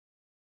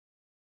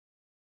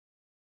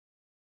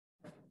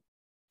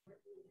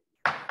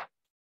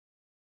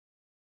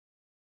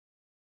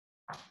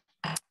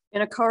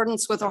In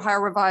accordance with Ohio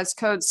Revised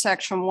Code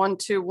Section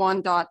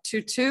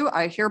 121.22,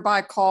 I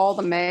hereby call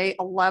the May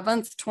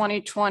 11th,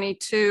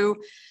 2022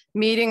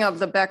 meeting of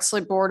the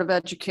Bexley Board of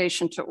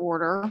Education to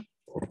order.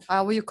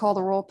 Will you call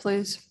the roll,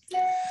 please?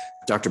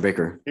 Dr.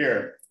 Baker.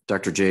 Here.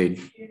 Dr.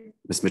 Jade.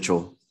 Ms.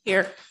 Mitchell.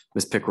 Here.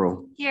 Ms.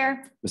 Pickrell.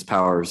 Here. Ms.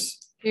 Powers.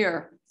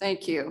 Here.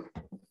 Thank you.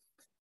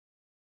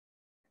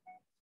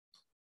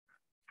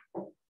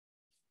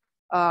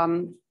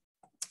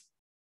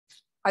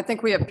 I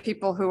think we have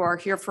people who are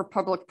here for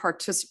public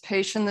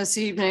participation this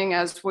evening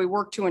as we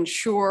work to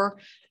ensure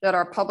that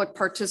our public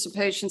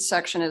participation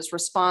section is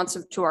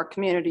responsive to our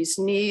community's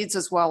needs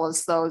as well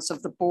as those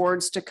of the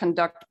boards to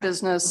conduct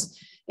business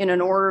in an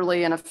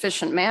orderly and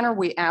efficient manner.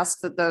 We ask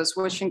that those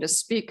wishing to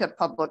speak at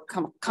public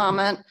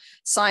comment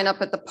sign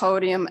up at the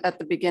podium at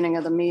the beginning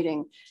of the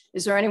meeting.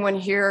 Is there anyone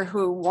here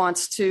who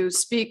wants to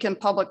speak in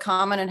public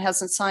comment and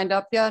hasn't signed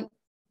up yet?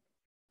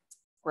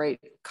 Great.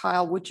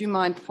 Kyle, would you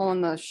mind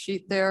pulling the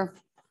sheet there?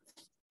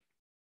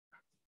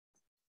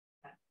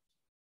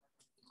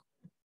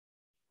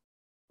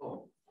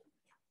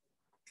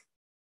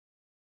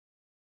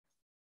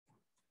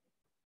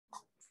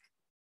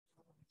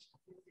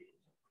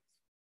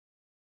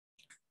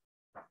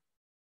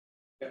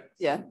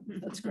 Yeah,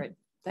 that's great.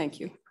 Thank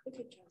you.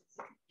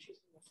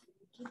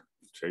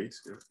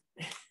 Chase,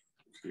 yeah.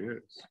 She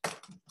is.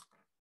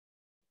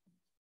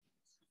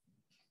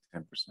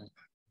 10%.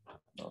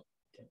 Oh.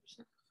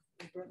 10%.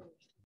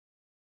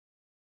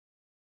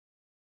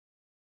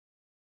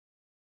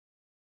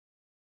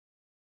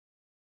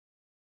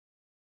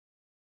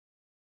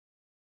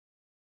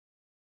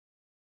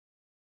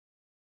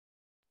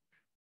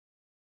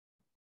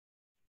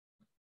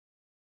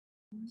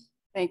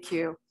 Thank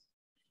you.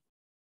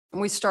 And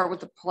we start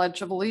with the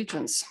Pledge of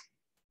Allegiance.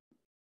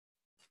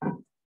 I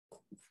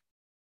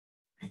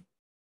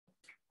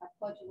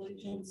pledge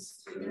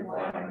allegiance to the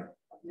flag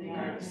of the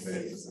United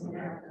States of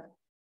America,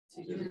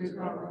 to the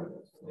republic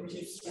which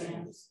it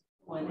stands,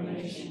 one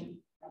nation,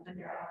 under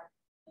God,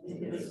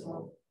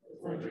 indivisible,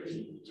 with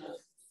liberty and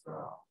justice for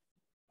all.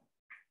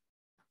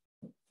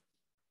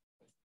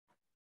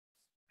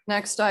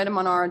 Next item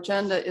on our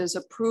agenda is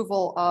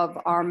approval of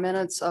our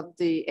minutes of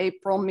the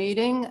April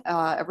meeting.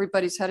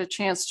 Everybody's had a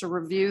chance to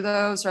review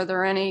those. Are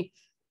there any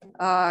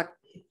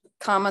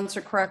comments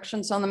or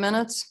corrections on the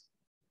minutes?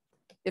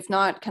 If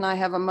not, can I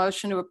have a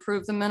motion to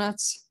approve the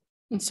minutes?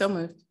 And so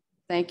moved.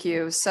 Thank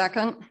you.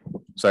 Second?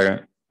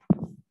 Second.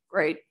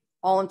 Great.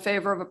 All in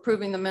favor of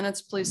approving the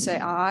minutes, please say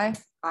aye.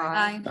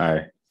 Aye.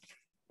 Aye.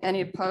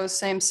 Any opposed,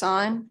 same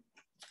sign.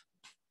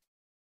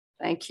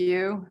 Thank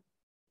you.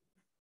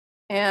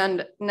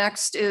 And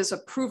next is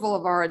approval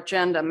of our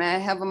agenda. May I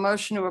have a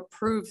motion to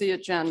approve the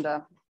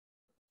agenda?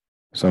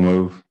 So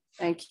move.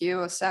 Thank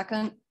you. A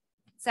second?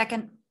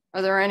 Second.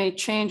 Are there any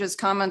changes,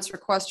 comments, or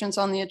questions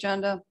on the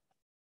agenda?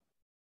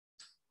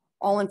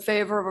 All in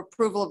favor of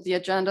approval of the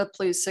agenda,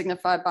 please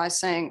signify by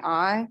saying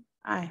aye.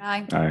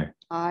 Aye. Aye.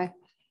 Aye.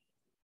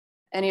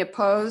 Any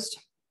opposed?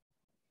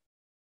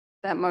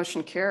 That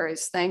motion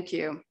carries. Thank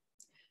you.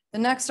 The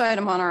next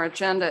item on our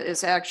agenda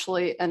is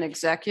actually an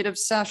executive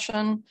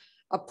session.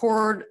 A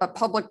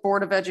public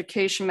board of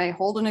education may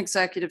hold an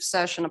executive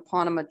session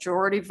upon a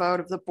majority vote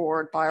of the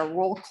board by a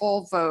roll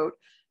call vote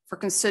for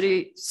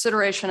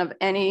consideration of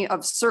any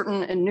of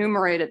certain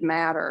enumerated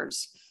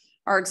matters.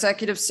 Our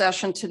executive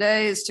session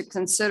today is to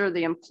consider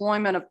the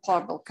employment of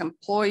public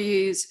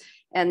employees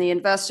and the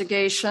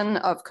investigation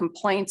of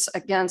complaints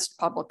against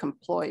public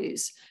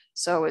employees.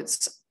 So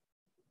it's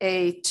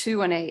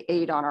A2 and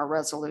A8 on our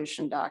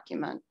resolution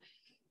document.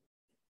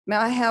 May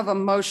I have a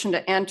motion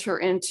to enter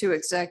into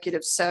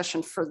executive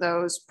session for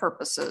those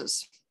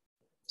purposes?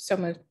 So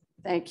moved.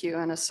 Thank you.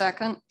 And a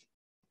second?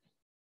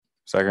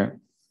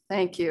 Second.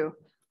 Thank you.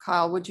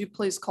 Kyle, would you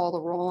please call the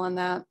roll on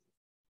that?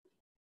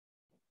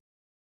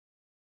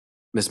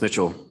 Ms.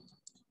 Mitchell.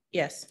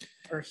 Yes.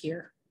 Or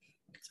here.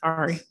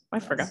 Sorry, I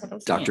forgot what I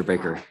was saying. Dr.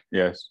 Baker.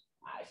 Yes.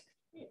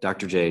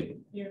 Dr.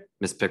 Jade. Here.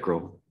 Ms.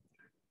 Pickrell.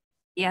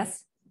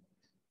 Yes.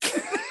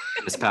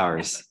 Ms.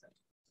 Powers.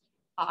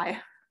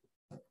 Aye.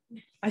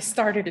 I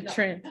started a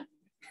trend.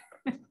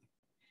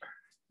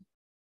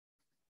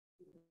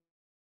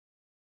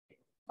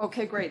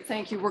 Okay, great.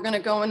 Thank you. We're going to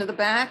go into the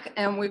back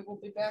and we will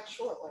be back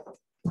shortly.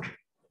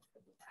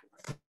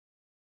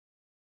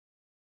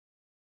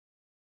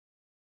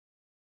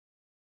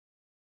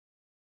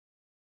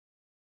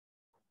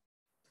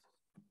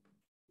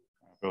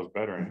 Feels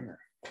better in here.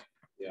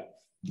 Yeah.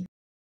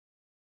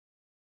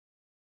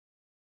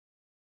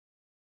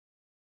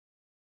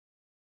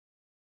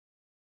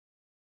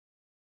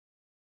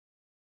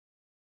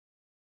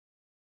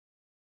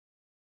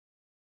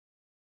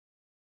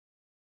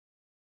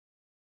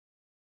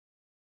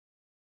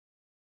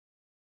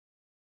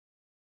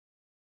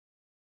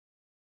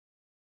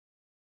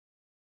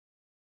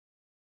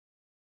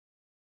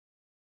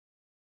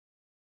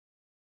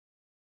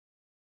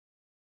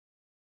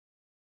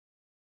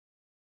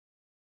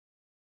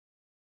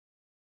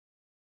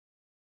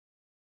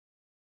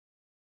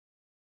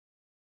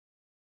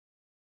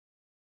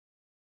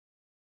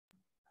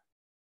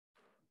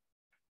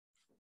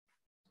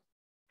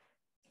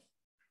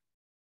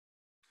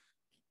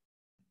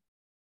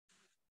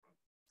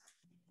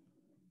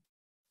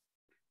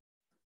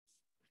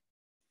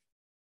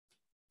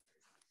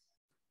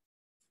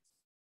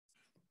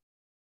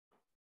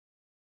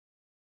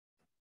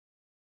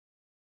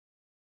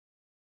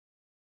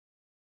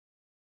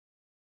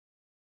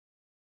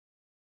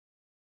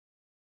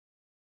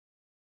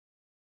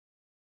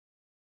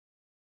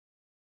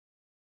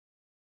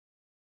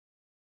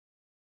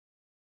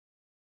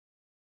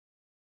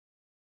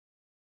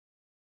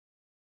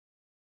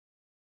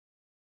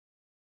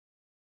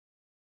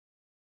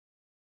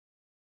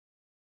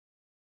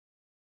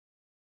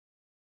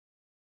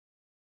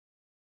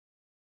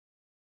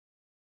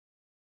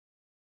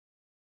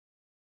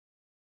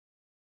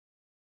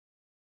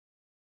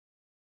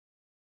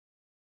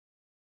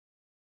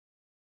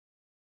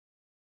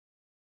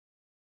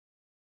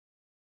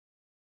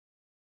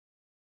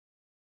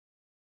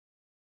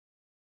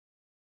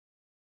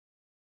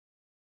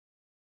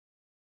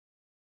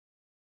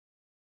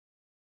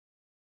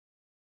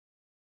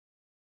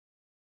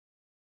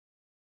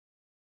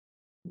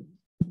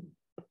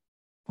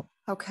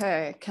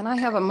 Okay, can I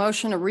have a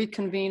motion to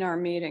reconvene our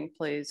meeting,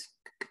 please?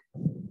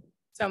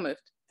 So moved.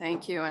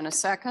 Thank you. And a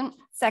second?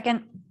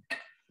 Second.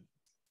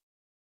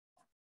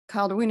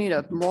 Kyle, do we need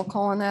a roll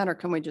call on that or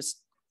can we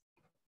just?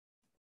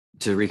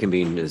 To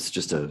reconvene is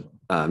just a,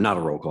 not a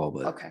roll call,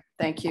 but Okay,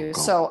 thank you. Roll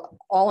call. So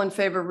all in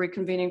favor of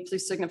reconvening,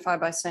 please signify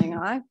by saying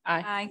aye.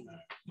 Aye.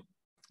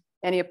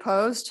 Any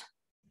opposed?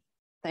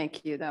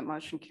 Thank you. That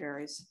motion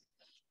carries.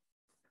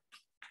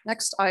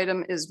 Next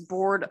item is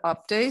board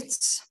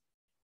updates.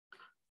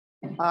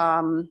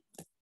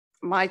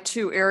 My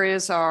two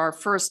areas are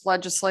first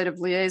legislative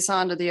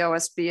liaison to the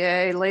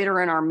OSBA.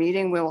 Later in our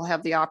meeting, we will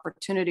have the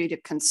opportunity to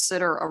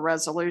consider a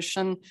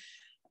resolution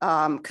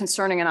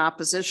concerning an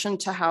opposition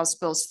to House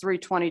Bills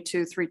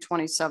 322,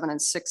 327,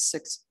 and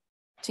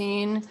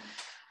 616,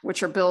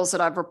 which are bills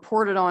that I've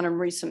reported on in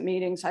recent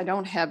meetings. I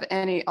don't have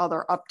any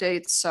other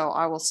updates, so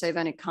I will save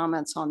any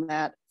comments on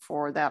that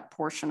for that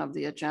portion of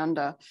the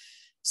agenda.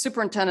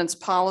 Superintendent's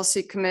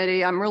Policy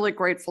Committee, I'm really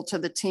grateful to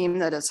the team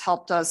that has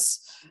helped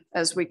us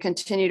as we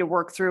continue to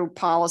work through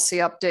policy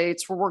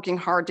updates. We're working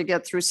hard to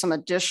get through some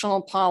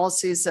additional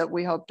policies that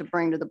we hope to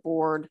bring to the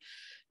board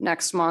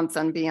next month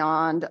and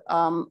beyond.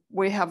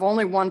 We have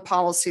only one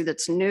policy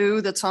that's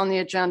new that's on the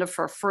agenda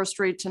for a first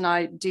read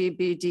tonight,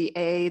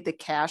 DBDA, the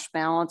cash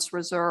balance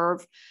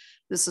reserve.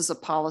 This is a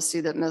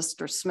policy that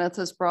Mr. Smith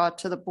has brought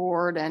to the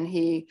board, and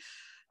he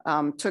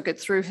took it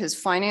through his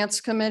finance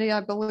committee,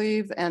 I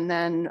believe, and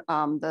then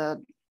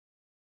the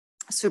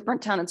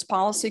Superintendent's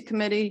Policy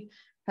Committee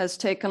has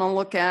taken a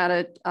look at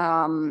it.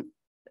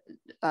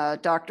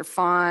 Dr.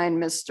 Fine,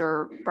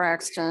 Mr.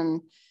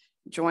 Braxton,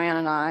 Joanne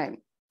and I.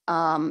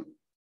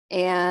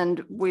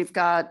 And we've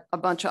got a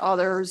bunch of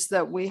others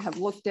that we have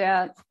looked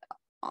at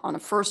on a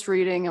first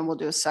reading, and we'll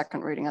do a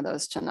second reading of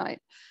those tonight.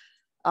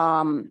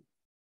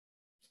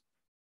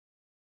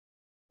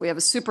 We have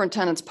a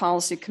Superintendent's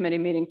Policy Committee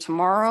meeting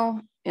tomorrow.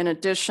 In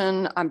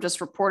addition, I'm just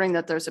reporting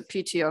that there's a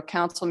PTO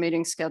council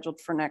meeting scheduled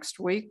for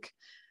next week.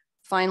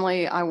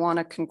 Finally, I want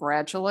to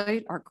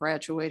congratulate our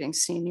graduating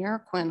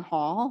senior, Quinn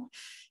Hall.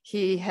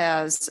 He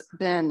has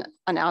been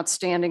an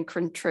outstanding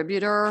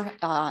contributor,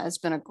 has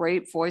been a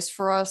great voice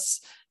for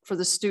us, for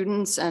the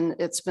students, and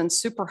it's been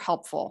super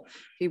helpful.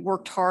 He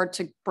worked hard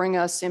to bring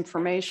us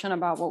information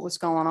about what was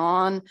going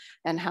on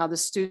and how the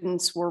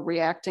students were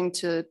reacting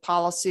to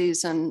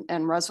policies and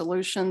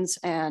resolutions.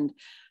 And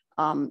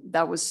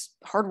that was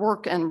hard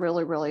work and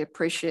really, really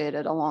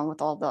appreciated, along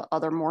with all the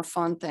other more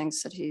fun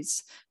things that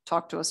he's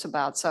talked to us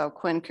about. So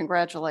Quinn,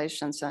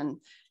 congratulations and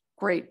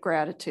great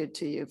gratitude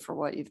to you for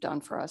what you've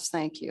done for us.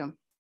 Thank you.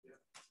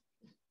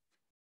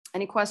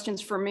 Any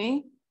questions for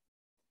me?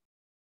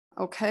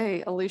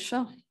 Okay,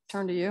 Alicia,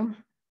 turn to you.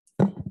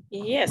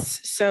 Yes,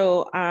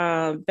 so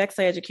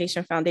Bexley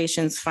Education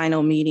Foundation's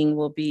final meeting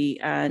will be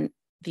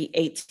the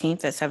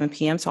 18th at 7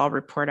 p.m. So I'll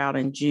report out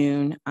in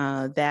June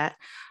that.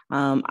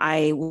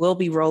 I will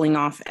be rolling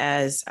off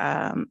as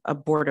a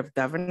board of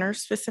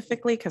governors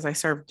specifically because I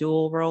serve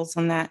dual roles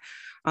on that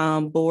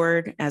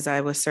board as I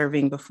was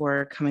serving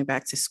before coming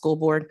back to school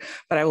board,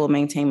 but I will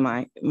maintain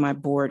my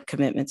board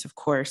commitments, of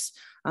course,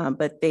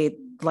 but they'd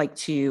like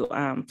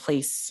to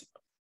place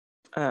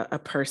a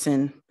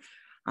person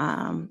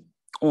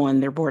on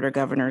their board of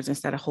governors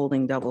instead of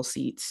holding double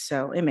seats.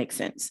 So it makes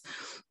sense.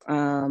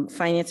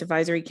 Finance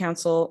Advisory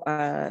Council,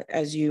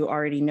 as you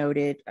already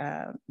noted,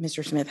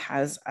 Mr. Smith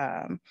has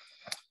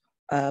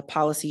a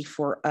policy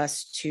for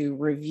us to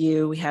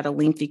review. We had a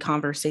lengthy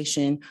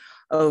conversation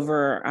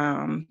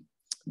over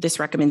this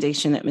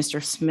recommendation that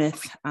Mr.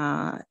 Smith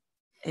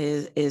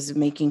is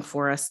making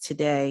for us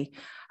today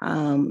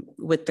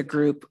with the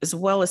group, as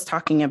well as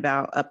talking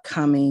about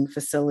upcoming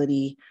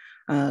facility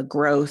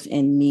growth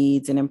and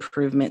needs and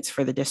improvements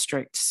for the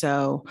district.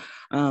 So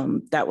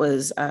that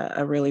was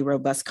a really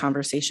robust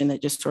conversation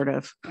that just sort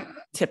of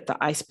tipped the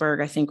iceberg.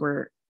 I think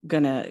we're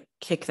going to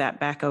kick that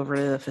back over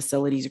to the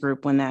facilities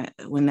group when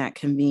that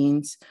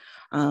convenes,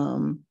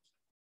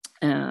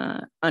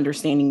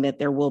 understanding that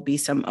there will be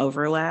some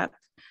overlap.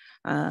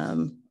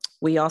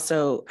 We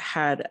also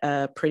had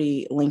a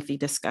pretty lengthy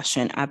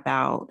discussion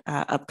about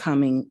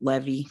upcoming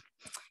levy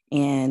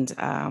and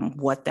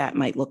what that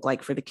might look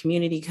like for the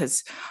community,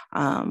 because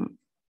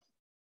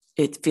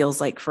it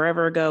feels like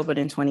forever ago, but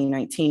in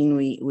 2019,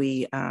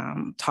 we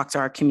talked to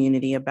our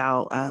community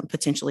about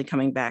potentially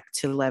coming back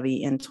to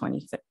levy in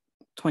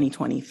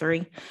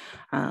 2023,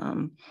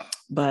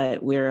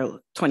 but we're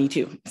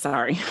 22,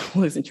 sorry,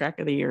 losing track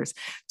of the years,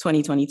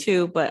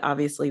 2022, but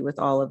obviously with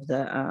all of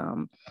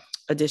the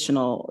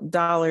additional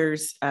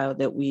dollars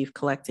that we've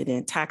collected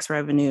in tax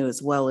revenue,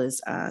 as well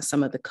as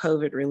some of the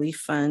COVID relief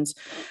funds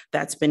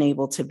that's been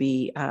able to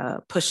be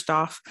pushed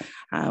off.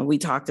 We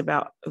talked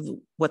about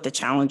what the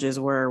challenges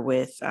were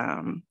with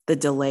the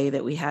delay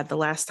that we had the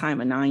last time,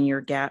 a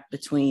 9-year gap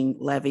between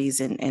levies,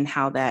 and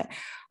how that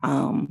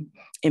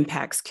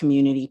impacts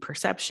community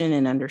perception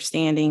and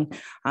understanding.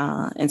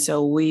 And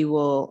so we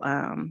will,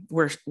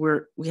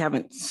 we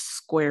haven't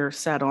square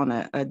set on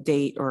a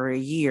date or a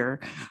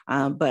year,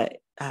 but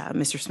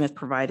Mr. Smith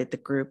provided the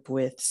group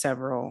with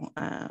several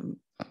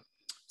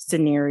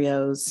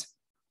scenarios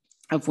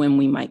of when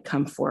we might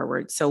come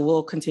forward. So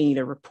we'll continue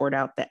to report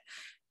out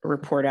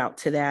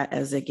to that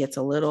as it gets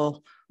a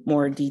little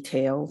more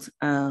detailed.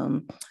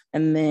 And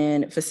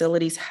then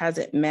facilities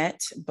hasn't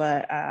met,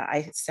 but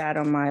I sat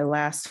on my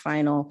last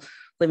final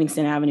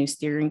Livingston Avenue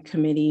Steering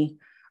Committee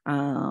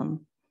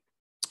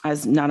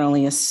as not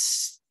only a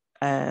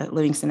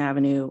Livingston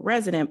Avenue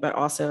resident, but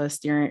also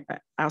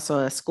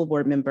a school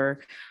board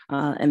member.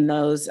 And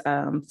those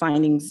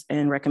findings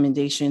and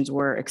recommendations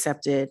were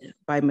accepted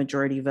by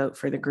majority vote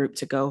for the group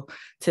to go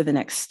to the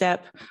next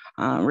step.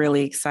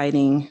 Really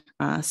exciting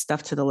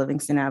stuff to the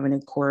Livingston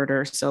Avenue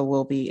corridor. So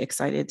we'll be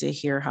excited to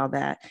hear how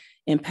that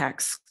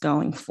impacts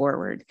going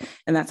forward.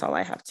 And that's all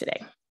I have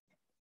today.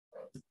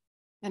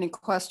 Any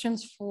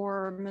questions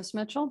for Ms.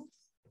 Mitchell?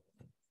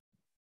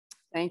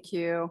 Thank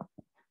you.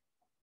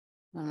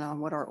 I don't know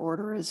what our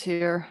order is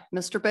here.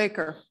 Mr.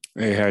 Baker.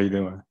 Hey, how you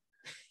doing?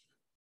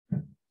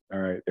 All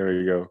right, there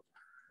you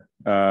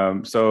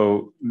go.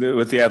 So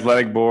with the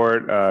athletic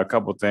board, a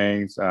couple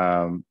things.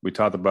 We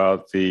talked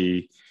about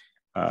the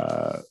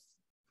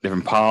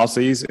different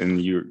policies, and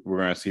we're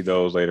going to see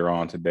those later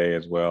on today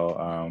as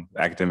well.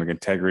 Academic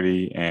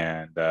integrity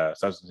and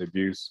substance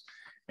abuse,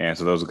 and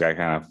so those got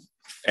kind of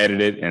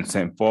edited and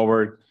sent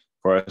forward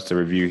for us to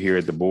review here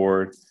at the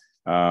board.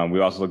 We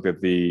also looked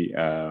at the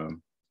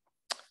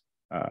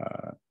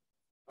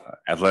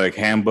athletic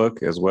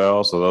handbook as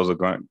well. So those are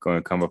going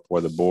to come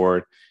before the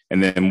board.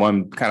 And then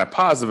one kind of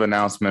positive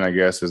announcement, I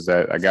guess, is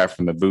that I got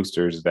from the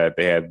boosters that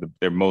they had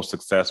their most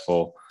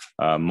successful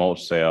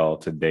mulch sale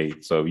to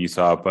date. So you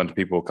saw a bunch of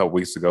people a couple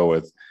weeks ago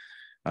with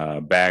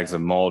bags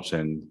of mulch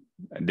and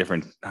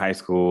different high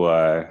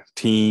school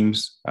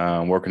teams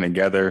working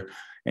together,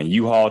 and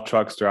U-Haul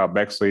trucks throughout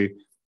Bexley.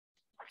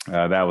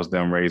 That was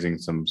them raising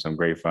some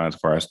great funds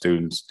for our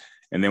students.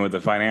 And then with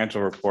the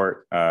financial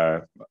report,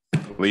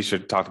 Alicia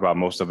talked about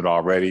most of it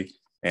already,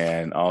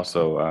 and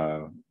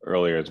also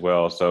earlier as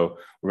well. So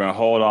we're going to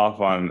hold off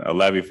on a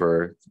levy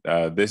for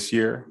this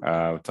year.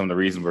 Some of the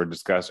reasons were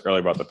discussed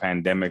earlier about the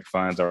pandemic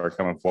funds that are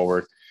coming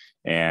forward.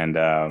 And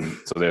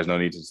so there's no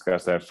need to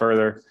discuss that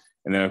further.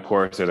 And then, of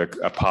course, there's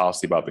a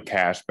policy about the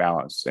cash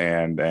balance.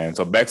 And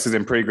so Bex is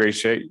in pretty good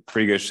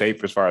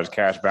shape as far as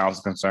cash balance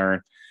is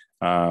concerned.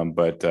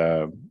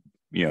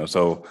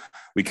 So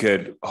we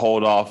could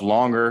hold off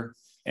longer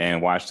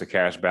and watch the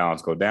cash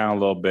balance go down a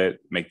little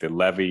bit, make the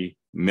levy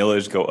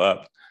millage go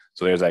up.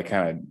 So there's that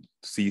kind of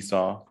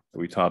seesaw that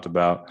we talked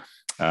about.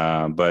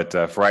 But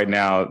for right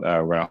now,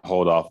 we're going to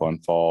hold off on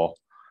fall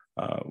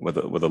with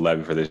a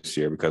levy for this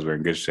year because we're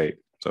in good shape.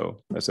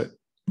 So that's it.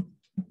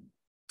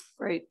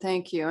 Great,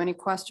 thank you. Any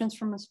questions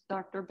from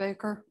Dr.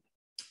 Baker?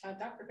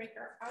 Dr.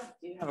 Baker, I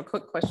do have a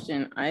quick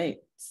question. I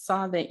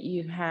saw that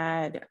you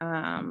had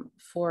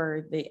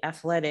for the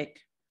athletic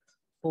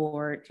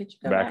board. Could you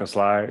go back a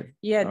slide?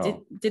 Yeah.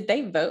 Oh. Did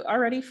they vote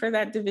already for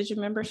that division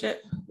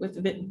membership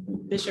with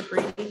Bishop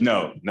Reed?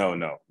 No.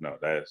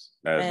 That is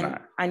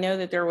not. I know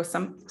that there was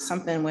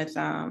something with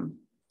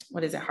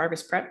what is it,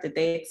 Harvest Prep? Did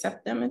they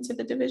accept them into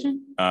the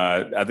division?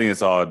 I think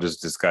it's all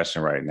just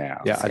discussion right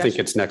now. Yeah, I think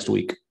it's next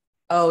week.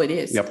 Oh, it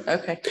is. Yep.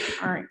 Okay.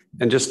 All right.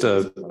 And just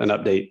an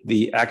update,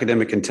 the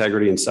academic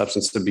integrity and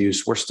substance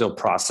abuse, we're still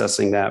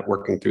processing that,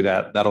 working through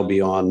that. That'll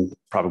be on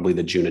probably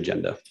the June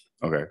agenda.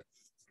 Okay.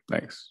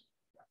 Thanks.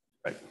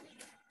 Right.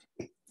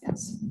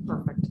 Yes,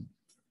 perfect.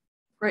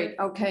 Great.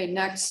 Okay,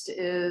 next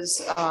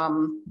is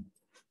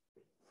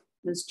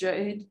Ms.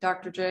 Jade,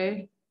 Dr.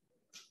 Jade.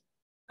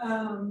 We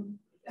had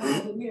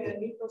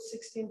an April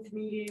 16th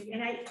meeting,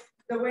 and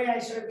the way I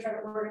sort of try to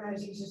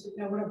organize these is,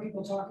 what are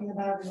people talking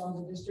about in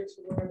all the districts,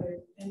 where their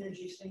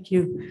energies, thank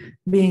you,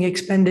 being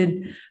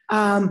expended.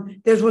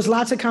 There was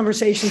lots of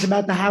conversations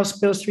about the House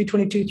Bills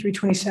 322,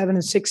 327,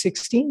 and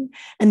 616,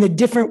 and the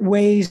different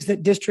ways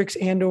that districts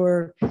and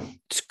or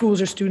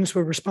schools or students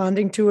were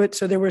responding to it.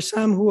 So there were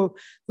some who,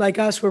 like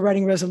us, were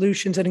writing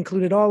resolutions that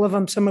included all of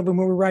them. Some of them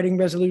were writing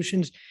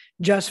resolutions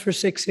just for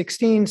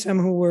 616, some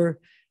who were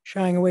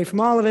shying away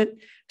from all of it.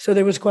 So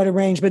there was quite a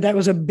range, but that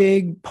was a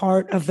big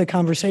part of the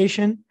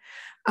conversation.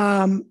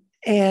 And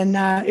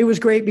it was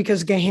great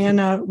because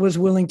Gahanna was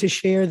willing to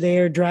share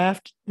their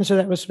draft. And so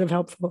that was sort of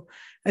helpful,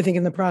 I think,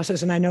 in the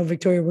process. And I know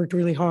Victoria worked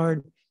really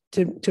hard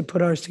to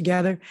put ours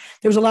together.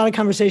 There was a lot of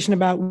conversation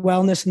about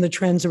wellness and the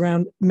trends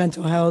around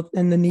mental health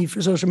and the need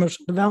for social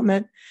emotional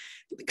development.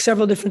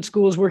 Several different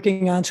schools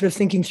working on sort of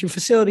thinking through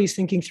facilities,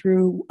 thinking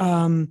through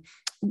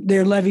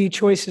their levy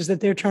choices that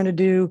they're trying to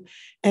do,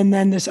 and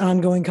then this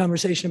ongoing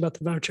conversation about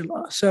the voucher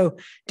law. So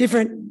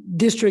different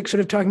districts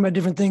sort of talking about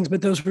different things,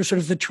 but those were sort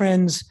of the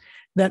trends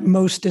that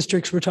most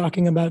districts were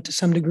talking about to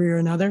some degree or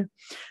another.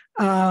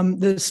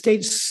 The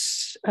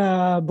state's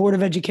Board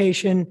of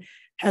Education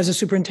has a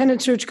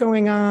superintendent search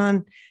going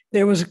on.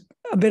 There was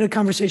a bit of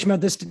conversation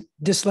about this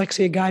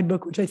dyslexia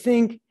guidebook, which I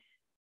think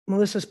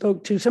Melissa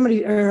spoke to,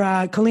 somebody,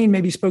 or Colleen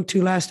maybe spoke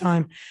to last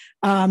time.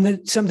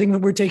 That's something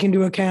that we're taking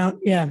into account.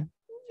 Yeah.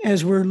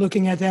 As we're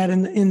looking at that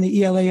in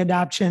the ELA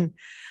adoption.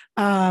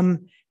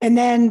 And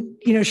then,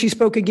 she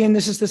spoke again,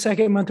 this is the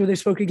second month where they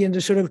spoke again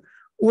to sort of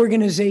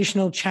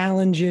organizational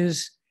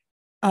challenges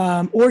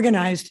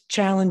organized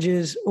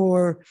challenges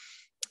or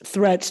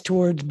threats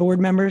towards board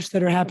members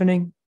that are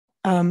happening,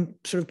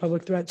 sort of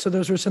public threats. So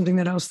those were something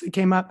else that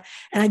came up.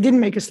 And I didn't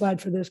make a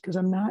slide for this because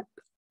I'm not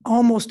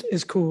almost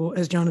as cool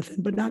as Jonathan,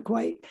 but not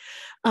quite.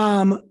 We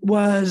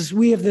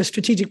have the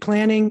strategic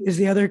planning is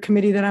the other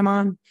committee that I'm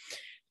on.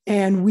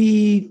 And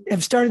we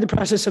have started the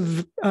process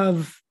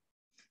of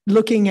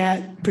looking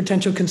at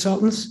potential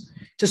consultants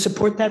to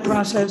support that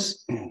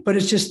process, but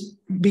it's just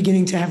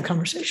beginning to have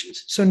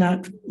conversations. So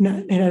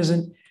it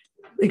hasn't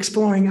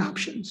exploring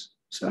options.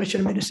 So I should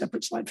have made a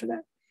separate slide for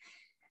that.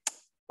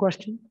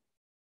 Question?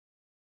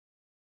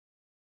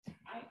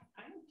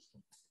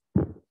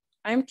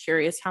 I'm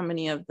curious how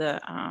many of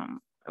the,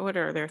 what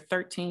are there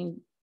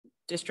 13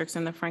 districts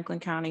in the Franklin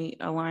County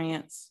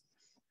Alliance?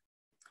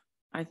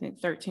 I think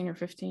 13 or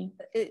 15.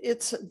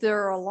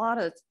 There are a lot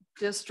of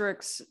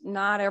districts.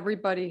 Not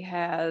everybody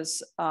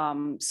has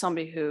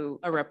somebody who.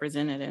 A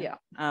representative. Yeah.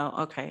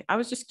 Oh, okay. I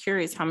was just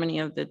curious how many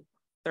of the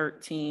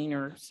 13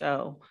 or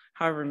so,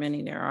 however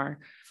many there are,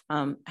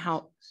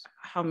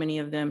 how many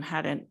of them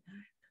had an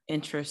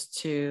interest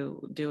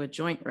to do a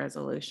joint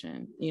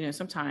resolution? You know,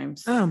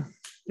 sometimes.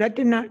 That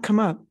did not come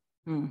up.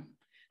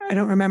 I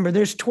don't remember.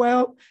 There's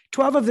 12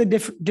 of the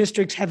different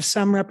districts have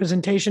some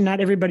representation.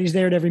 Not everybody's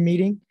there at every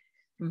meeting.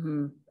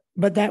 Mm-hmm.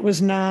 But that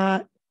was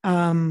not,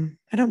 I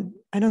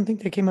don't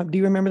think that came up. Do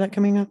you remember that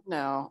coming up?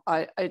 No,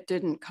 it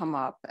didn't come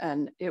up,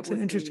 and It's an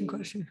interesting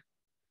question.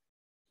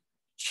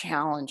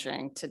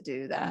 Challenging to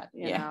do that,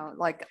 you know,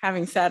 like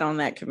having sat on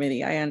that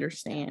committee, I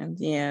understand.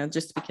 Yeah,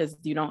 just because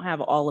you don't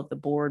have all of the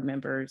board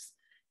members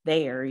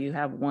there, you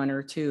have one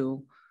or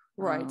two.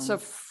 Right. So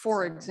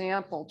for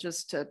example,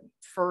 just to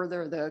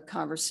further the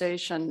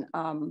conversation,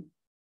 one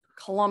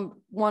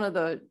of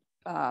the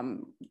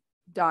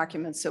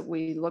documents that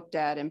we looked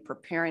at in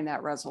preparing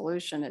that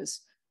resolution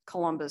is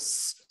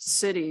Columbus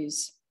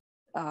City's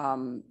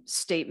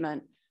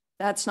statement.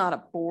 That's not a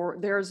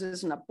board, theirs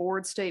isn't a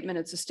board statement,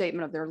 it's a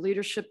statement of their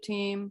leadership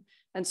team.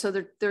 And so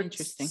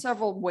there's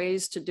several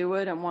ways to do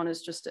it. And one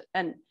is just,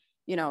 and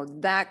you know,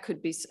 that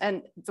could be,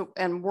 and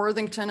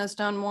Worthington has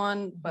done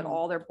one, but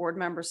all their board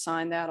members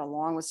signed that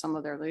along with some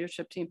of their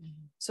leadership team.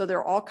 So there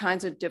are all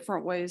kinds of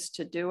different ways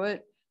to do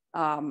it.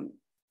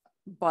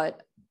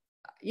 But,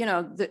 you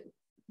know,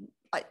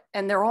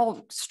 and they're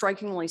all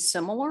strikingly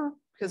similar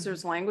because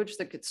there's language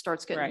that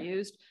starts getting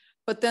used.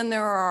 But then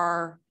there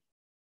are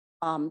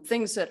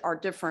things that are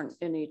different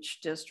in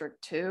each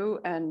district too,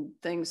 and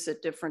things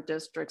that different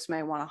districts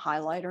may want to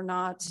highlight or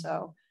not.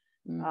 So,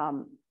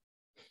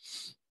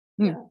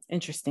 yeah.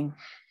 Interesting.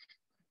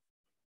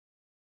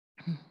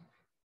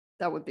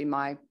 That would be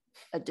my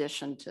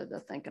addition to the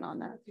thinking on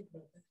that.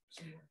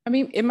 I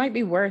mean, it might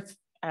be worth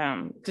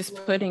just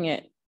putting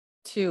it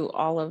to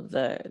all of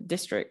the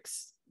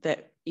districts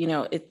that, you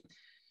know,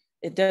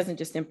 it doesn't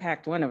just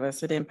impact one of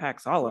us, it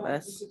impacts all of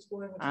us.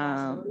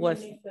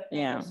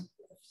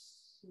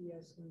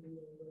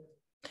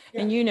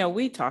 And, you know,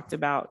 we talked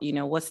about, you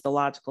know, what's the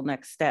logical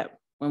next step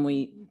when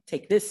we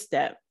take this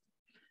step,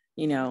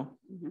 you know,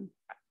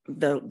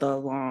 the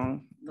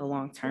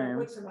long term.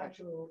 What's some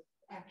actual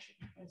action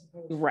as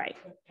opposed to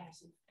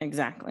passive?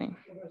 Exactly.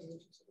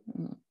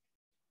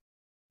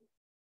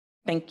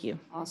 Thank you.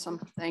 Awesome.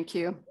 Thank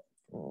you.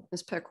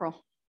 Ms. Pickrell.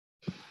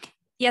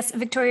 Yes,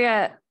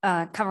 Victoria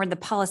covered the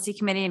policy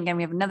committee. And again,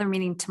 we have another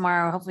meeting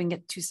tomorrow. Hopefully we can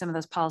get to some of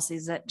those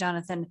policies that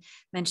Jonathan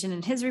mentioned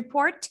in his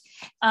report.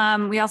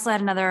 We also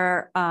had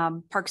another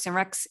Parks and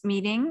Recs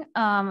meeting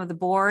of the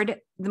board.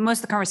 Most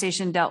of the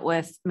conversation dealt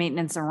with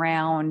maintenance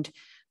around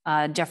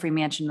Jeffrey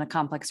Mansion, the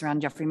complex around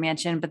Jeffrey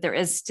Mansion, but there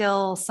is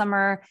still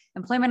summer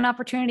employment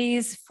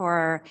opportunities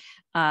for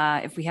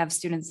if we have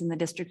students in the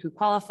district who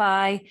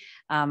qualify.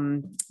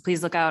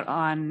 Please look out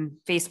on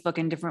Facebook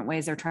and different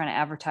ways they're trying to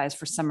advertise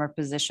for summer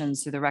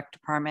positions through the rec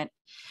department.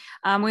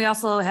 We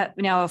also have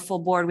now a full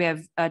board. We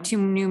have 2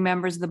 new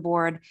members of the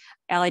board,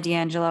 Ali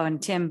D'Angelo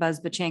and Tim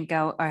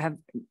Buzbachenko have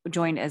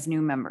joined as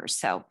new members.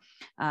 So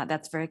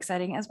that's very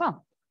exciting as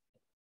well.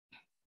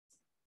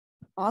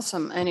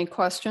 Awesome. Any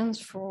questions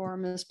for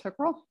Ms.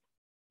 Pickrell?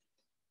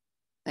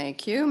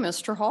 Thank you,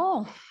 Mr.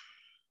 Hall.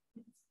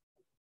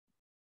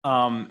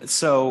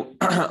 So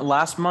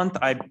last month,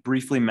 I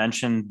briefly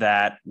mentioned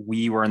that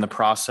we were in the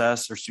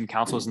process, or student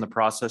council is in the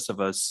process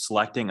of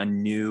selecting a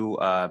new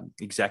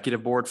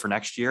executive board for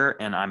next year.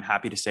 And I'm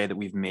happy to say that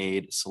we've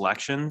made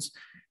selections.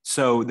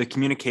 So the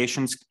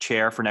communications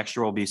chair for next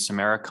year will be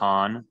Samara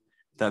Khan.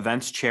 The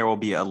events chair will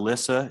be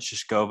Alyssa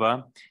Shishkova,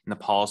 and the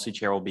policy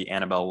chair will be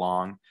Annabelle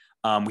Long.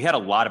 We had a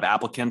lot of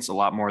applicants, a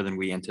lot more than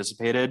we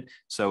anticipated.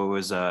 So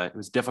it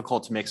was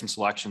difficult to make some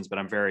selections, but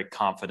I'm very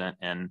confident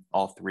in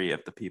all 3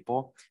 of the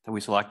people that we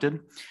selected.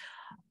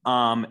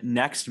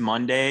 Next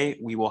Monday,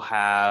 we will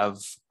have,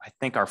 I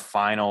think, our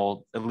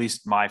final, at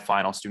least my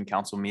final student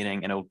council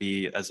meeting, and it'll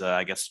be as a,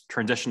 I guess,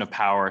 transition of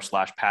power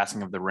 /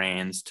 passing of the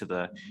reins to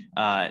the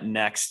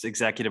next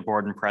executive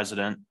board and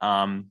president.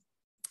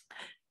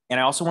 And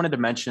I also wanted to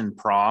mention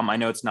prom. I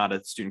know it's not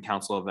a student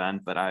council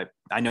event, but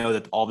I know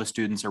that all the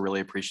students are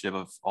really appreciative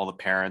of all the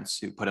parents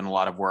who put in a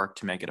lot of work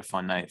to make it a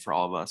fun night for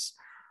all of us.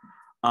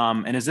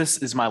 And as this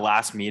is my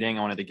last meeting,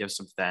 I wanted to give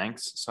some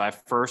thanks. So I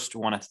first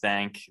want to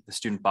thank the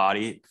student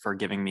body for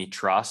giving me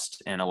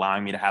trust and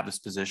allowing me to have this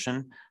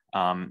position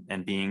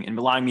and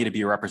allowing me to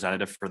be a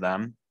representative for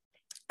them.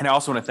 And I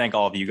also want to thank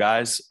all of you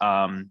guys.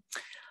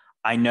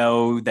 I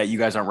know that you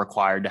guys aren't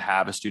required to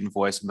have a student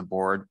voice on the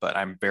board, but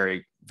I'm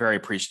very, very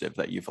appreciative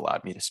that you've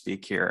allowed me to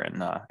speak here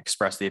and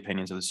express the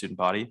opinions of the student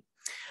body.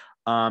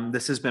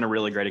 This has been a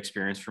really great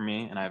experience for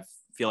me, and I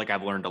feel like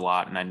I've learned a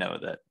lot, and I know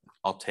that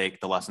I'll take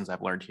the lessons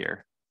I've learned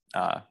here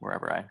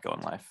wherever I go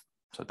in life.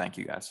 So thank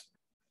you guys.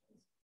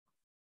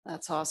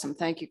 That's awesome.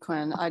 Thank you,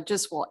 Quinn. I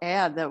just will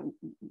add that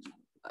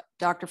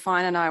Dr.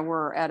 Fine and I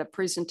were at a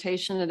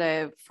presentation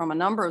today from a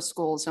number of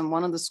schools, and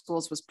one of the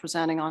schools was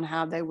presenting on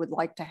how they would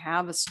like to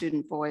have a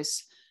student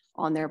voice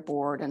on their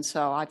board. And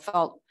so I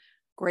felt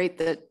great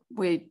that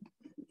we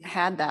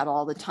had that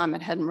all the time.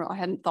 I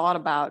hadn't thought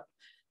about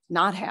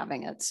not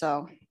having it.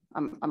 So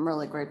I'm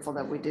really grateful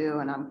that we do,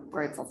 and I'm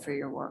grateful for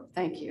your work.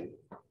 Thank you.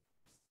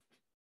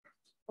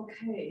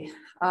 Okay,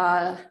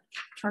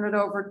 turn it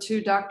over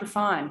to Dr.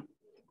 Fine.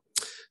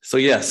 So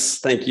yes,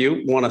 thank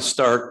you. Want to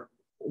start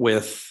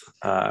with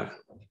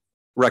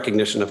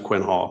recognition of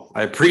Quinn Hall.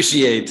 I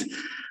appreciate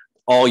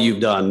all you've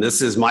done.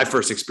 This is my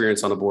first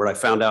experience on the board. I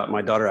found out,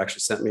 my daughter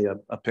actually sent me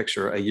a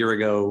picture a year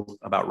ago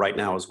about right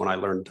now is when I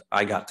learned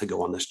I got to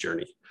go on this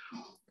journey.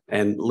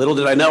 And little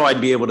did I know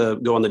I'd be able to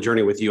go on the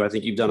journey with you. I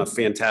think you've done a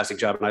fantastic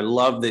job. And I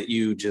love that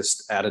you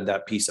just added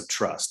that piece of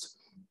trust,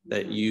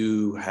 that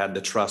you had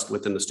the trust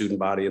within the student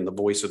body and the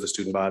voice of the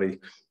student body.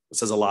 It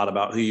says a lot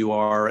about who you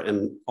are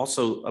and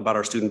also about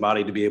our student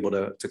body to be able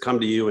to come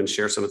to you and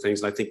share some of the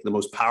things. And I think the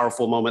most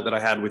powerful moment that I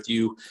had with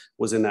you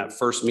was in that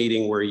first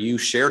meeting where you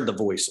shared the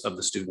voice of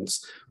the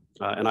students.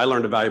 And I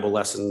learned a valuable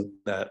lesson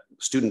that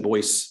student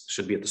voice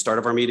should be at the start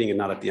of our meeting and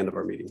not at the end of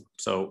our meeting.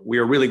 So we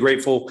are really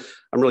grateful.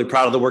 I'm really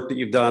proud of the work that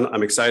you've done.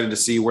 I'm excited to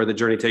see where the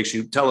journey takes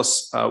you. Tell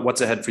us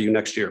what's ahead for you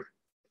next year.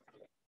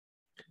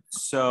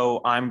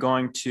 So I'm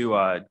going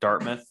to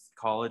Dartmouth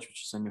College,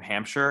 which is in New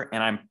Hampshire,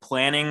 and I'm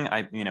planning.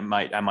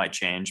 I might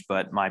change,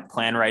 but my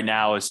plan right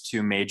now is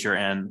to major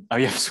in. Oh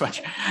yeah,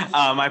 switch.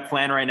 My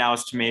plan right now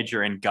is to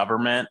major in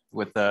government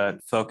with a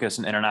focus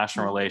in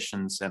international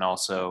relations, and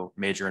also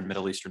major in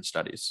Middle Eastern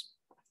studies.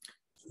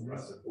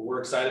 We're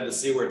excited to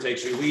see where it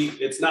takes you.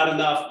 It's not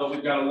enough, but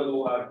we've got a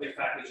little gift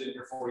package in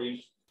here for you.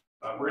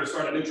 We're going to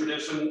start a new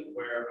tradition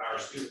where our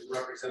student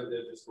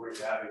representative is going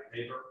to have a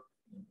paper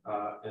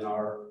in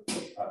our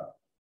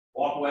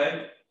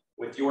walkway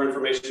with your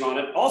information on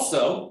it.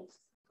 Also,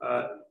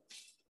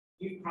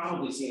 you've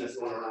probably seen us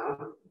going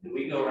around, and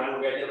we go around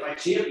and we identify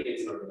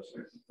champions in our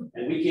district.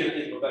 And we can't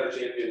think of a better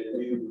champion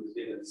than you, who's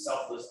given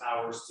selfless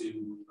hours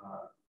to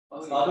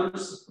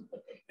others.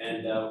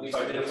 And we've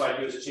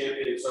identified you as a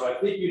champion. So I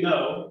think you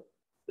know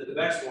that the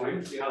Bex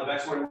coin, you know how the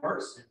Bex coin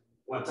works? You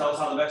want to tell us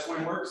how the Bex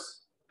coin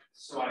works?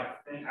 So I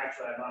think,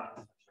 actually, I'm not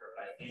sure,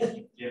 but I think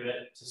you give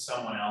it to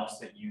someone else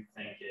that you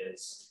think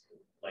is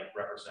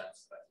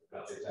represents that.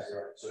 That's exactly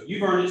right. So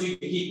you've earned it, so you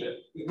can keep it.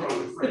 You can put it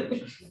on your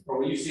fridge. Or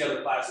when you see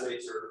other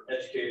classmates or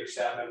educators,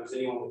 staff members,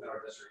 anyone within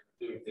our district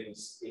doing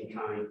things in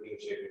kind, being a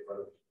champion for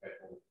others.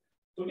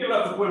 So give it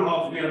up for Quinn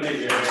Hall for being a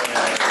major.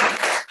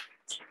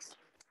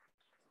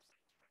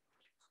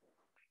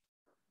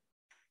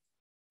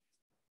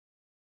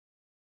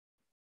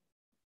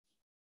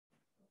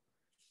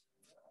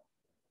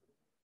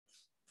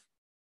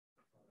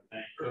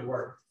 Good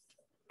work.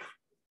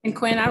 And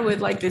Quinn, I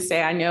would like to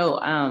say, I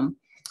know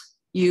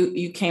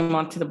you came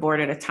onto the board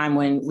at a time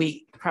when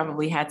we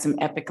probably had some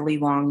epically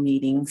long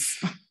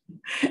meetings.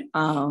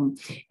 And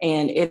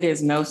it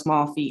is no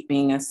small feat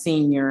being a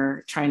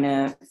senior, trying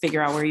to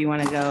figure out where you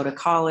want to go to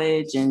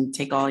college and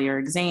take all your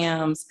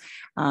exams.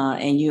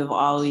 And you have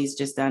always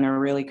just done a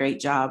really great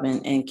job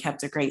and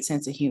kept a great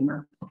sense of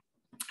humor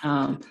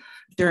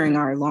during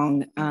our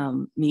long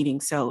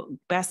meetings. So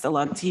best of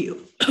luck to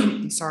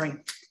you. Sorry.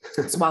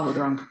 Swallowed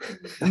wrong.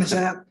 I'm gonna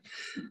shut up.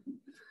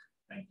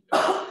 Thank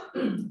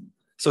you.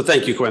 So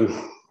thank you, Quinn.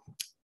 A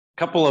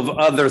couple of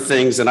other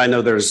things, and I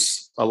know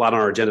there's a lot on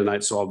our agenda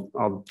tonight, so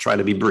I'll try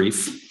to be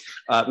brief.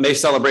 May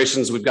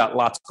celebrations, we've got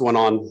lots going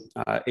on.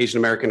 Asian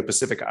American and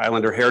Pacific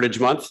Islander Heritage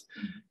Month.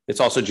 It's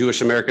also Jewish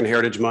American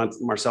Heritage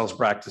Month. Marcellus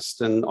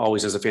Braxton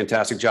always does a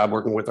fantastic job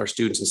working with our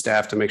students and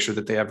staff to make sure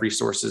that they have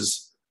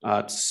resources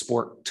to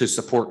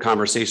support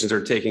conversations that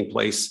are taking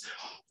place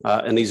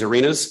in these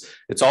arenas.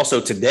 It's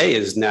also today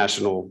is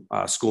National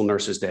School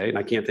Nurses Day, and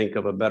I can't think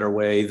of a better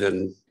way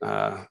than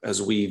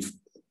as we've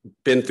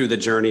been through the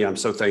journey. I'm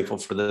so thankful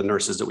for the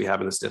nurses that we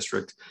have in this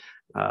district.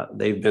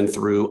 They've been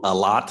through a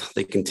lot.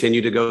 They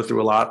continue to go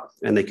through a lot,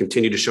 and they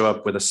continue to show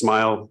up with a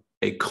smile,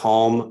 a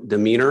calm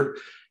demeanor,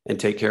 and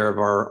take care of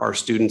our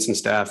students and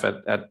staff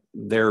at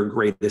their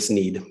greatest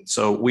need.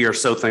 So we are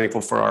so thankful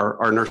for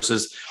our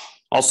nurses.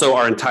 Also,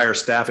 our entire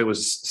staff. It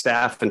was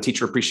Staff and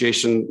Teacher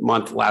Appreciation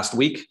Month last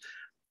week.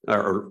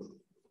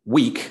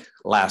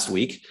 Last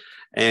week,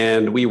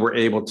 and we were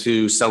able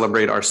to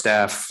celebrate our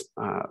staff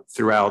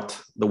throughout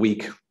the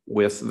week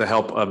with the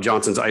help of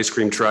Johnson's Ice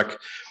Cream Truck.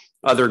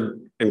 other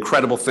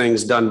incredible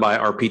things done by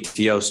our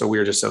PTO. So we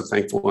are just so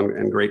thankful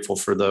and grateful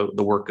for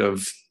the work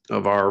of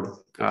our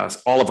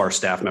all of our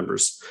staff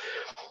members.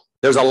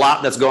 There's a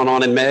lot that's going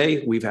on in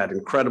May. We've had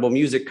incredible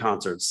music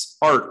concerts,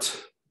 art,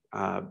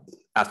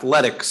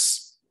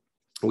 athletics.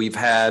 We've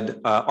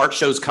had art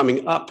shows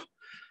coming up,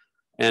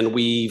 and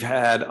we've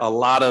had a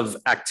lot of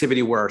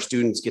activity where our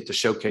students get to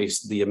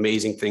showcase the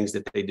amazing things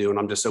that they do. And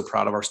I'm just so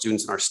proud of our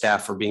students and our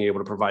staff for being able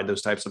to provide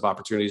those types of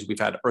opportunities. We've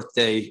had Earth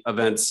Day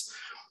events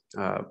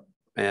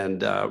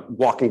and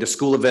walking to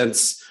school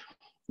events.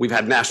 We've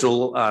had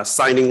national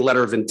signing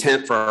letter of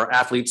intent for our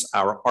athletes.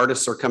 Our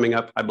artists are coming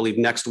up, I believe,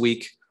 next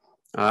week.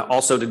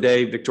 Also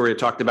today, Victoria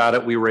talked about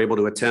it. We were able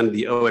to attend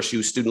the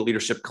OSU Student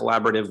Leadership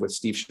Collaborative with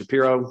Steve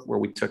Shapiro, where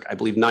we took, I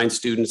believe, 9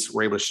 students,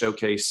 were able to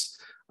showcase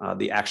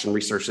the action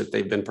research that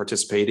they've been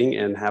participating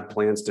and have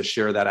plans to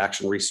share that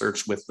action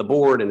research with the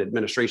board and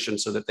administration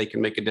so that they can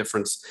make a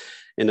difference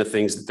in the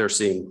things that they're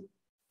seeing.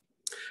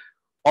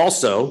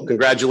 Also,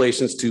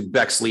 congratulations to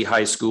Bexley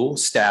High School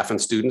staff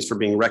and students for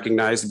being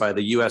recognized by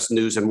the U.S.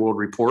 News and World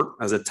Report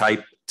as a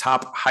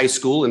top high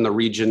school in the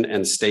region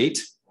and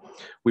state.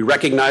 We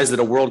recognize that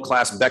a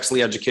world-class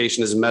Bexley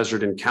education is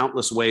measured in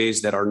countless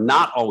ways that are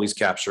not always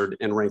captured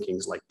in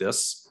rankings like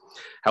this.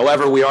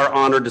 However, we are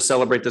honored to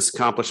celebrate this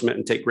accomplishment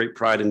and take great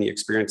pride in the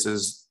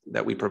experiences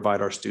that we provide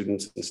our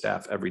students and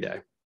staff every day.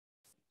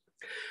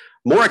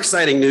 More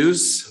exciting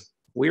news,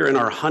 we are in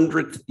our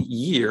 100th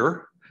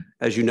year,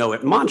 as you know,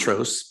 at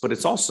Montrose, but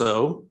it's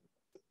also,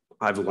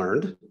 I've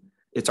learned,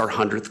 it's our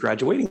 100th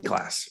graduating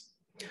class.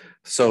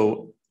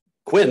 So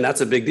Quinn,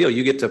 that's a big deal.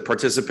 You get to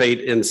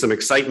participate in some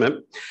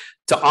excitement.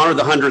 To honor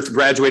the 100th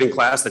graduating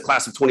class, the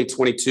class of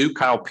 2022,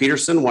 Kyle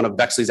Peterson, one of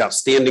Bexley's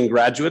outstanding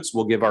graduates,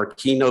 will give our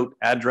keynote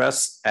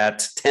address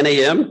at 10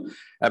 a.m.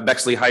 at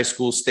Bexley High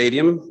School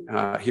Stadium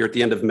here at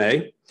the end of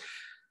May.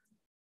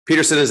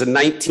 Peterson is a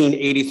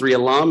 1983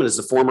 alum and is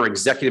the former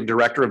executive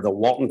director of the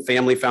Walton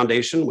Family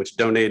Foundation, which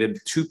donated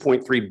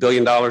 $2.3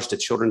 billion to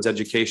children's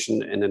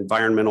education and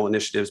environmental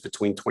initiatives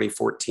between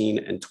 2014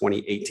 and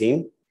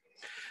 2018.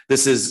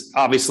 This is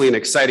obviously an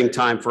exciting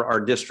time for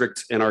our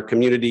district and our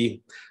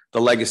community. The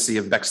legacy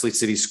of Bexley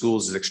City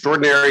Schools is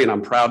extraordinary, and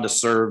I'm proud to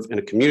serve in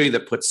a community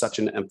that puts such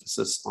an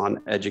emphasis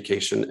on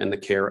education and the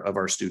care of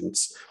our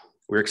students.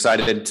 We're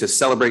excited to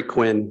celebrate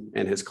Quinn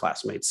and his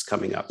classmates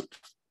coming up.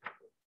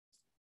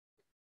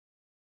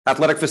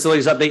 Athletic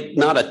facilities update,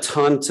 not a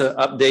ton to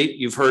update.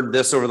 You've heard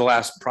this over the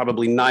last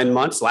probably 9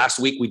 months. Last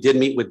week, we did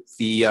meet with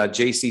the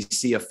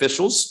JCC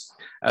officials,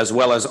 as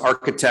well as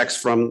architects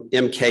from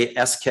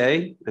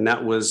MKSK, and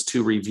that was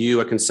to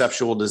review a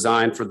conceptual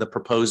design for the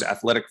proposed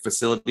athletic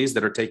facilities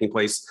that are taking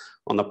place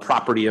on the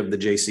property of the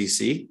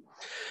JCC.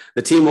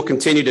 The team will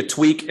continue to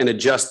tweak and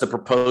adjust the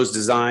proposed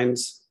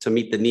designs to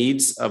meet the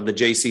needs of the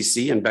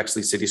JCC and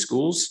Bexley City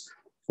Schools.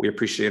 We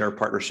appreciate our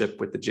partnership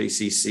with the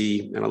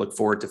JCC, and I look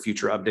forward to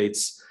future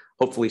updates.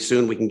 Hopefully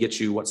soon we can get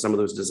you what some of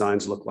those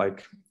designs look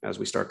like as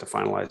we start to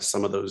finalize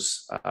some of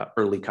those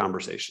early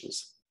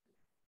conversations.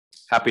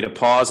 Happy to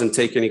pause and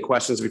take any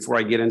questions before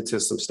I get into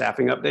some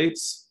staffing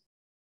updates.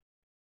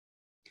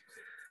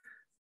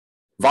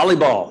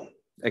 Volleyball,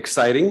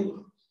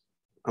 exciting.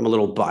 I'm a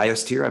little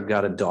biased here. I've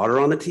got a daughter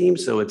on the team,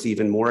 so it's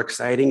even more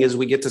exciting as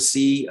we get to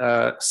see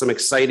some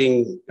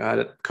exciting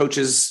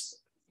coaches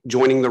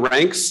joining the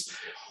ranks.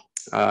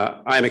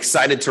 I'm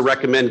excited to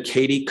recommend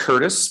Katie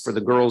Curtis for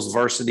the girls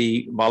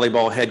varsity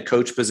volleyball head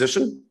coach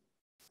position.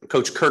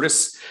 Coach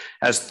Curtis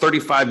has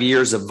 35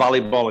 years of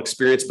volleyball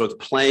experience, both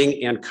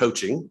playing and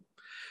coaching.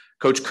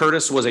 Coach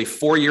Curtis was a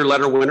 4-year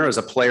letter winner as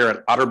a player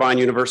at Otterbein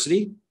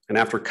University. And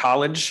after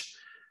college,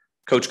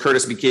 Coach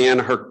Curtis began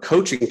her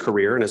coaching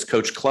career and has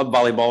coached club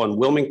volleyball in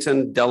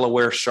Wilmington,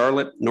 Delaware,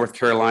 Charlotte, North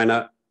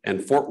Carolina,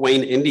 and Fort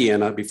Wayne,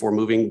 Indiana, before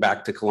moving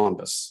back to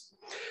Columbus.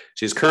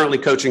 She's currently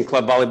coaching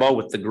club volleyball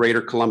with the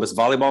Greater Columbus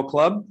Volleyball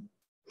Club.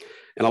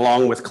 And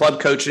along with club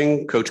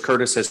coaching, Coach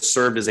Curtis has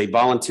served as a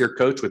volunteer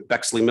coach with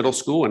Bexley Middle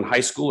School and High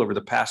School over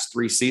the past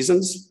 3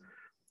 seasons.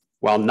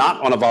 While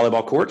not on a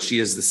volleyball court, she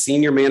is the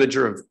senior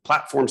manager of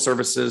platform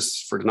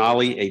services for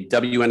Denali, a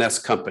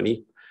WNS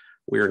company.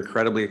 We are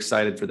incredibly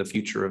excited for the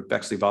future of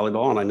Bexley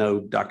volleyball. And I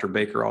know Dr.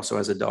 Baker also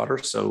has a daughter,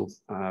 so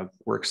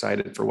we're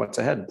excited for what's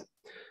ahead.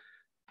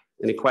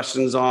 Any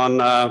questions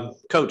on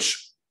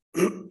Coach?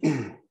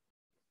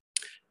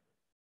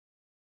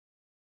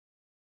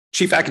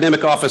 Chief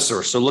Academic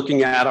Officer. So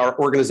looking at our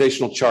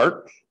organizational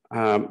chart,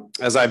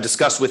 as I've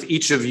discussed with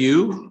each of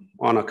you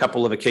on a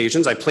couple of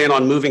occasions, I plan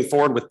on moving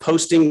forward with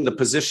posting the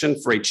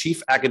position for a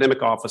Chief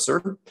Academic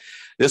Officer.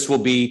 This will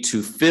be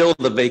to fill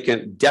the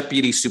vacant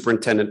Deputy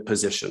Superintendent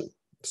position.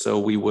 So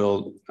we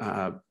will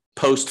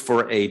post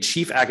for a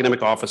Chief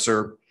Academic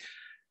Officer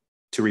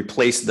to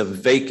replace the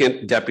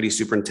vacant Deputy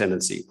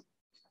Superintendency.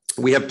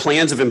 We have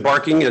plans of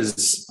embarking,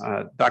 as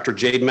Dr.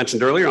 Jade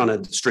mentioned earlier, on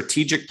a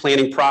strategic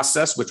planning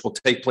process, which will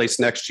take place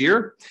next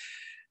year.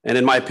 And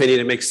in my opinion,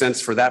 it makes sense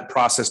for that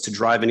process to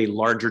drive any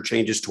larger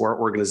changes to our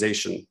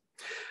organization.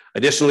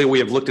 Additionally, we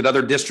have looked at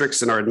other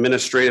districts and our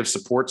administrative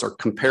supports are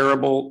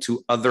comparable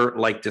to other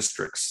like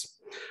districts.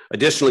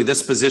 Additionally,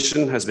 this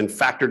position has been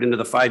factored into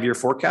the 5-year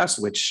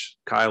forecast, which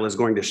Kyle is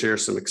going to share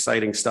some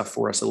exciting stuff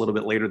for us a little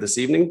bit later this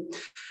evening.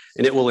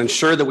 And it will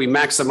ensure that we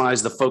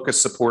maximize the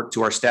focused support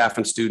to our staff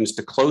and students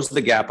to close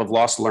the gap of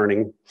lost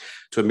learning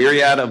to a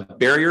myriad of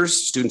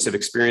barriers students have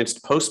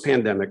experienced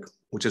post-pandemic,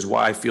 which is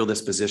why I feel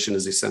this position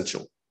is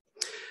essential.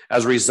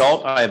 As a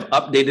result, I have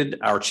updated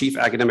our Chief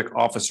Academic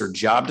Officer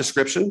job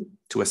description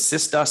to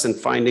assist us in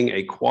finding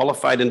a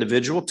qualified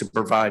individual to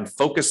provide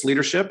focused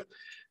leadership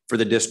for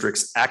the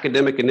district's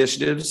academic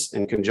initiatives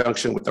in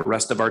conjunction with the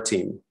rest of our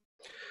team.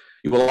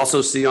 You will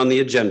also see on the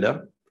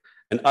agenda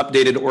an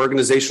updated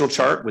organizational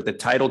chart with the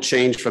title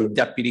change from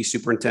Deputy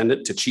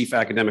Superintendent to Chief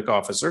Academic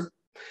Officer.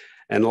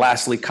 And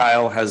lastly,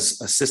 Kyle has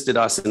assisted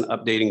us in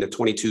updating the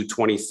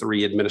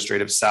 22-23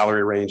 administrative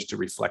salary range to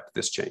reflect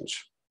this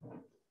change.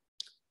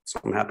 So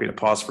I'm happy to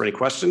pause for any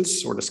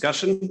questions or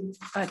discussion.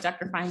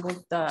 Dr.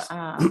 Feingold,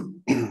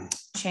 the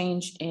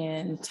change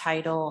in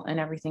title and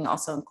everything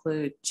also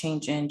include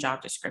change in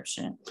job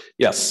description?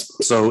 Yes.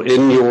 So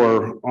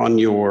on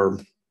your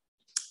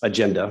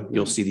agenda,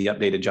 you'll see the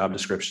updated job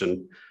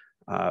description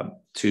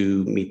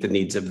to meet the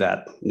needs of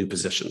that new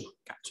position.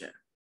 Gotcha.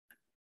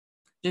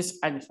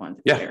 I just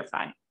wanted to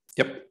clarify.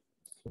 Yep.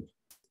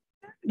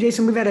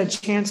 Jason, we've had a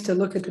chance to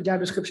look at the job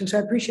description, so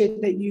I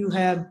appreciate that you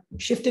have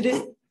shifted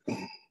it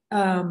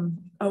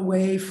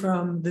away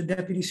from the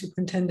deputy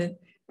superintendent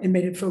and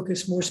made it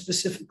focus more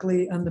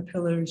specifically on the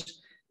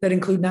pillars that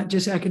include not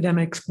just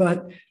academics,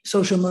 but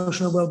social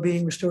emotional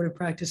well-being, restorative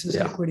practices,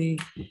 equity,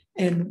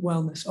 and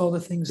wellness, all the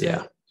things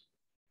that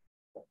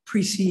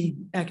precede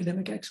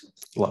academic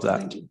excellence. Love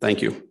that.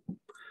 Thank you.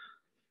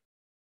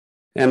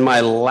 And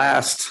my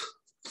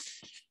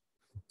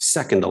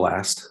second to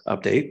last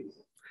update,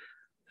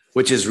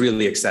 which is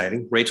really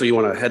exciting. Rachel, you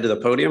want to head to the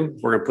podium?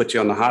 We're going to put you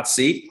on the hot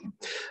seat.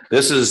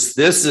 This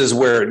is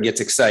where it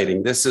gets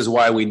exciting. This is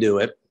why we do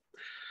it.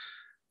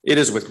 It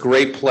is with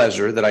great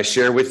pleasure that I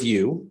share with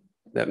you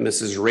that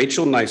Mrs.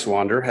 Rachel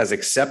Neiswander has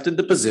accepted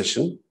the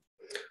position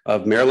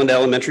of Maryland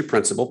Elementary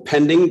Principal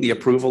pending the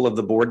approval of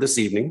the board this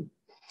evening.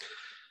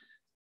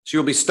 She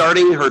will be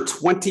starting her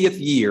 20th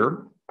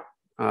year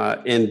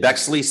in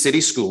Bexley City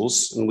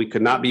Schools, and we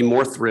could not be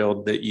more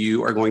thrilled that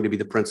you are going to be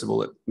the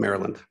principal at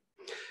Maryland.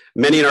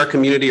 Many in our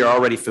community are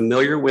already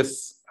familiar with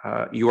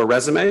your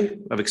resume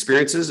of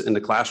experiences in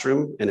the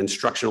classroom and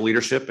instructional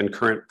leadership and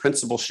current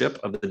principalship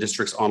of the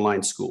district's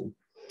online school.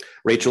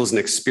 Rachel is an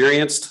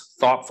experienced,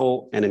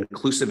 thoughtful, and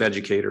inclusive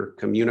educator,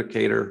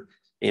 communicator,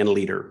 and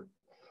leader.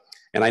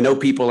 And I know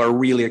people are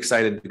really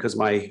excited because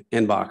my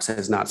inbox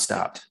has not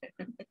stopped.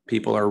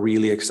 People are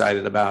really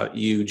excited about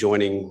you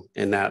joining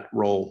in that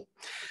role.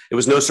 It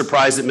was no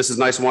surprise that Mrs.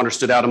 Neiswander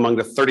stood out among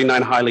the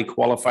 39 highly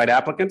qualified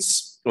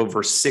applicants.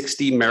 Over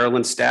 60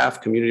 Maryland staff,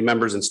 community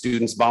members, and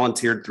students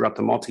volunteered throughout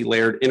the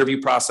multi-layered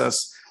interview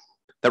process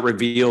that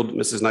revealed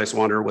Mrs.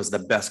 Neiswander was the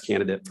best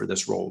candidate for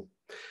this role.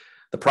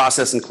 The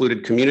process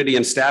included community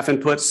and staff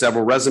input,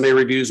 several resume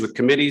reviews with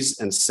committees,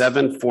 and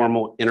 7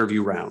 formal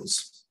interview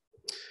rounds.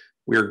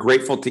 We are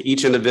grateful to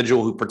each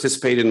individual who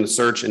participated in the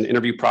search and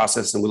interview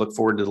process, and we look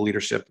forward to the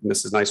leadership of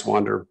Mrs.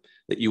 Neiswander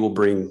that you will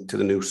bring to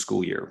the new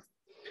school year.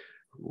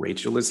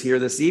 Rachel is here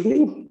this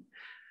evening,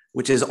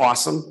 which is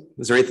awesome.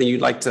 Is there anything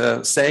you'd like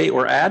to say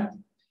or add?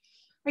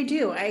 I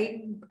do.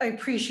 I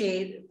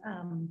appreciate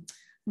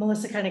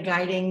Melissa kind of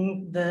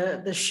guiding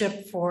the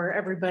ship for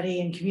everybody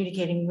and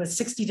communicating with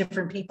 60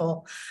 different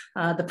people,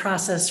 the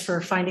process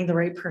for finding the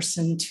right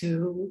person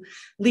to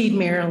lead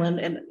Maryland.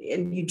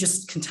 And you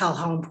just can tell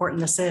how important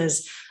this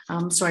is.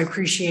 So I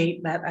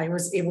appreciate that I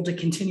was able to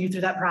continue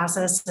through that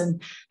process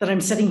and that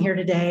I'm sitting here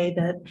today,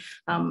 that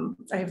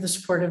I have the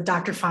support of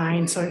Dr.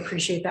 Fine. So I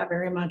appreciate that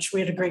very much. We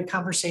had a great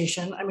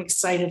conversation. I'm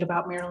excited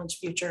about Maryland's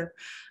future.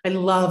 I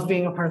love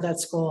being a part of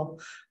that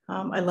school.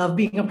 I love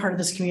being a part of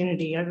this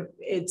community.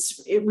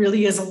 It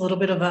really is a little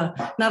bit of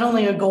not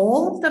only a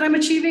goal that I'm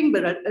achieving,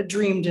 but a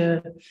dream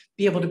to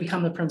be able to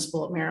become the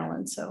principal at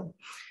Maryland. So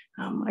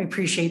I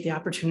appreciate the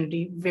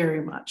opportunity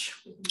very much.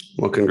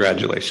 Well,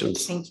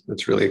 congratulations.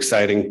 That's really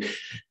exciting.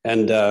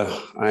 And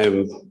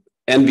I'm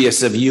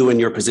envious of you and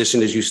your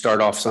position as you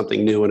start off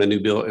something new in a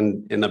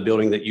new in a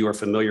building that you are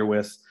familiar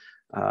with.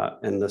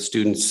 And the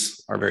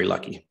students are very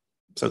lucky.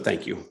 So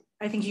thank you.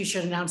 I think you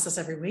should announce this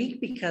every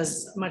week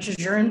because much as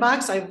your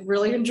inbox, I've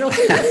really enjoyed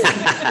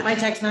my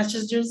text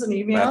messages and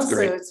emails. So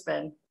it's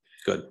been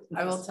good.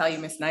 I will tell you,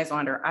 Ms.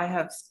 Neiswander, I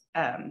have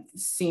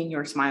seen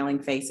your smiling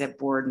face at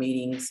board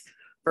meetings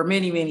for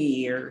many, many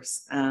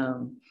years.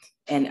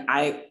 And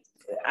I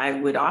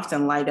would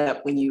often light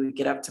up when you would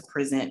get up to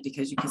present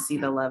because you could see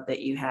the love that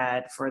you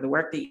had for the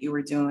work that you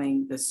were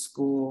doing, the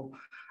school.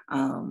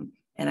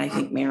 And I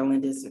think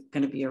Maryland is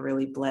going to be a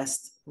really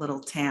blessed little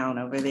town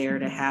over there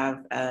to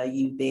have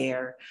you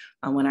there.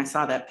 When I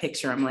saw that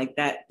picture, I'm like,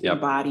 that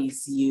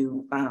embodies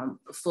you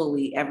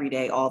fully every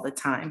day, all the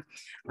time.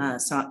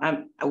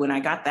 So when I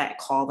got that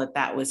call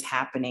that was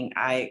happening,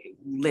 I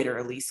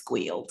literally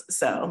squealed.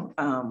 So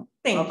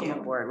welcome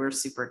aboard. We're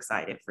super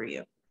excited for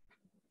you.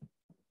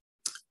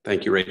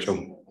 Thank you,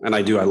 Rachel. And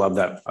I love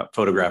that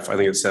photograph. I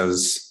think it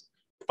says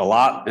a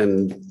lot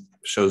and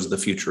shows the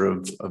future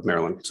of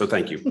Maryland. So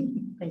thank you.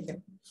 Thank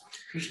you.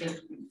 Appreciate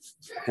it.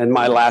 And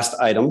my last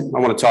item, I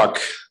want to talk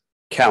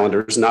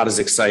calendars, not as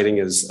exciting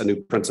as a new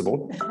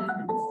principal.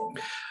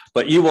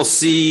 But you will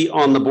see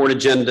on the board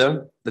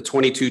agenda, the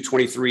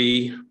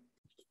 22-23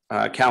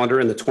 calendar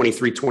and the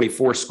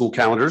 23-24 school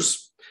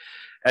calendars.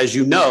 As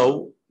you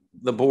know,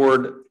 the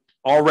board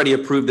already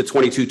approved the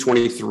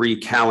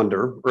 22-23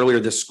 calendar earlier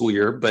this school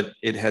year, but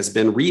it has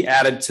been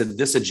re-added to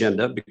this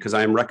agenda because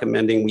I am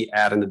recommending we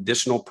add an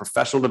additional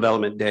professional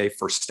development day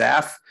for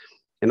staff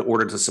in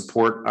order to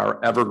support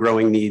our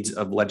ever-growing needs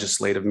of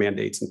legislative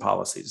mandates and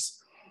policies.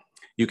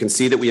 You can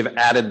see that we have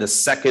added the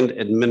second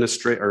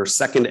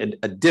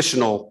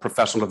additional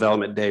professional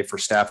development day for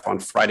staff on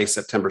Friday,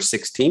 September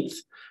 16th.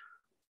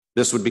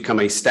 This would become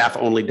a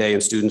staff-only day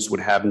and students would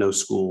have no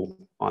school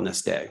on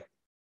this day.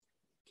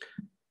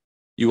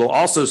 You will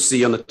also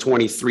see on the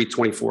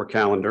 23-24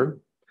 calendar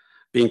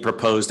being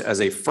proposed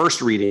as a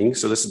first reading.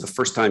 So this is the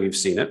first time you've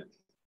seen it.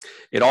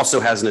 It also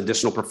has an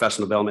additional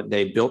professional development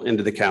day built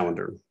into the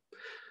calendar.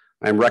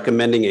 I'm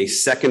recommending a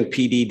second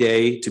PD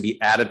day to be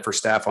added for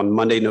staff on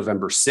Monday,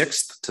 November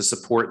 6th to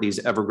support these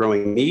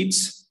ever-growing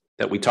needs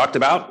that we talked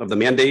about of the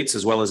mandates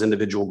as well as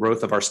individual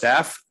growth of our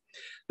staff.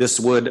 This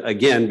would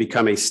again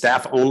become a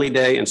staff-only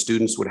day and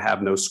students would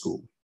have no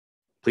school.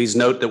 Please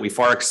note that we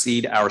far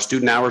exceed our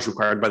student hours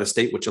required by the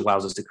state, which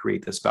allows us to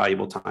create this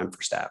valuable time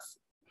for staff.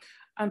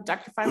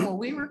 Dr. Fine, will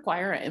we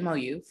require an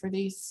MOU for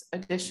these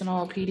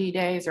additional PD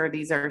days, or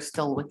these are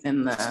still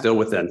within the? Still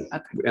within.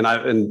 Okay.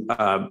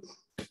 And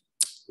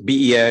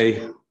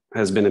BEA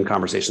has been in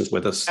conversations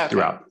with us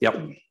throughout.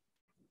 Yep.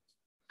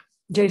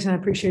 Jason, I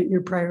appreciate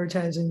your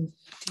prioritizing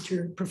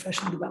teacher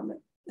professional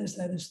development, as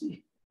that is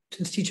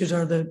since teachers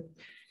are the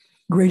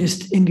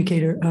greatest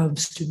indicator of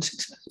student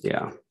success.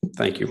 Yeah,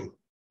 thank you.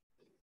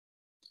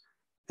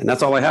 And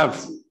that's all I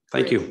have.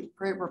 Thank you.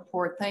 Great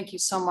report. Thank you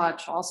so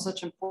much. All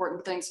such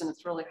important things, and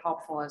it's really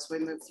helpful as we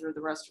move through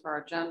the rest of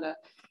our agenda.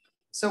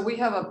 So we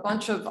have a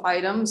bunch of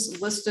items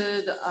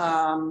listed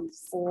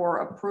for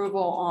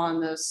approval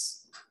on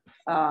this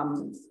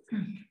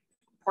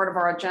part of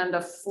our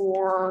agenda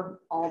 4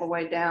 all the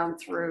way down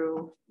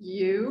through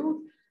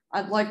U.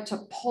 I'd like to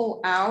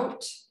pull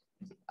out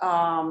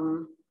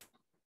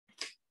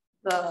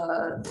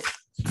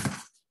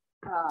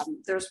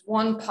there's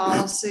one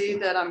policy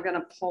that I'm going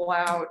to pull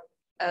out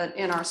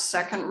in our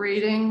second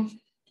reading.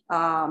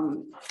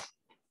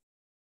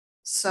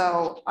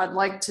 So I'd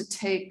like to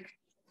take,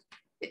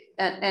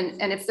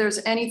 and if there's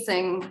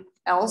anything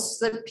else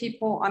that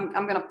people, I'm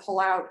going to pull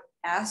out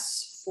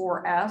S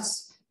for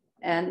S.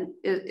 And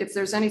if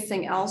there's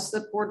anything else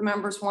that board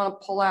members want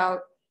to pull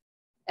out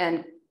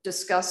and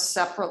discuss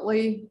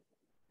separately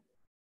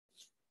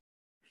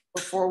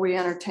before we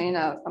entertain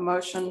a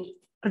motion.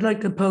 I'd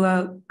like to pull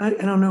out, I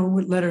don't know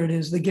what letter it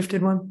is, the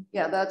gifted one?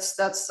 Yeah, that's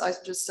I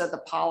just said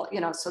the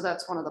so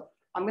that's one of the,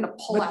 I'm going to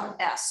pull out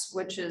S,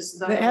 which is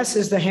the S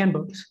is the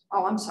handbooks.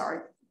 Oh, I'm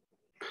sorry.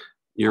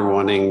 You're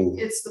wanting.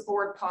 It's the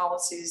board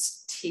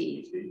policies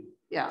T.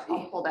 Yeah,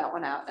 I'll pull that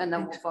one out and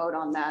then we'll vote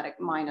on that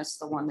minus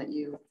the one that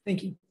you.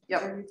 Thank you.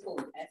 Yep.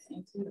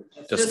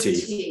 Just T.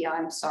 T.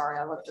 I'm sorry,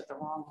 I looked at the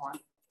wrong one.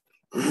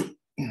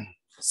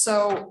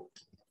 So.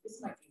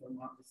 This might be the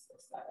longest.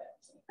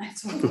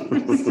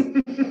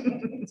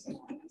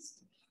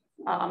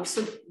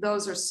 So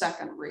those are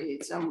second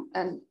reads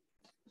and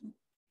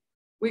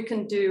we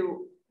can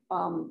do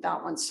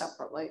that one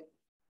separately.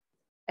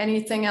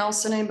 Anything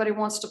else that anybody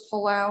wants to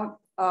pull out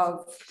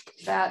of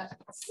that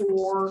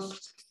for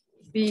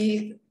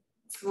B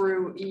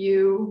through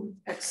U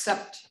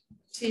except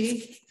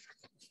T?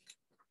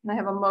 And I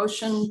have a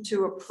motion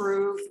to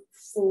approve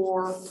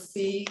for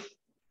B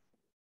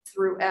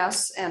through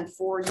S and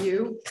for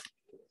U.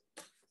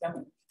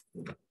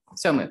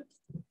 So moved.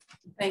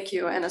 Thank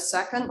you. And a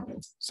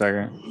second?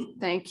 Second.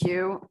 Thank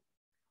you.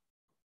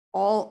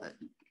 All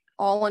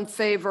in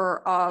favor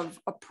of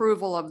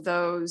approval of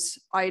those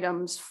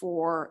items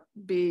for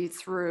B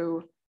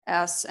through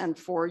S and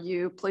for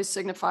U, please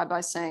signify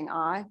by saying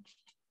aye.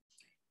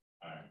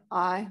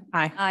 Aye.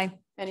 Aye. Aye.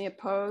 Any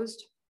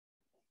opposed?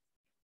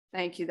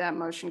 Thank you. That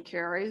motion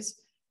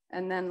carries.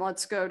 And then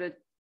let's go to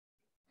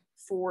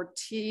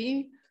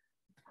 4T.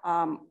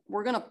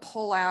 We're going to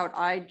pull out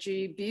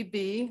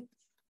IGBB.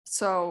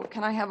 So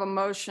can I have a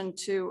motion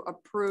to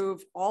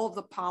approve all of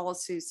the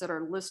policies that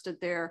are listed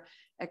there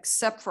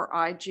except for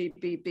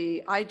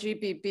IGBB?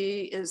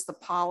 IGBB is the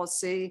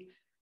policy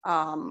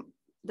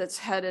that's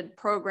headed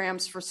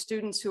programs for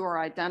students who are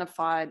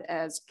identified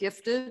as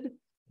gifted.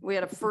 We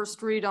had a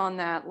first read on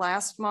that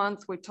last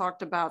month. We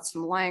talked about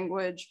some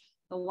language.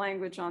 The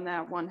language on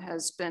that one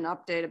has been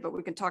updated, but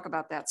we can talk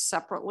about that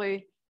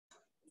separately.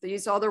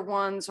 These other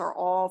ones are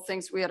all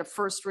things we had a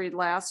first read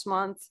last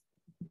month.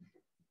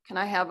 Can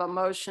I have a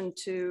motion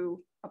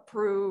to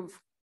approve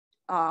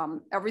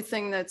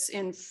everything that's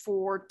in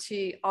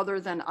 4T other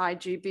than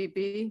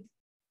IGBB?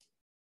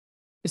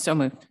 So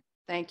moved.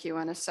 Thank you.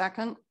 And a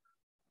second?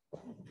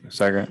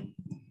 Second.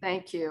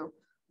 Thank you.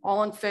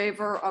 All in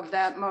favor of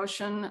that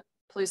motion,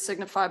 please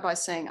signify by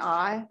saying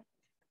aye.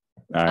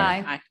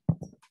 Aye.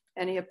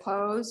 Any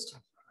opposed?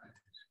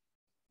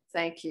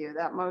 Thank you.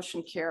 That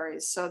motion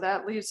carries. So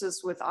that leaves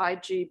us with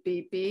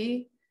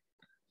IGBB.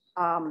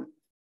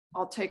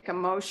 I'll take a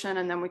motion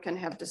and then we can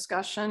have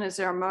discussion. Is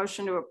there a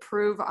motion to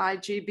approve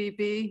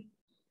IGBB?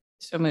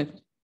 So moved.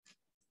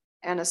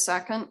 And a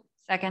second?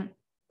 Second.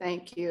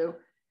 Thank you.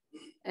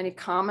 Any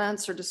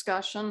comments or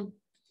discussion?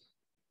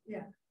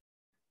 Yeah.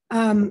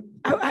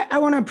 I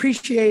want to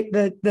appreciate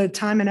the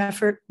time and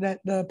effort that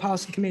the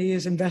policy committee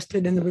has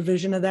invested in the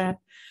revision of that.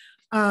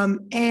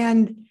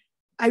 And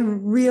I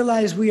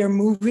realize we are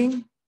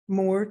moving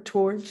more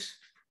towards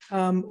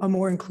a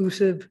more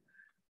inclusive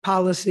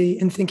policy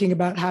and thinking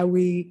about how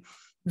we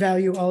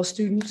value all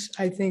students.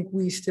 I think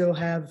we still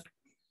have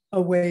a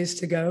ways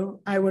to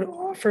go. I would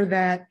offer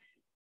that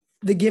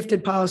the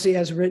gifted policy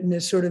as written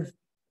is sort of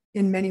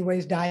in many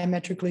ways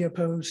diametrically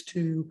opposed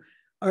to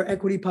our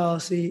equity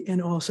policy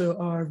and also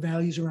our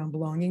values around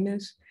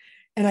belongingness.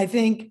 And I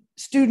think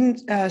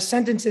student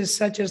sentences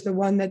such as the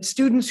one that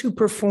students who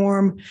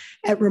perform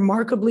at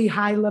remarkably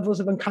high levels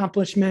of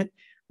accomplishment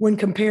when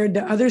compared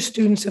to other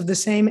students of the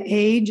same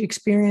age,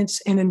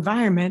 experience, and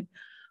environment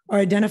are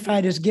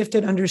identified as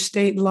gifted under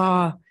state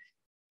law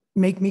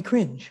make me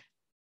cringe.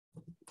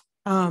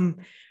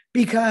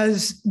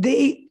 Because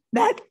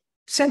that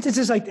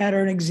sentences like that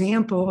are an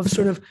example of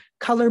sort of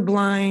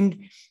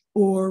colorblind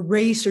or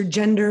race or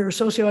gender or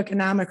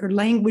socioeconomic or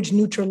language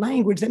neutral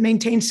language that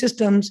maintain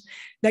systems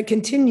that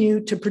continue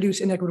to produce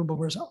inequitable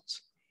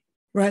results,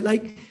 right?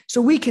 Like,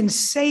 so we can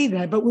say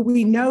that, but what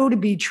we know to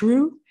be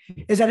true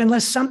is that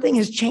unless something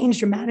has changed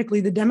dramatically,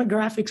 the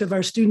demographics of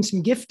our students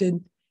in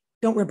gifted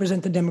don't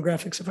represent the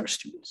demographics of our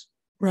students,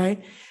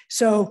 right?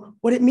 So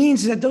what it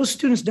means is that those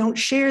students don't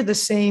share the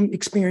same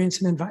experience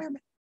and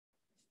environment,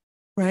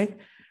 right?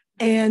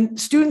 And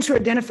students who are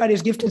identified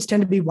as gifted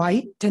tend to be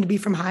white, tend to be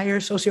from higher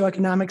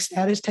socioeconomic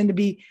status, tend to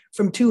be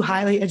from two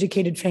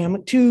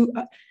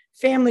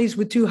families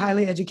with two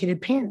highly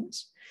educated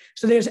parents.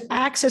 So there's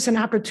access and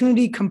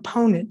opportunity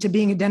component to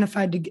being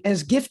identified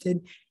as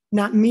gifted,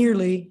 not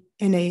merely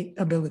innate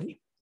ability.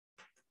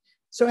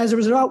 So as a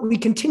result, we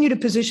continue to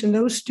position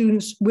those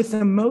students with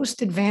the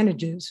most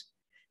advantages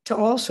to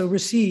also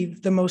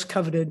receive the most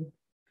coveted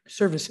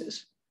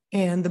services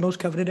and the most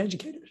coveted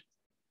educators.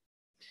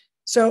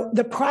 So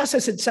the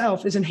process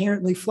itself is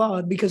inherently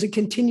flawed because it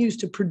continues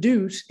to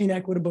produce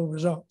inequitable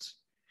results.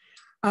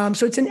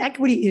 So it's an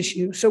equity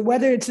issue. So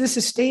whether this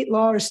is state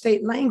law or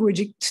state language,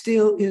 it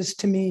still is,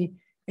 to me,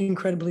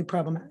 incredibly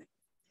problematic.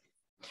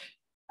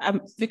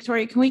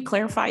 Victoria, can we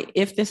clarify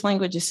if this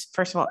language is,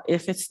 first of all,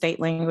 if it's state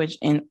language,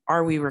 and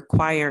are we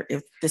required,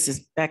 if this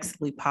is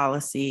Bexley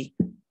policy,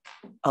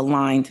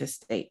 aligned to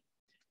state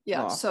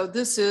Yeah, law? so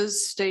this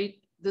is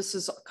state,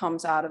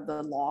 comes out of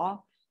the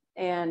law.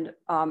 And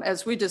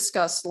as we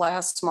discussed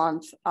last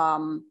month,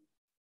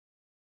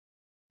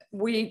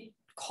 we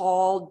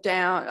called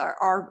down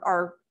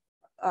our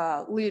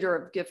leader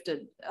of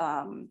gifted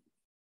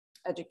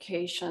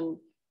education,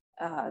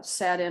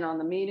 sat in on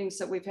the meetings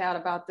that we've had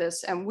about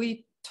this, and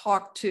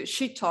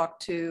she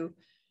talked to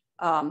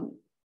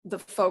the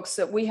folks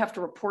that we have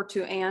to report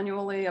to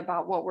annually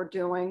about what we're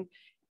doing.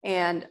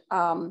 And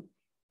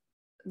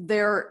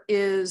there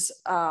is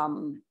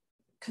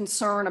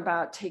concern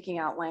about taking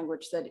out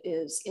language that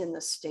is in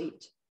the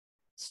state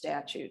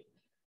statute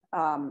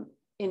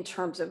in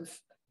terms of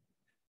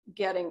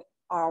getting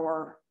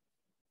our,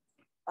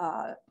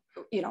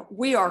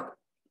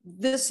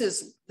 this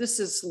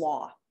is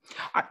law.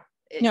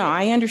 No,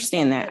 I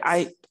understand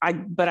that.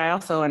 But I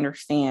also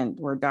understand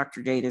where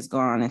Dr. Jade has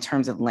gone in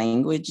terms of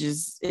language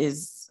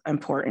is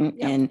important.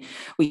 Yeah. And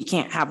we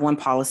can't have one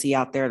policy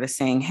out there that's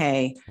saying,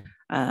 hey,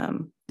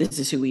 this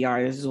is who we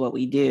are, this is what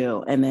we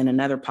do. And then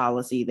another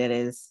policy that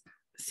is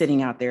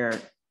sitting out there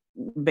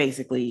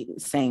basically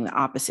saying the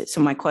opposite.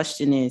 So my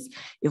question is,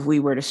 if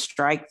we were to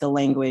strike the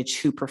language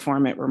who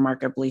perform at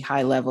remarkably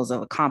high levels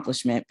of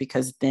accomplishment,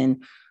 because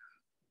then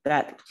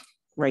that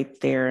right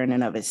there in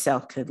and of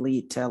itself could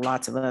lead to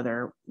lots of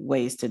other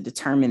ways to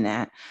determine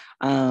that.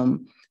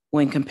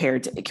 When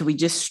compared to, can we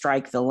just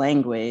strike the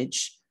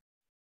language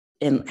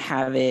and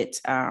have it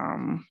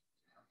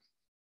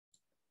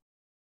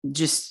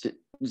just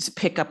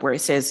pick up where it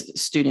says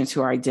students who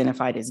are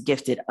identified as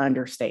gifted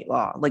under state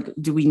law? Like,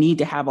 do we need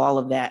to have all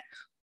of that,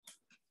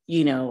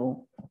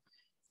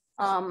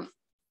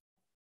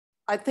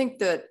 I think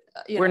that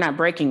we're not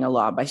breaking a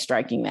law by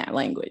striking that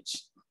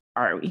language,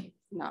 are we?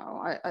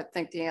 No, I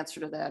think the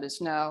answer to that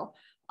is no.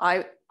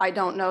 I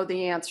don't know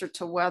the answer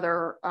to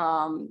whether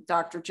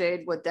Dr.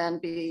 Jade would then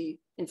be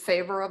in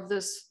favor of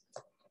this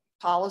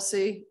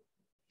policy.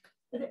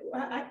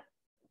 I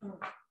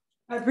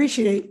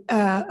appreciate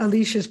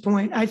Alicia's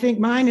point. I think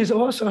mine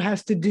also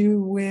has to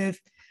do with,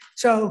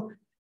 so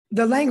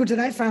the language that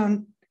I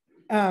found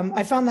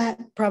that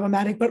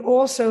problematic, but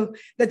also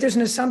that there's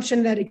an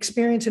assumption that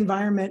experience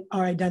environment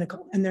are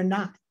identical, and they're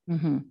not,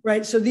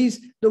 right? So the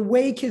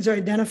way kids are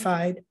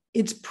identified,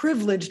 it's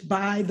privileged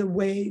by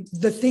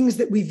the things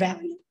that we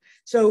value.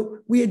 So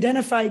we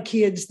identify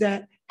kids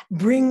that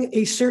bring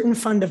a certain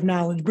fund of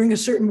knowledge, bring a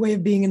certain way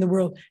of being in the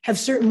world, have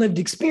certain lived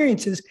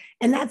experiences.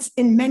 And that's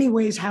in many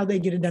ways how they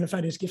get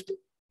identified as gifted,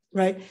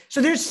 right?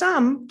 So there's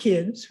some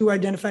kids who are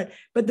identified,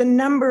 but the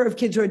number of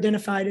kids who are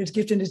identified as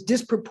gifted is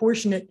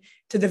disproportionate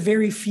to the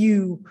very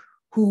few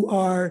who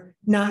are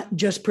not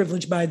just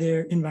privileged by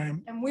their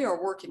environment. And we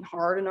are working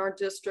hard in our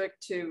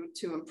district to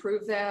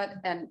improve that.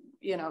 And,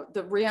 you know,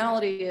 the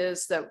reality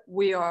is that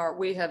we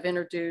have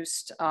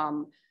introduced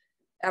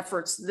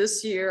efforts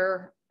this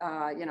year,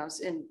 you know,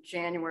 in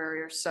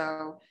January or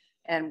so.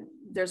 And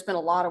there's been a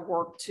lot of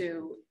work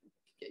to,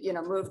 you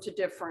know, move to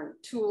different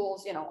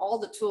tools. You know, all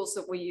the tools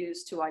that we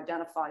use to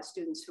identify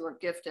students who are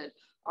gifted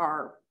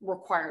are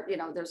required. You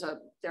know,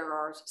 there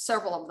are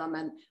several of them,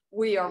 and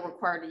we are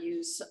required to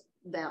use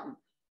them.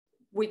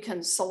 We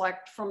can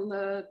select from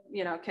the,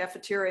 you know,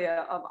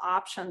 cafeteria of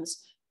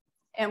options.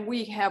 And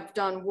we have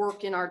done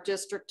work in our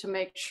district to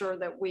make sure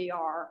that we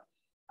are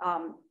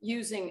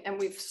using, and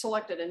we've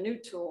selected a new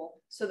tool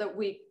so that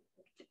we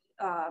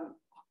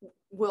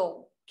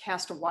will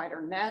cast a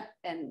wider net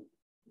and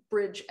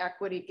bridge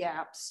equity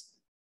gaps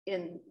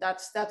in,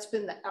 that's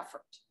been the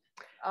effort.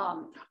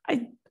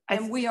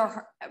 And we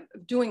are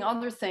doing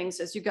other things,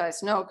 as you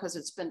guys know, because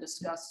it's been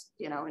discussed,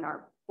 you know, in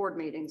our board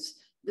meetings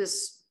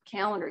this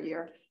calendar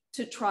year,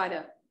 to try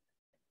to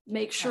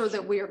make sure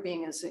that we are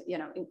being as, you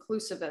know,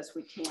 inclusive as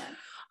we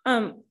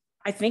can.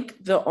 I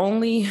think the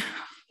only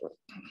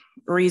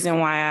reason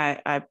why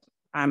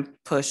I'm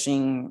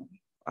pushing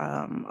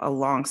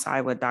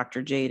alongside what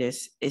Dr. Jade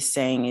is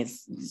saying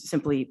is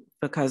simply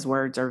because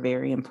words are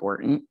very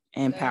important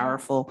and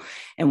powerful.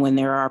 And when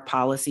there are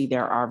policy,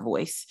 there are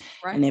voice.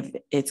 Right. And if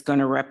it's going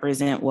to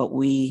represent what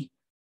we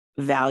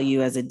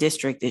value as a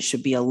district, it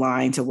should be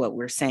aligned to what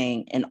we're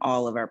saying in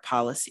all of our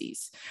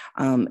policies.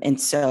 And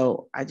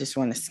so I just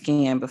want to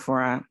scan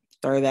before I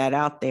throw that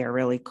out there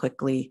really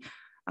quickly.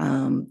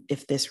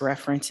 If this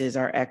references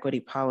our equity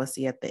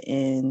policy at the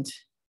end.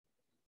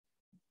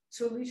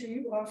 So Alicia, are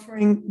you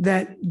offering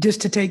that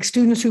just to take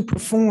students who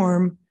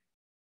perform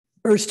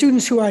or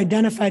students who are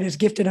identified as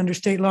gifted under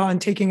state law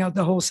and taking out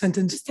the whole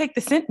sentence? Just take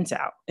the sentence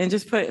out and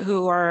just put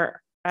who are,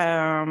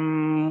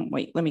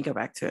 wait, let me go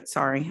back to it.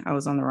 Sorry, I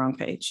was on the wrong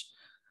page.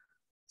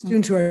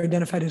 Students who are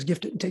identified as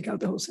gifted and take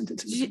out the whole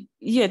sentence.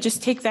 Yeah,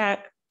 just take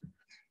that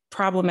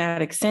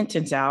problematic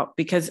sentence out,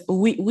 because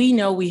we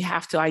know we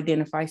have to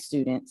identify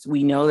students.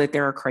 We know that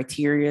there are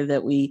criteria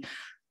that we,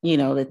 you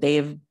know, that they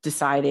have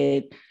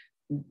decided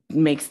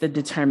makes the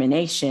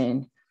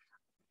determination,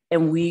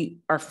 and we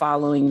are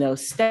following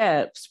those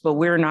steps, but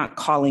we're not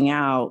calling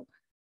out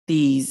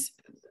these,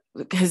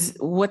 because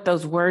what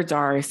those words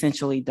are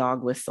essentially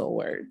dog whistle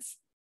words.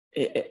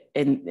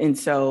 And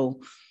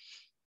so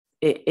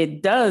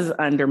it does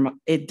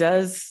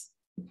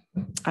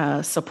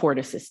support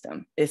a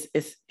system.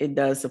 It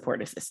does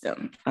support a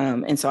system.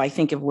 And so I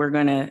think if we're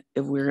gonna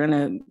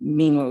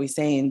mean what we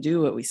say and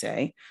do what we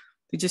say,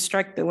 we just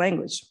strike the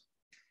language.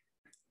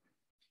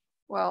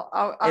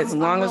 Well, as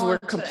long as we're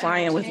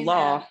compliant with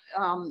law.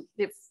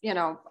 If, you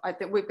know, I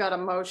think we've got a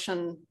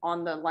motion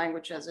on the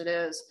language as it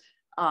is.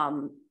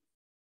 I'm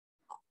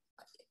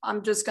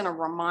just going to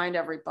remind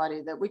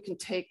everybody that we can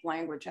take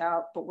language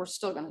out, but we're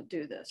still going to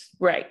do this.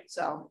 Right.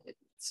 So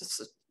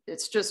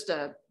it's just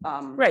a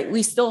right.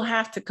 We still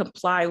have to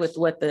comply with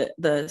what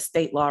the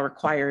state law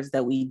requires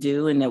that we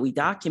do and that we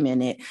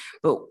document it.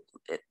 But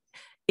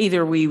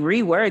either we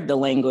reword the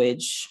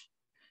language,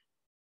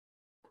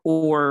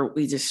 or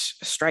we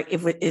just strike.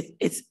 If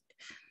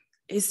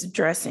it's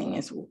dressing,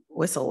 it's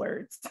whistle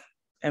words.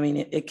 I mean,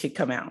 it could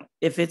come out.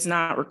 If it's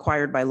not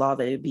required by law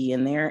that it be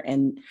in there,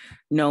 and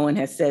no one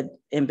has said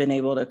and been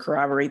able to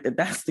corroborate that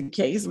that's the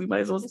case, we might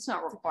as well. It's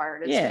not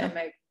required. It's going to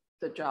make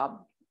the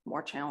job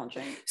more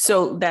challenging.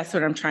 So that's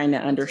what I'm trying to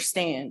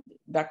understand.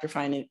 Dr.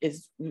 Fine,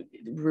 is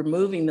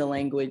removing the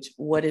language.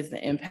 What is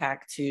the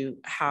impact to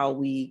how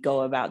we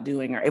go about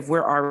doing, or if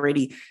we're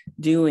already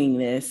doing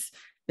this,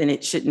 then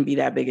it shouldn't be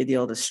that big a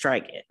deal to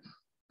strike it.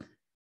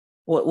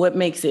 What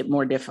makes it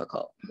more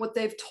difficult? What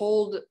they've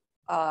told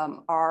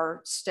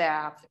our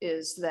staff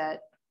is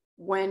that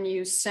when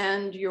you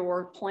send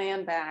your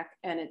plan back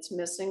and it's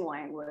missing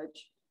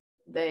language,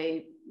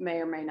 they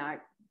may or may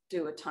not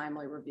do a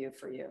timely review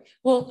for you.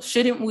 Well,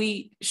 shouldn't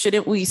we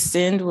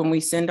send, when we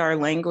send our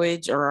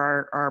language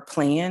or our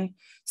plan,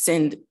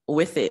 send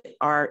with it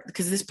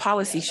because this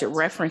policy should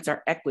reference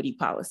our equity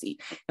policy,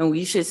 and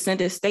we should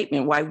send a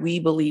statement why we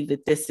believe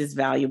that this is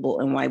valuable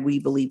and why we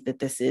believe that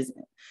this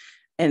isn't.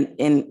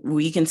 And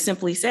we can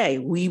simply say,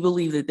 we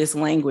believe that this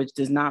language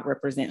does not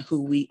represent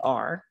who we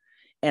are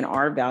and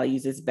our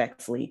values as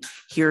Bexley.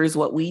 Here's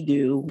what we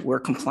do. We're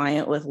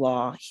compliant with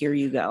law. Here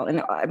you go.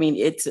 And I mean,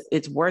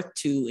 it's worth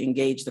to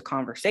engage the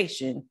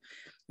conversation,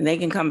 and they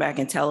can come back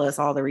and tell us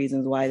all the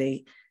reasons why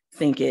they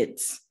think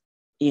it's,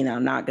 you know,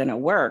 not going to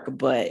work.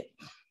 But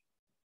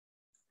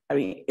I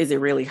mean, is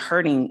it really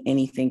hurting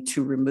anything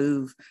to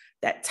remove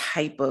that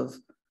type of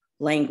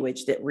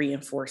language that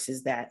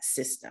reinforces that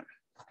system?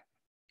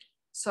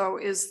 So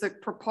is the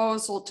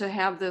proposal to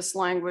have this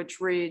language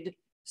read,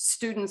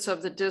 students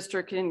of the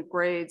district in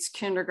grades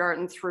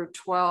kindergarten through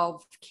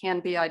 12 can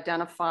be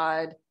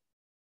identified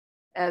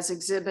as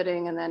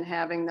exhibiting and then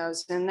having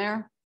those in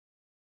there?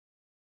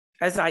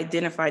 As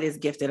identified as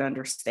gifted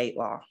under state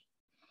law.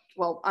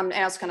 Well, I'm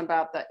asking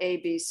about the A,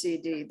 B, C,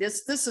 D.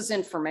 This is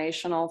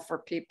informational for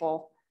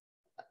people.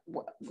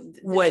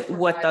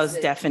 What those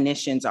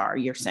definitions are,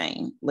 you're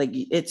saying? Like,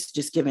 it's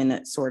just giving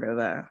it sort of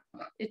a...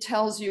 It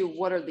tells you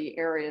what are the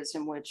areas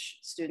in which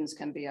students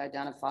can be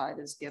identified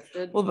as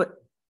gifted. Well, but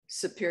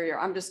superior.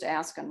 I'm just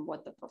asking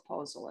what the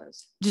proposal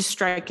is. Just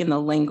striking the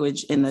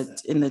language in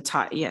the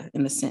top,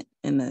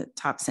 in the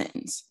top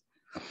sentence,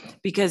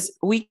 because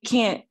we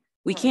can't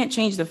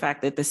change the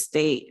fact that the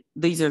state,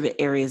 these are the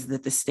areas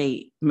that the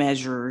state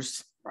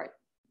measures. Right.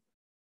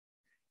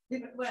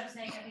 What I'm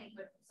saying, I think,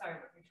 what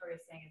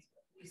Victoria's saying is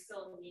we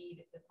still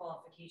need the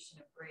qualification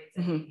of grades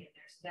that in there.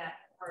 So that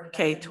part of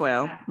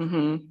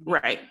K-12,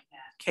 right.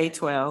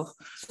 K-12.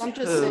 So I'm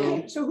just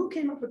saying. So who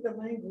came up with the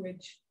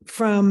language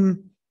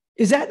from,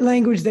 is that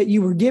language that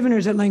you were given or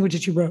is that language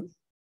that you wrote?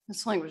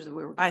 This language that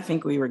we were. I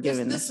think we were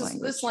given this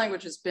language. This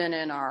language has been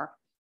in our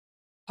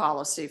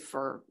policy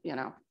for,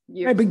 years.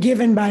 Right, but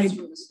given by,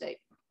 from the state.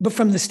 But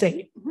from the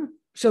state.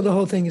 So the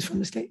whole thing is from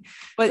the state.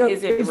 But so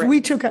is it, if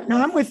we took out,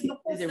 no, I'm with you.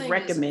 Is it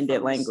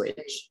recommended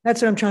language?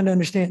 That's what I'm trying to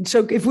understand.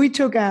 So if we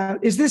took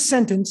out, is this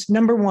sentence,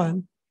 number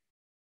one,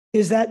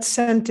 is that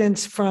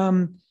sentence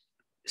from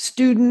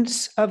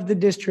students of the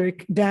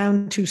district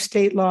down to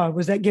state law?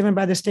 Was that given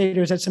by the state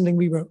or is that something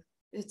we wrote?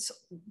 It's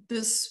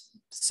this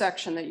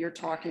section that you're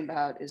talking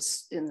about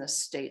is in the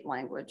state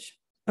language.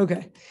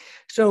 Okay.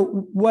 So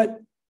what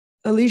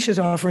Alicia's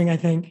offering, I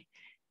think,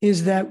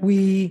 is that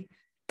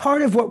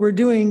part of what we're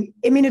doing,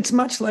 I mean, it's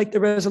much like the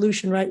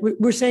resolution, right?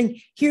 We're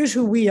saying, here's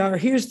who we are.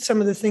 Here's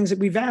some of the things that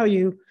we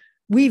value.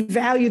 We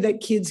value that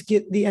kids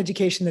get the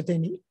education that they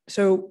need.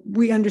 So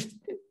we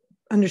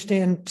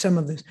understand some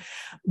of this,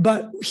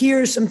 but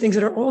here's some things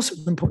that are also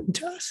important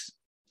to us,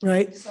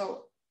 right?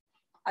 So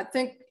I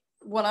think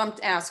what I'm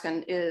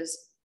asking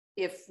is,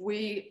 if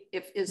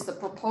is the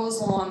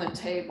proposal on the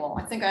table,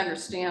 I think I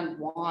understand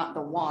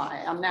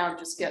why. I'm now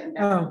just getting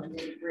down to the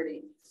nitty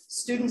gritty.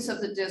 Students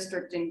of the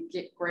district in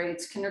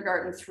grades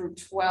kindergarten through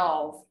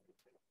 12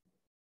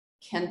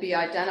 can be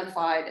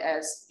identified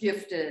as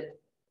gifted,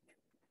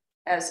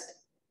 as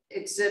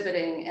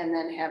exhibiting, and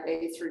then have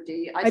A through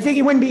D. I think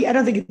it wouldn't be, I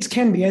don't think it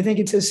can be. I think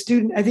it's a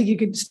student. I think you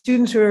could,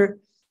 students who are,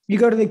 you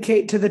go to the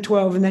K to the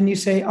 12 and then you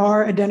say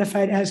are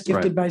identified as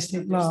gifted by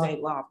state law.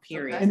 State law,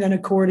 period. And then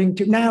according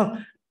to, now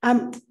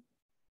I'm,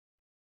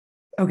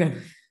 okay.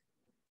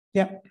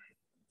 Yeah.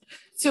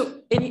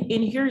 So,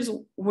 and here's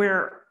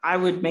where I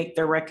would make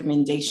the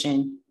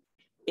recommendation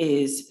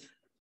is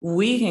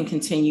we can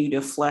continue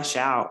to flesh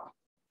out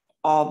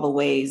all the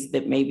ways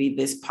that maybe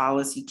this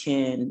policy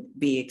can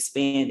be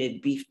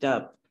expanded, beefed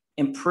up,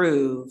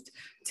 improved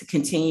to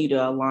continue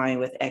to align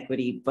with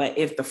equity. But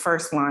if the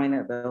first line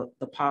of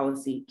the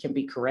policy can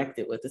be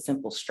corrected with a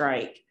simple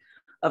strike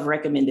of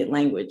recommended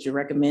language, the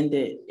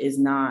recommended is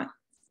not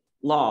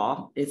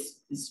law, it's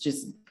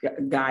just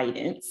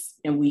guidance,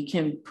 and we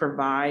can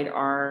provide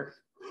our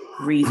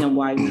reason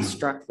why we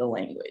struck the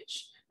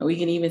language. And we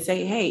can even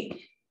say,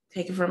 hey,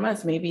 take it from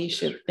us, maybe you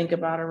should think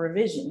about a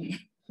revision.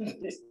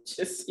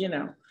 Just,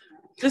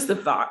 just a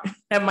thought.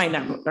 That might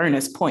not earn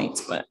us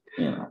points, but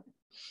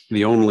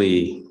The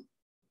only,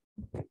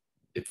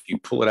 if you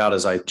pull it out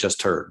as I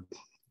just heard,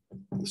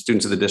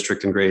 students of the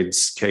district in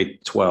grades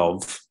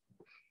K-12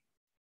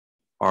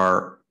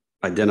 are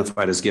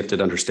identified as gifted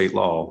under state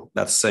law.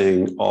 That's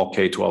saying all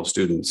K-12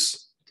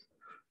 students.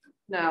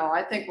 No,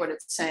 I think what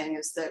it's saying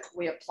is that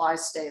we apply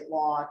state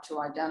law to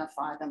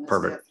identify them as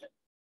Perfect. gifted.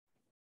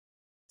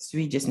 So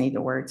we just need to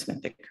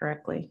wordsmith it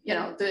correctly.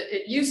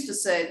 It used to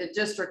say the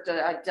district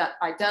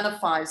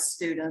identifies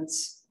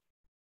students.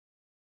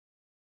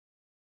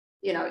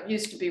 It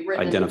used to be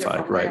written Identified, in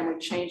a different way, right. and we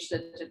changed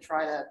it to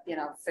try to,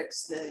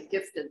 fix the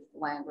gifted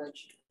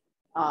language.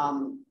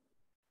 But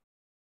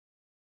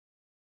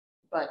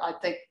I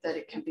think that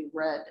it can be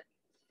read.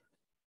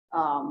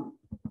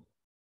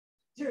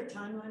 Is there a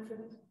timeline for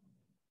this?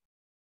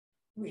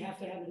 We have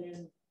to have it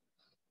in.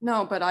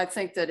 No, but I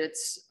think that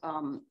it's,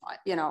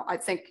 I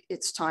think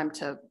it's time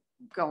to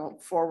go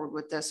forward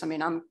with this. I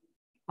mean, I'm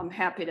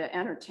happy to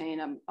entertain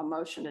a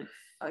motion to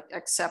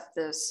accept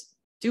this.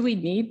 Do we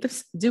need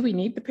this? Do we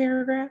need the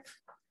paragraph?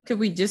 Could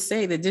we just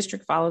say the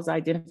district follows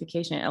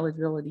identification and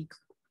eligibility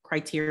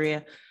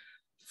criteria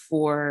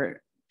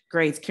for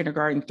grades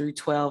kindergarten through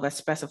 12 as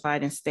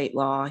specified in state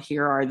law?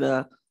 Here are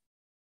the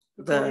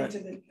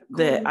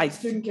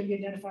student can be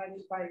identified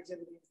by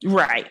exhibiting.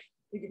 Right.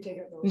 You can take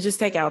out You just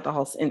take out the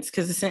whole sentence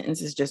because the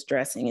sentence is just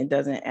dressing. It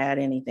doesn't add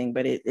anything,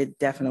 but it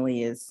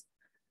definitely is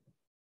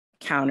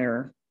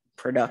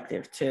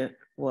counterproductive to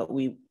what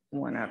we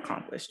want to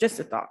accomplish. Just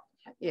a thought.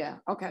 Yeah,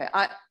 okay.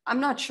 I'm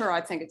not sure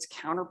I think it's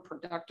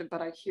counterproductive,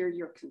 but I hear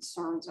your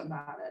concerns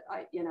about it.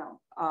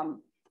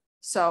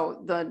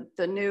 So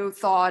the new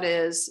thought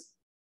is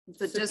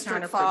the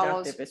district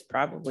follows. It's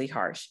probably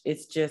harsh.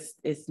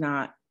 It's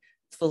not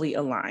fully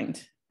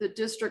aligned. the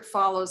district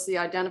follows the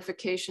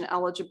identification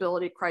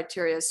eligibility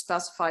criteria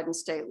specified in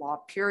state law,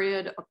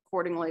 period.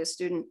 Accordingly, a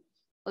student,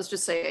 let's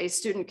just say a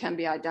student can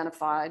be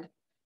identified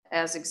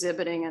as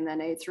exhibiting and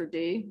then A through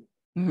D.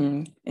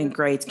 In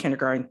grades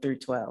kindergarten through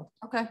 12.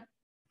 Okay.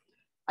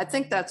 I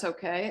think that's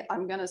okay.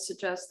 I'm going to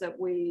suggest that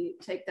we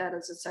take that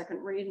as a second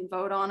read and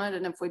vote on it.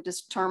 And if we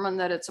determine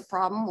that it's a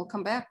problem, we'll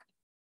come back.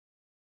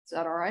 Is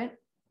that all right?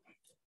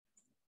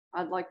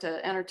 I'd like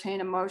to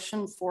entertain a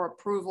motion for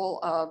approval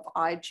of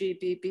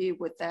IGBB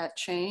with that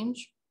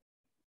change.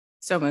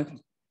 So moved.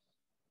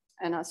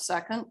 And a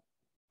second.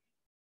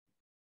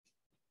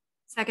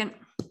 Second.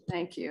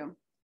 Thank you.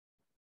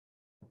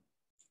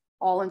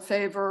 All in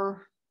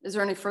favor? Is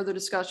there any further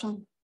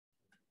discussion?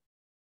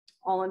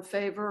 All in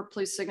favor,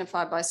 please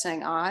signify by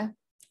saying aye.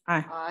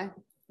 Aye. Aye.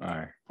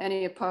 Aye.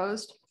 Any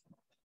opposed?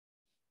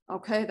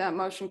 Okay, that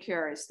motion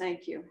carries.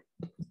 Thank you.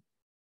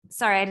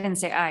 Sorry, I didn't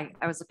say aye.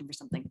 I was looking for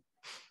something.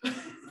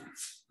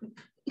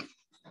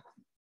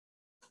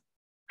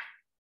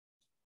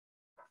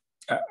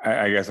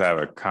 I guess I have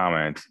a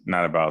comment,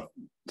 not about,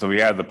 so we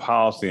have the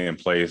policy in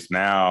place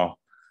now.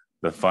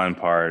 The fun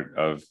part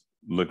of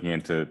looking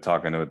into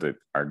talking with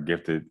our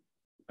gifted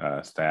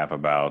staff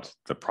about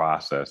the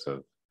process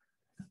of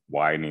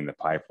widening the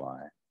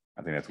pipeline.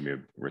 I think that's gonna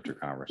be a richer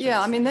conversation.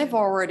 Yeah, I mean, they've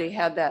already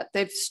had that.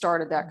 They've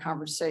started that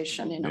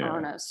conversation in Yeah.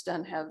 earnest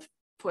and have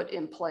put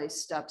in place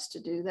steps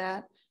to do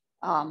that.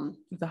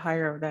 The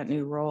hire of that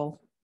new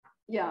role.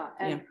 Yeah,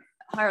 and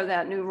hire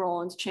that new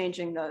role and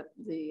changing the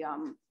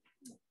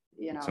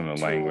you know, Some of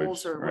the language,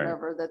 tools or right.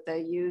 whatever that they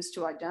use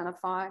to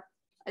identify.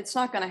 It's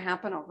not going to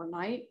happen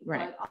overnight,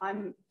 Right. but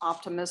I'm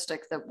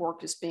optimistic that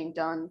work is being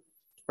done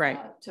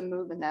Right. to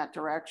move in that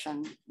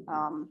direction.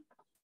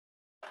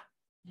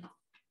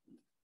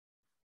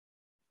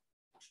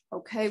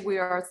 Okay, we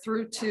are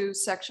through to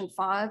section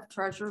 5,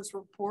 treasurer's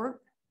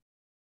report.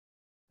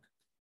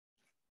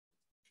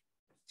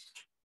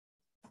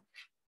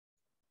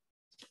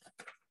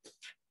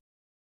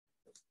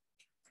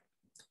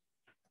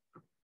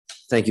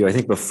 Thank you. I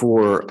think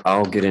before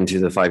I'll get into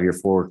the 5-year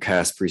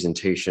forecast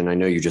presentation, I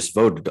know you just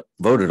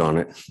voted on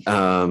it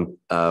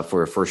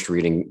for a first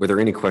reading. Were there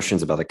any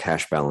questions about the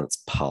cash balance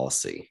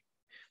policy?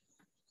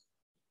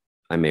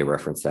 I may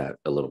reference that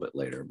a little bit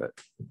later, but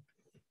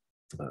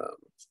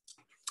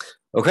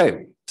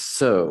okay.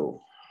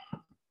 So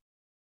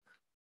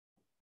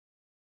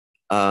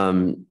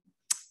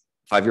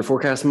 5-year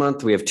forecast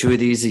month, we have 2 of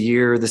these a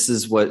year. This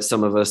is what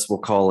some of us will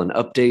call an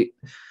update.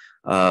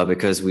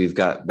 Because we've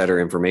got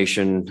better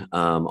information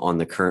on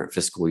the current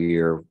fiscal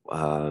year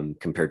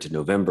compared to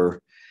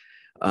November.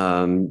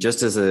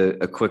 Just as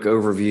a quick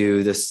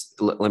overview,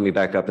 let me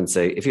back up and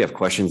say, if you have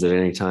questions at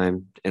any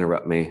time,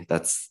 interrupt me,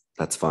 that's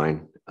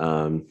fine.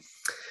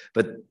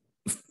 But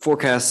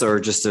forecasts are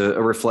just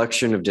a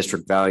reflection of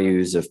district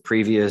values of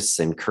previous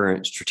and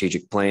current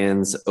strategic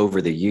plans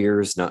over the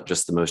years, not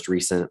just the most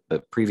recent,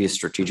 but previous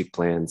strategic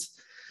plans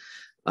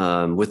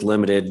with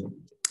limited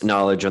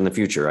knowledge on the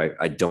future.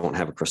 I don't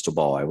have a crystal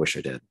ball. I wish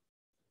I did.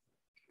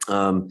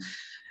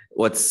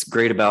 What's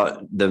great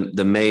about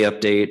the May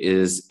update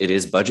is it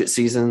is budget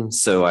season.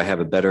 So I have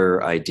a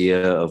better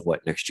idea of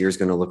what next year is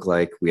going to look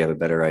like. We have a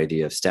better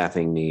idea of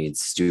staffing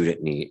needs,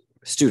 student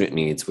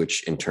needs,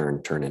 which in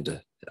turn turn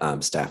into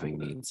staffing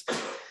needs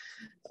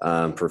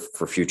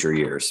for future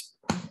years.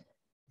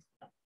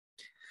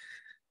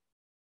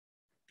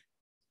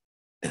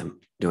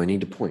 Do I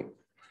need to point?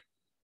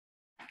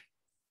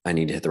 I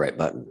need to hit the right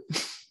button.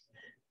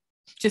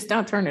 Just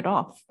don't turn it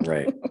off.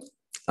 Right.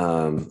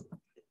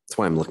 That's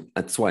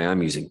why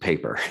I'm using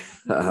paper.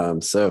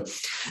 So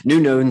new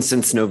knowns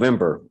since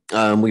November.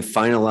 We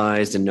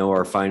finalized and know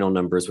our final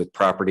numbers with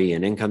property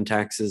and income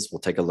taxes.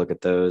 We'll take a look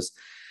at those.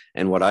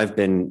 And what I've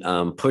been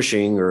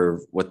pushing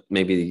or what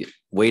maybe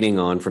waiting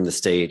on from the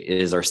state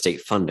is our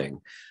state funding.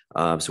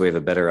 So we have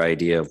a better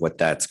idea of what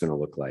that's going to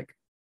look like.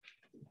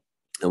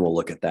 And we'll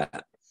look at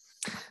that.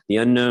 The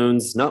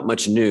unknowns, not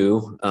much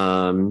new.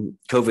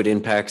 COVID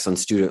impacts on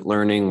student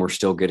learning. We're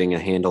still getting a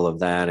handle of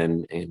that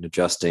and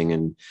adjusting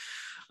and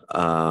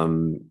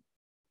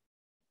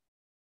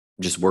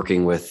just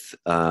working with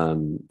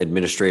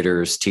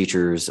administrators,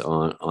 teachers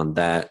on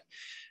that,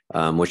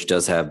 which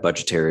does have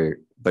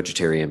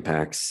budgetary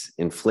impacts.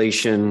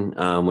 Inflation,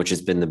 which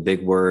has been the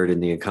big word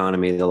in the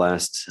economy the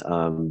last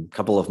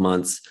couple of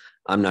months.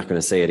 I'm not going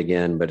to say it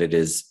again, but it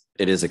is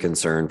a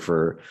concern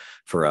for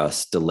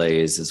us,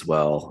 delays as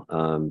well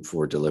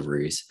for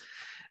deliveries.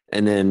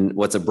 And then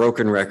what's a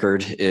broken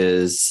record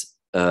is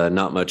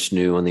not much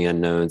new on the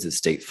unknowns is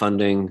state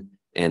funding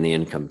and the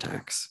income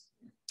tax.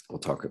 We'll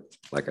talk,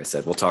 like I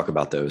said, we'll talk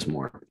about those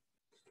more.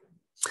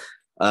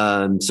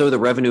 So the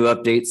revenue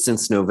updates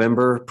since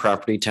November,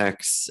 property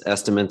tax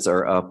estimates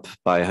are up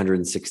by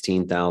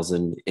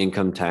 116,000.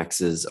 Income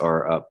taxes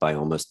are up by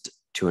almost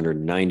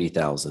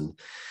 290,000.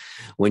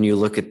 When you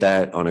look at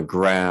that on a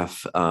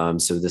graph,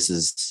 so this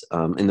is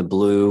in the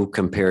blue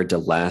compared to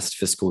last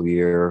fiscal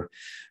year,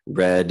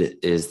 red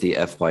is the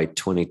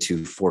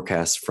FY22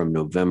 forecast from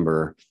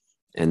November,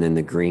 And then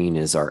the green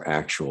is our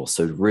actual.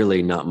 So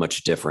really not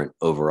much different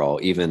overall,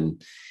 even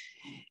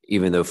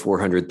though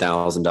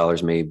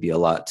 $400,000 may be a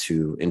lot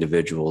to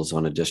individuals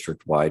on a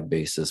district-wide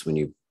basis, when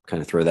you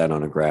kind of throw that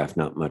on a graph,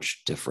 not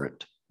much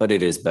different, but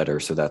it is better.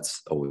 So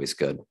that's always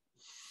good.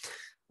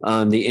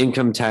 The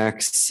income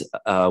tax,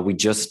 we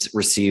just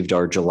received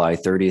our July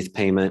 30th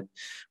payment,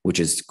 which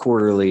is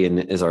quarterly and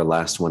is our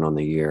last one on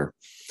the year.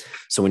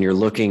 So when you're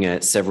looking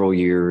at several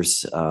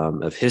years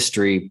of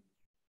history,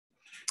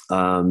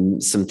 some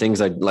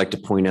things I'd like to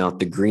point out: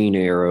 the green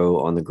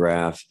arrow on the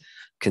graph,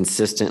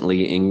 consistent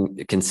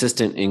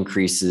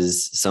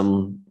increases,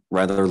 some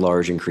rather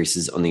large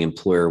increases on the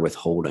employer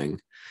withholding,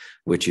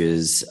 which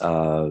is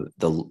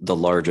the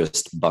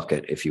largest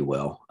bucket, if you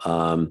will,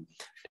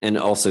 and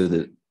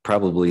also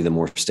probably the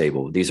more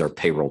stable. These are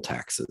payroll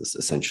taxes,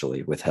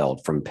 essentially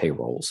withheld from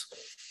payrolls.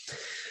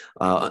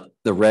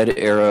 The red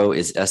arrow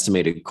is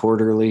estimated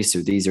quarterly. So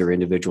these are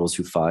individuals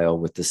who file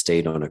with the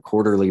state on a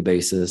quarterly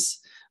basis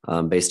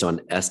based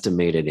on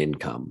estimated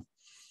income.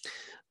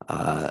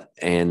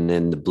 And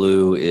then the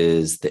blue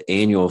is the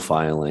annual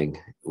filing,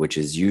 which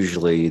is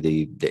usually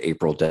the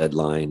April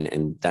deadline.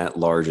 And that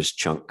largest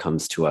chunk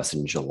comes to us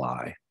in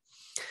July.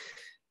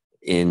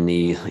 In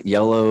the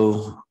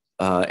yellow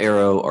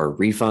arrow are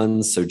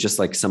refunds. So just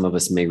like some of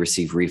us may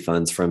receive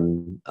refunds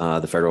from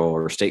the federal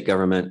or state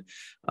government,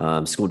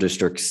 school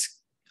districts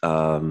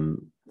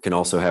can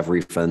also have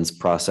refunds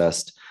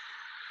processed.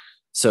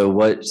 So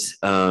what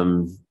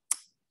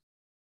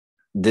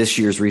this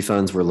year's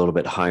refunds were a little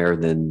bit higher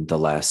than the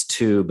last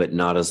two, but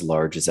not as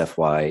large as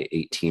FY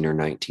 18 or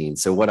 19.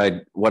 So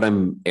what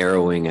I'm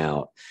arrowing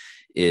out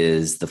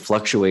is the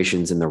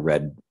fluctuations in the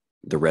red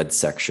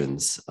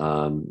sections.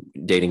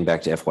 Dating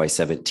back to FY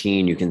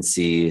 17, you can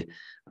see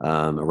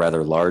a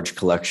rather large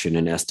collection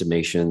in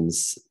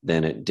estimations.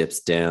 Then it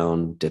dips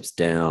down,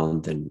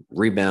 then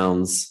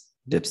rebounds,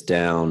 dips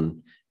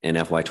down in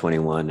FY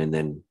 21, and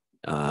then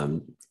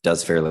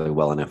does fairly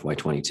well in FY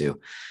 22.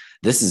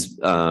 This is,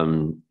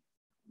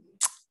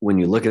 when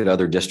you look at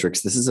other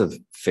districts, this is a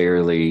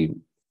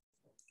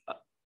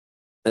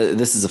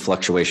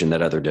fluctuation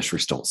that other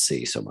districts don't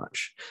see so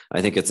much.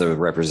 I think it's a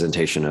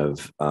representation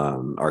of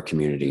our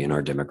community and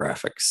our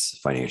demographics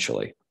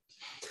financially.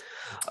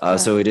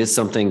 So it is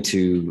something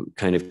to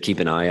kind of keep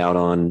an eye out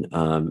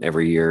on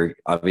every year.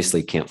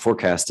 Obviously can't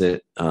forecast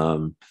it,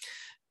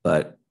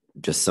 but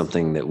just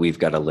something that we've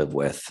got to live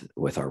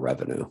with our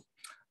revenue.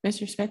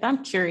 Mr. Smith,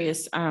 I'm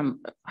curious,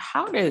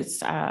 how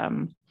does,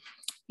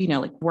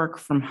 like work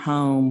from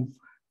home,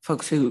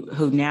 folks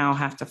who now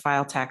have to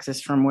file taxes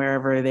from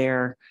wherever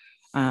they're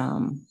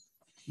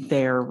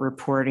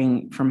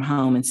reporting from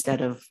home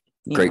instead of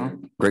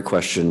Great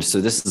question.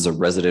 So this is a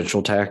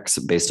residential tax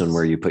based on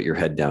where you put your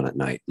head down at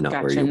night, not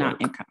where you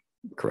work. Income.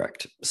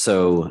 Correct.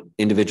 So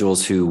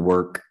individuals who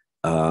work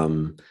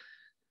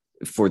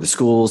for the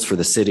schools, for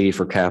the city,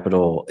 for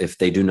capital, if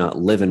they do not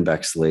live in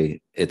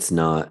Bexley,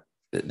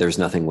 there's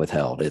nothing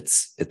withheld.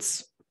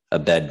 It's a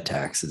bed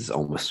tax is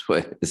almost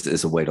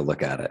is a way to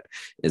look at it,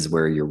 is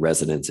where your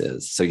residence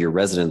is. So your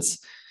residence,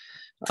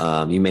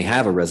 you may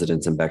have a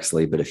residence in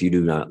Bexley, but if you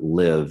do not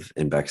live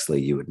in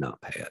Bexley, you would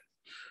not pay it.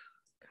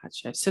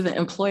 Gotcha. So the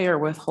employer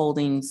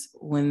withholdings,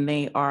 when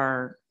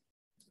they're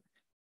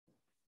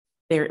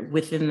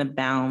within the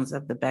bounds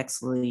of the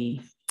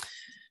Bexley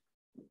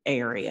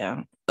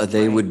area,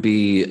 they would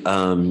be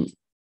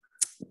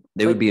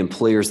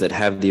employers that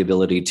have the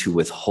ability to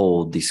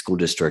withhold the school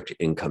district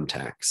income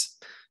tax.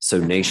 So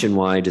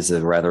Nationwide is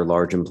a rather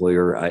large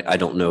employer. I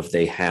don't know if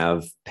they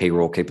have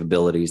payroll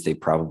capabilities. They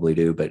probably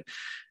do, but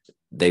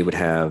they would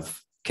have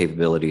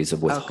capabilities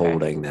of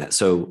withholding that.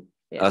 So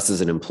us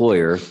as an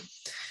employer,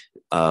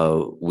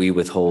 we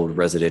withhold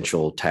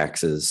residential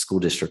taxes, school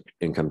district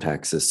income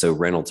taxes. So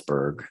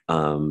Reynoldsburg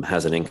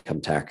has an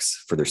income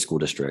tax for their school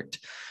district.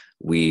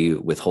 We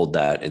withhold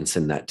that and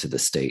send that to the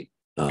state.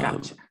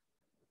 Gotcha.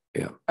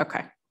 Yeah.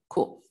 Okay,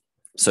 cool.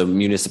 So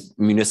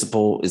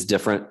municipal is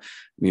different.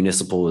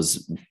 Municipal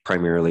is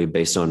primarily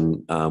based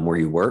on where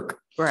you work.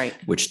 Right.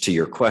 Which, to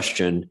your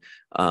question,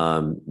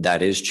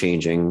 that is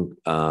changing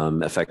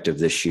effective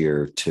this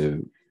year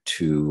to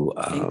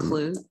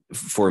include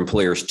for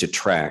employers to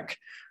track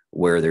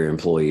where their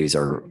employees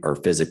are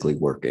physically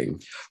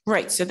working.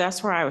 Right. So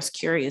that's where I was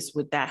curious.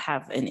 Would that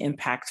have an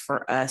impact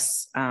for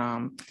us,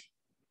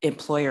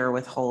 employer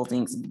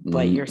withholdings?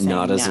 But you're saying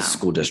not as a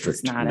school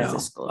district. Not no. as a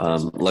school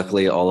district.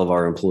 Luckily, all of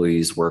our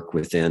employees work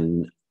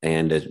within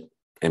and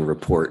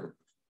report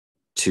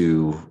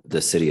to the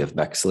city of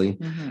Bexley.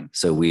 Mm-hmm.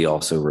 So we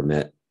also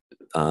remit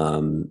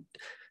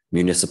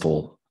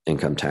municipal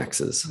income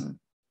taxes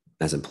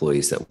as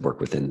employees that work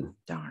within.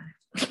 Darn.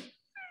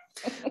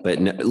 But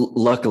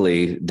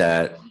luckily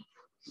that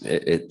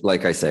it,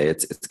 like I say,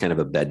 it's kind of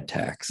a bed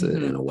tax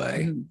in a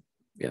way. Mm-hmm.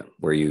 Yeah.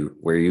 Where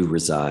you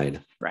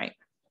reside. Right.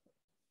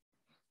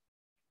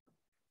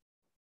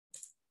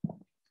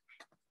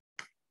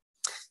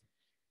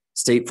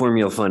 State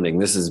formula funding.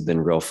 This has been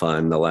real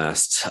fun the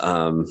last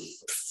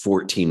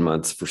 14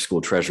 months for school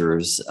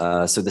treasurers.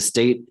 So the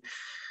state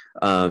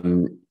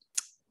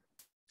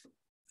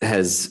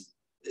has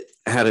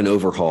had an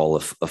overhaul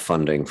of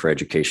funding for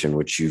education,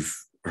 which you've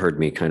heard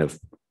me kind of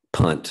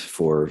punt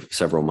for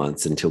several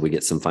months until we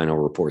get some final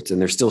reports.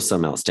 And there's still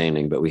some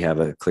outstanding, but we have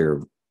a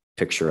clear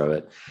picture of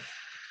it.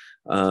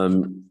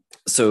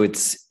 So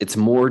it's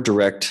more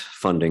direct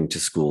funding to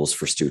schools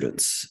for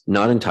students,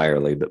 not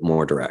entirely, but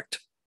more direct.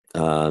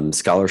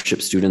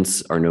 Scholarship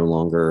students are no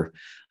longer,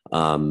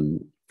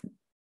 the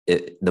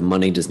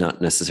money does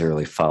not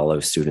necessarily follow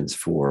students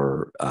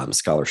for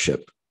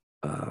scholarship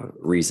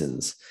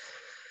reasons.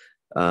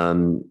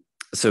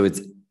 So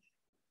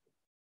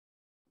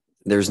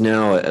there's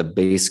now a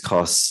base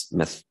cost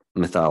method.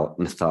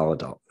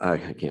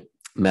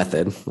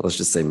 Let's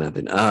just say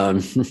method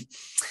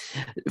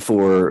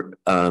for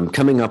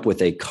coming up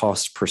with a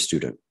cost per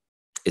student.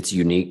 It's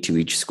unique to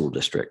each school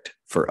district.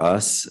 For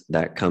us,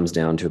 that comes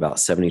down to about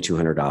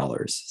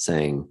 $7,200,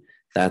 saying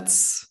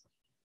that's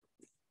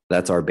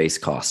our base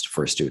cost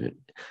for a student.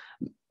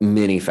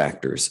 Many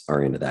factors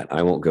are into that.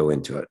 I won't go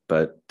into it,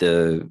 but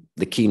the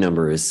key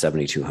number is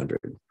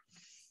 7,200.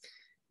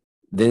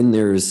 Then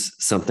there's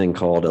something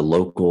called a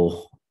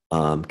local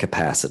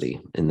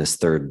capacity in this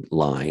third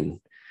line.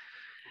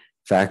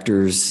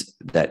 Factors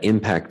that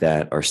impact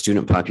that are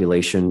student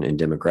population and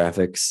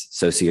demographics,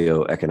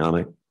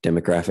 socioeconomic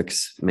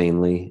demographics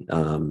mainly.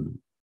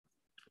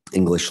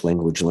 English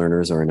language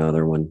learners are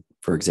another one,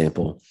 for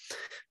example.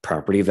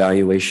 Property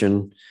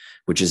valuation,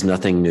 which is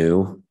nothing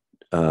new.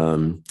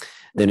 Then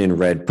in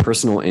red,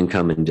 personal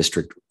income and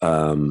district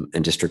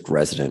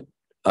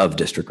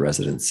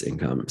residence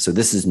income. So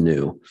this is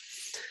new.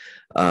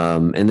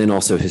 And then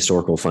also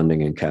historical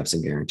funding and caps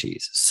and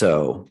guarantees.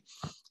 So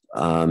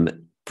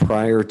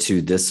prior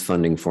to this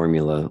funding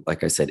formula,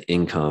 like I said,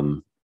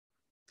 income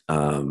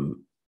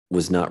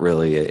was not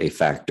really a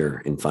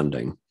factor in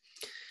funding.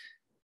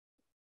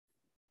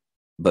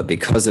 But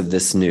because of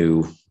this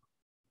new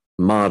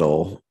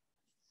model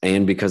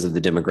and because of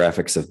the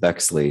demographics of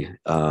Bexley,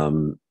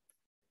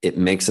 it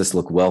makes us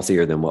look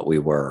wealthier than what we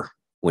were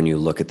when you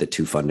look at the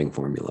two funding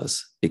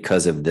formulas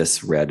because of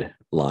this red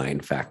line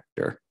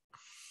factor.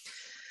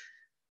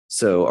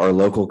 So our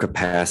local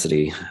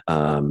capacity,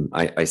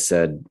 I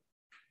said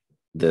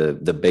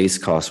the base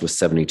cost was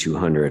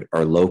 $7,200.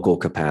 Our local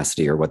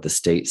capacity, or what the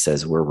state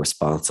says we're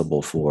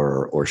responsible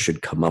for or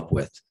should come up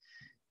with,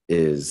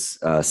 is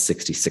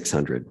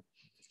 $6,600.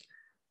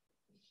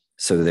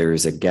 So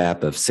there's a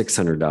gap of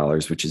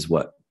 $600, which is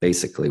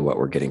basically what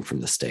we're getting from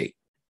the state.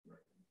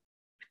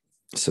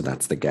 So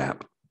that's the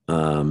gap.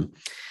 And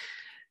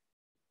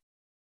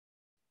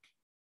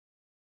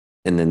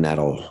then that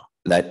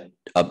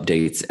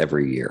updates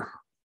every year.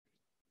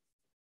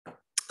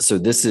 So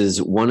this is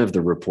one of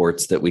the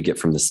reports that we get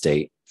from the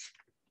state.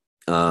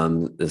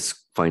 This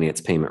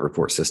finance payment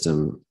report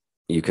system,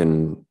 you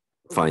can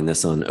find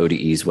this on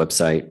ODE's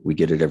website. We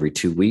get it every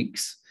 2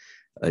 weeks.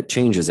 It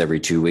changes every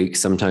 2 weeks,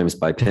 sometimes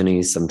by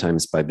pennies,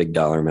 sometimes by big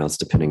dollar amounts,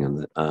 depending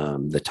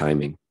on the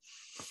timing.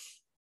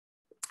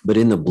 But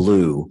in the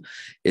blue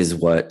is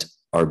what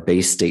our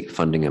base state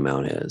funding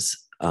amount is.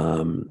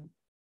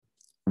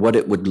 What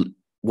it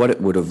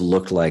would have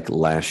looked like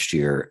last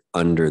year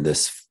under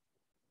this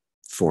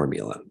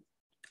formula.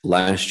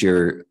 Last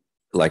year,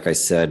 like I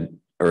said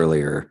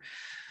earlier,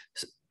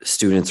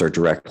 students are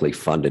directly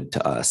funded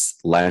to us.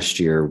 Last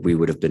year, we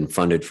would have been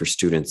funded for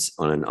students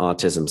on an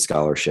autism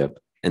scholarship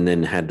and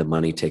then had the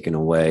money taken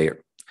away,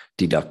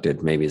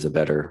 deducted, maybe is a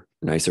better,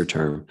 nicer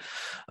term,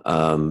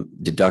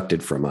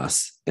 deducted from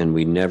us. And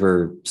we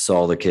never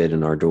saw the kid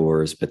in our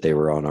doors, but they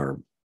were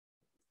on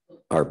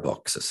our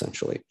books,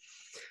 essentially.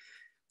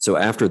 So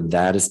after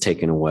that is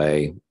taken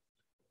away,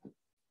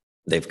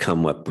 they've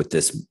come up with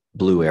this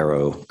blue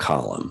arrow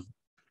column.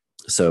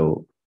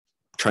 So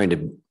trying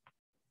to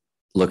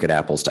look at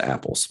apples to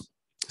apples.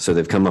 So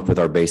they've come up with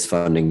our base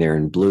funding there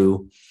in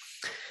blue.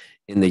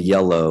 In the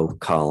yellow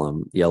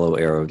column, yellow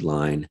arrowed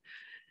line,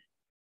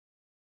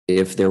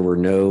 if there were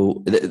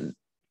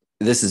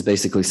this is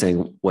basically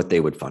saying what they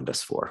would fund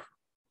us for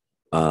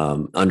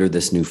under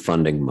this new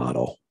funding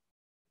model.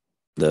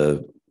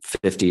 The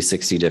 50,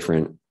 60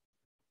 different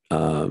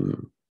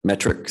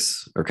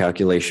metrics or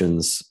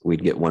calculations,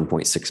 we'd get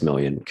 1.6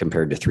 million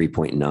compared to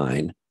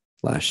 3.9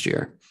 last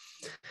year.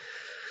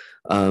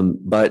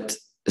 But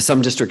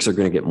some districts are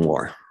going to get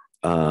more.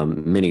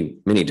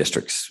 Many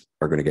districts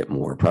are going to get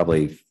more,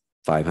 probably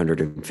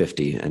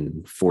 550,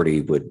 and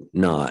 40 would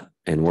not,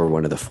 and we're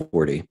one of the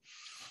 40.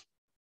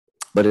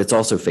 But it's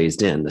also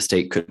phased in. The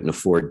state couldn't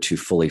afford to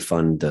fully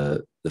fund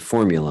the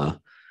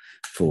formula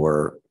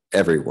for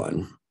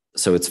everyone.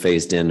 So it's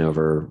phased in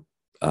over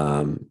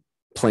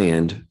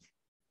planned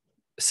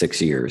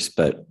 6 years,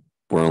 but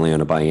we're only on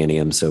a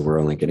biennium, so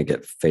we're only going to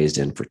get phased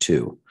in for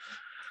 2.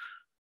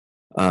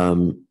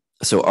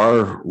 So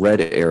our red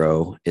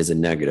arrow is a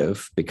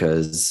negative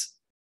because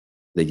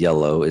the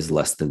yellow is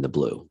less than the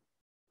blue.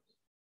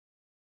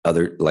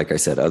 Like I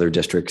said, other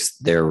districts,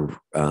 their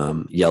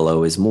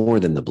yellow is more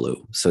than the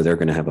blue, so they're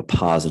going to have a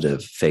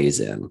positive phase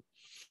in.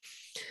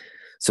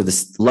 So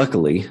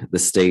luckily, the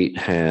state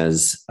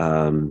has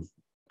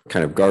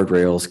kind of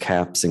guardrails,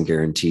 caps, and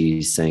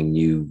guarantees saying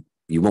you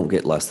you won't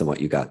get less than what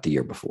you got the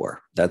year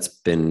before. That's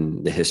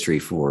been the history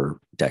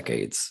for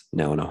decades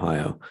now in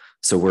Ohio.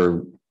 So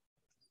we're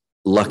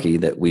lucky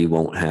that we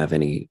won't have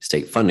any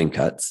state funding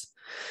cuts.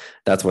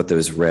 That's what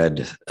those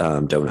red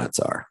donuts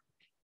are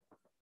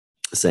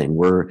saying.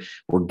 We're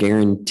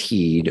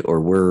guaranteed, or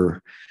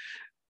we're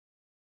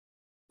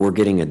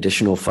getting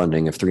additional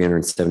funding of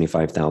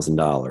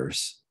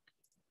 $375,000.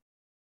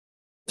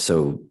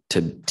 So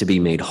to be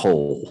made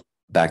whole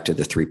back to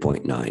the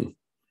 3.9.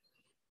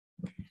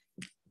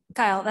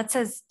 Kyle, that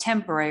says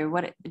temporary.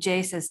 What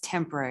Jay says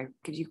temporary.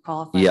 Could you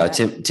qualify? Yeah,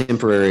 that?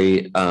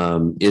 Temporary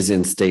is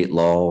in state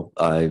law.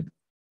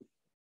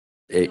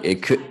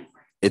 It could.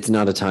 It's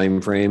not a time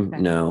frame.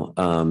 Okay. No,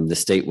 the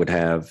state would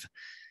have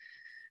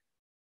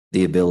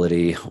the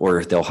ability,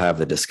 or they'll have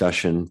the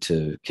discussion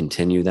to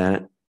continue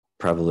that.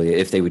 Probably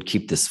if they would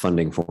keep this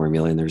funding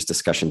formula, and there's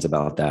discussions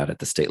about that at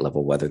the state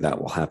level, whether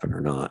that will happen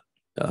or not.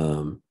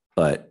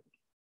 But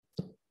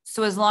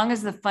so as long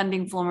as the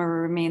funding formula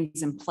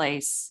remains in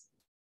place,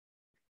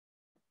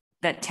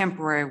 that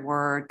temporary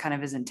word kind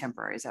of isn't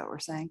temporary. Is that what we're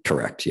saying?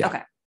 correct. Yeah.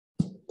 Okay.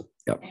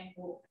 Yep. And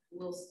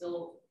we'll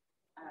still,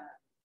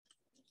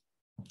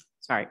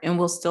 sorry, and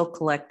we'll still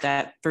collect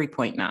that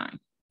 3.9.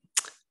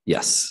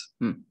 Yes.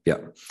 Yeah.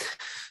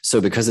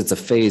 So because it's a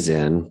phase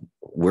in,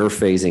 we're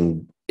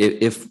phasing,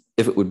 if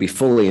it would be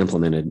fully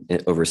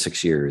implemented over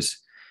 6 years,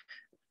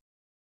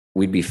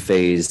 we'd be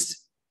phased,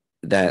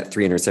 that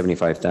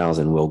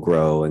 375,000 will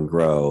grow and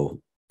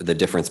grow, the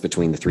difference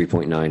between the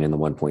 3.9 and the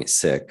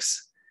 1.6.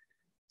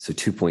 So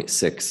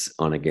 2.6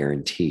 on a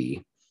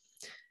guarantee,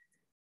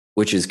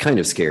 which is kind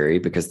of scary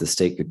because the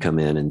state could come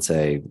in and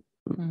say,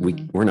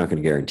 we're not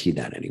going to guarantee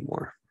that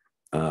anymore.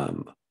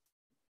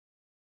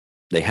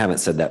 They haven't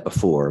said that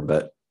before,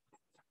 but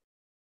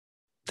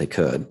they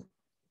could.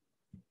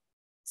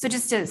 So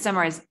just to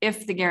summarize,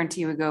 if the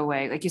guarantee would go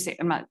away, like you say,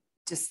 I'm not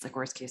just like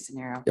worst case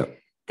scenario, Yep.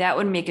 that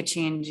would make a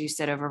change. You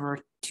said of over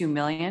 2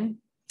 million,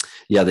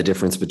 Yeah, the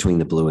difference between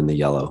the blue and the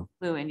yellow.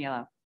 blue and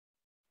yellow.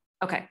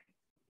 Okay.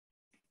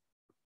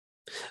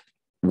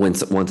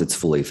 Once it's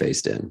fully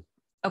phased in.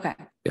 Okay.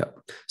 Yeah.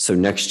 So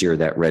next year,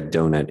 that red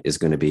donut is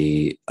going to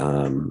be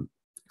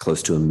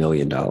close to $1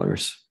 million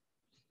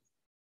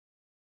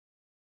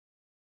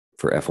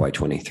for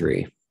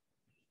FY23.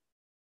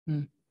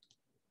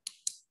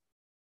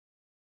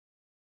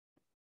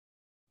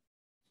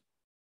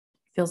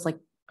 Feels like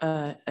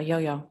a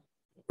yo-yo.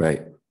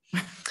 Right.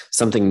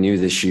 Something new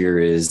this year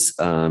is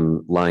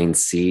line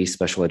C,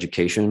 special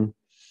education.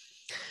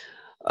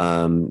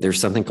 There's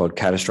something called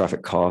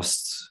catastrophic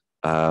costs,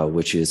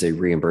 which is a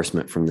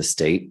reimbursement from the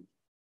state,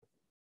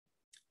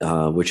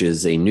 which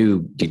is a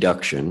new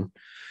deduction.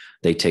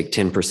 They take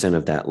 10%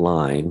 of that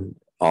line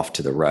off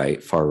to the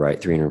right, far right,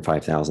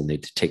 305,000. They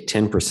take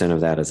 10% of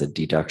that as a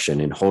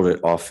deduction and hold it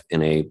off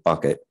in a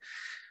bucket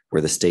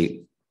where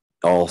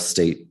all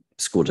state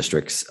school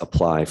districts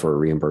apply for a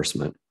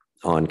reimbursement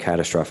on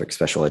catastrophic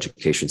special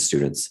education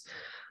students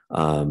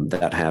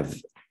that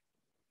have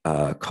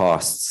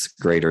costs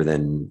greater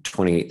than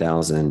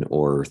 28,000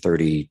 or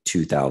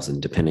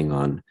 32,000, depending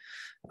on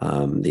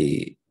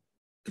the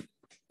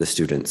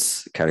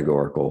student's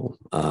categorical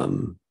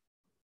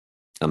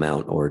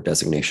amount or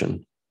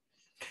designation.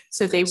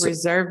 So they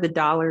reserve the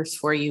dollars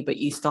for you, but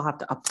you still have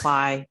to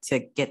apply to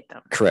get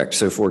them. Correct.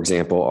 So for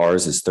example,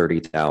 ours is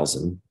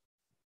 30,000.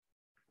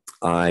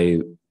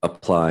 I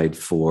applied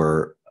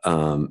for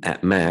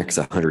at max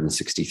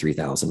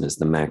 163,000 is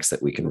the max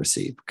that we can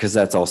receive, because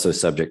that's also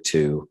subject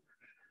to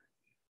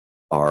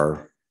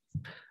our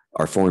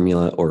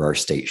formula or our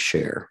state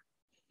share.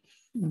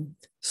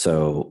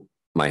 So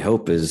my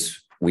hope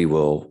is we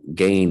will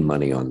gain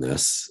money on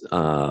this.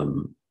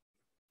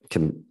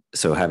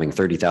 So having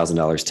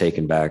 $30,000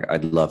 taken back,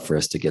 I'd love for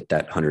us to get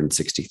that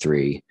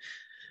 163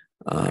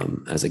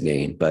 as a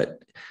gain,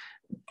 but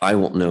I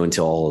won't know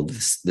until all of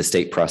the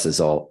state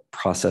processes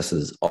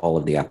all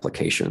of the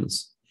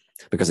applications,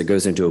 because it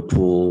goes into a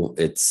pool.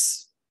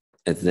 It's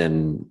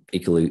then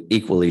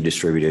equally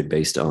distributed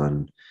based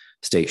on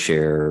state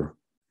share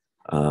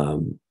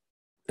and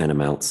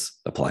amounts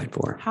applied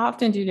for. How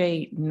often do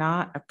they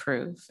not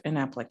approve an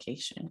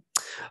application?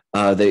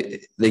 They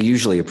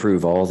usually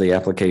approve all the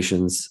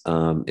applications.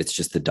 It's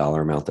just the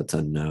dollar amount that's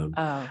unknown.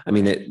 Oh, I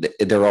mean,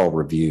 they're all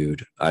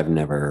reviewed. I've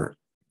never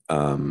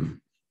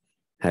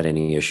had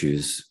any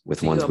issues with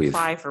so ones you we've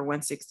apply for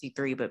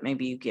 163, but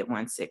maybe you get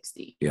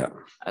 160. Yeah.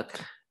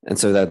 Okay. And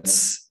so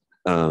that's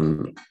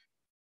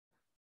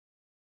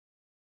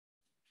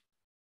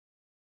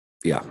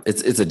yeah,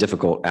 it's a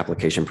difficult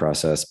application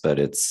process, but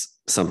it's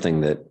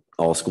something that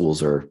all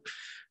schools are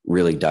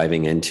really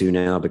diving into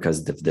now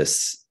because of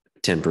this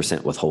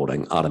 10%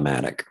 withholding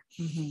automatic.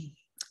 Mm-hmm.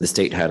 The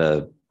state had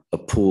a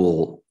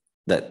pool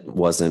that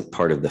wasn't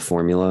part of the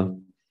formula,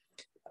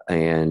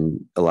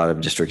 and a lot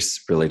of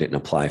districts really didn't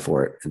apply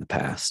for it in the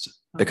past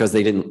because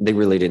they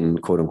really didn't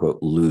quote unquote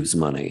lose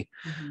money.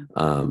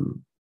 Mm-hmm.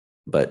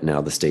 But now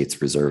the state's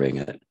reserving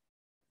it.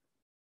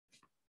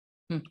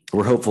 Hmm.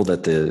 We're hopeful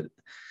that the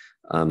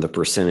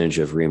percentage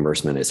of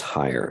reimbursement is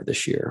higher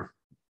this year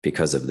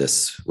because of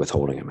this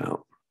withholding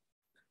amount.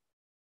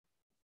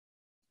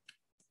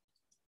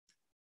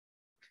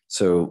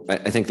 So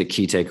I think the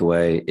key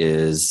takeaway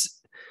is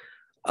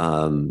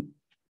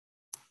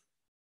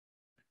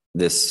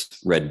this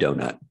red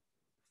donut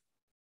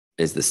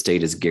is the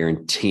state is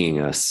guaranteeing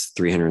us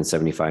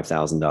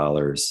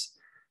 $375,000.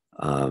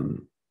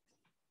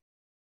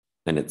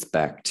 And it's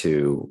back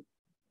to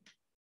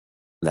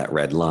that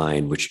red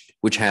line,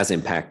 which has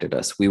impacted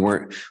us. We've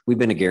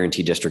been a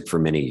guarantee district for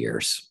many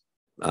years.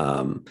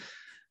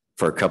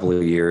 For a couple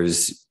of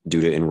years,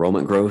 due to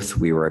enrollment growth,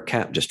 we were a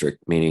cap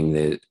district, meaning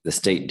that the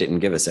state didn't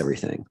give us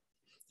everything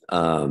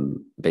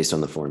based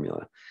on the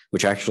formula,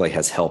 which actually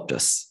has helped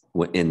us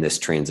in this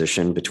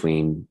transition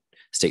between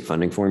state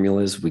funding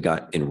formulas. We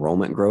got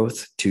enrollment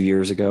growth 2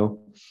 years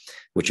ago,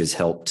 which has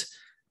helped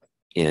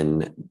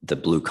in the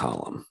blue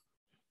column.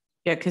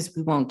 Yeah, because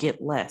we won't get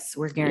less.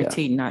 We're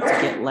guaranteed not to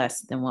get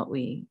less than what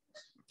we.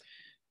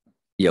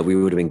 Yeah, we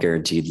would have been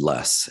guaranteed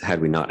less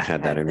had we not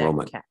had that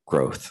enrollment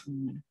growth.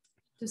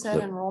 Does that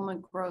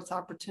enrollment growth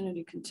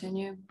opportunity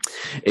continue?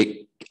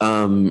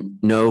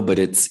 No,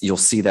 but you'll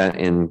see that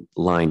in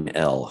line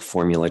L,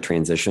 formula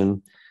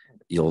transition.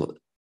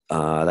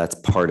 That's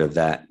part of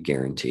that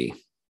guarantee.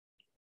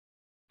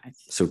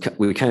 So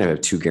we kind of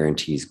have two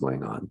guarantees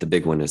going on. The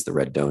big one is the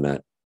red donut.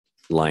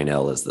 Line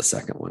L is the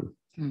second one.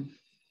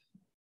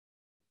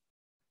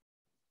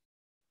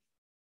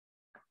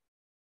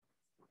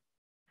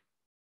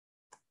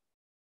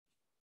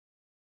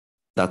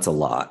 That's a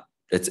lot.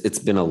 It's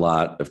been a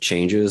lot of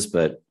changes,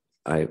 but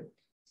I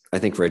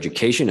think for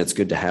education, it's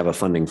good to have a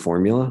funding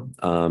formula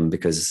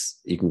because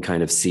you can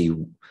kind of see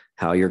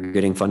how you're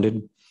getting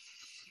funded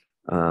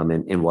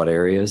and in what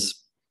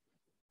areas.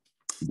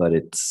 But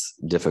it's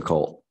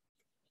difficult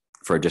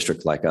for a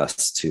district like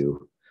us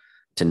to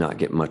not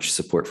get much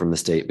support from the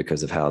state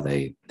because of how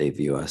they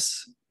view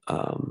us.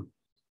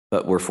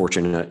 But we're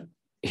fortunate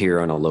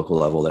here on a local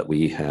level that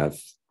we have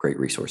great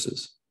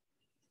resources.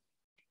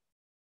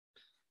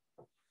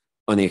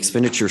 On the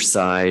expenditure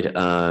side,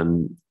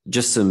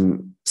 just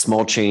some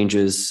small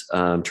changes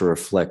to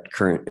reflect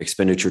current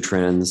expenditure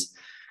trends.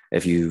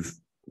 If you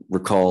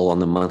recall on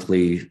the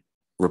monthly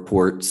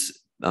reports,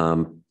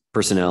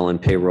 personnel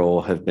and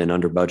payroll have been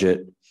under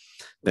budget.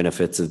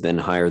 Benefits have been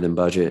higher than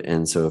budget,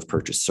 and so have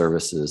purchased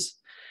services.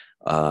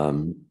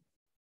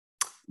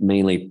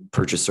 Mainly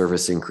purchase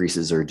service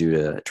increases are due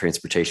to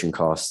transportation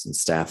costs and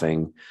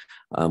staffing.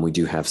 We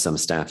do have some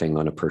staffing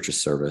on a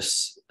purchase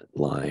service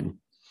line.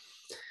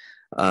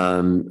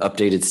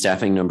 Updated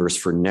staffing numbers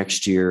for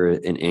next year,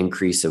 an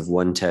increase of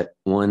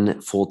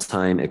one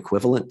full-time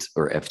equivalent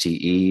or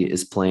FTE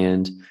is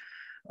planned.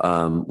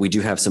 We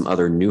do have some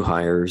other new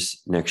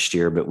hires next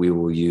year, but we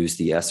will use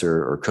the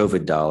ESSER or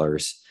COVID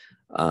dollars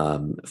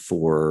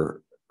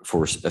for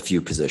a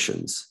few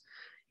positions.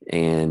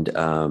 And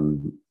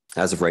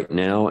as of right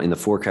now in the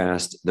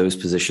forecast, those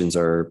positions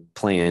are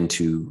planned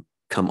to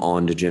come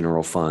on to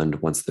general fund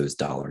once those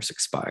dollars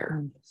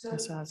expire.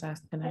 That's what I was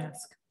going to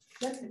ask.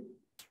 That's a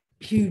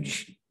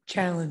huge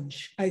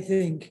challenge, I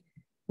think,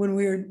 when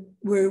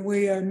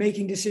we are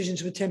making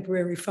decisions with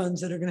temporary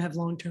funds that are going to have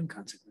long-term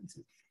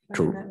consequences.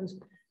 True.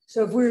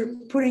 So if we're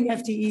putting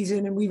FTEs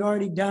in and we've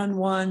already done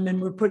one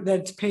and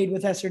that's paid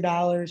with ESSER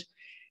dollars,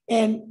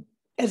 and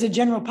as a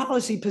general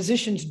policy,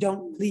 positions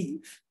don't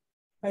leave,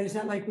 right? It's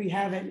not like we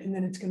have it and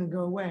then it's going to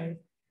go away.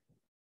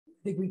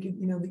 I think we could,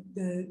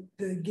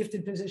 the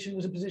gifted position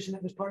was a position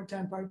that was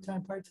part-time, going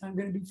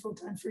to be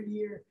full-time for a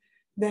year.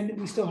 Then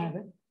we still have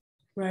it,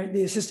 right?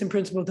 The assistant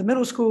principal at the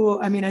middle school.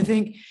 I mean, I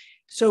think,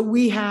 so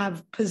we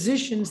have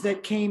positions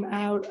that came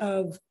out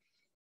of,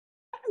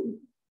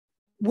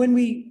 when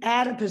we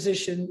add a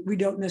position, we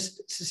don't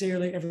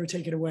necessarily ever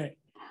take it away,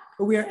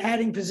 but we are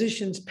adding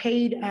positions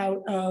paid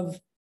out of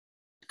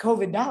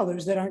COVID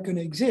dollars that aren't going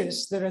to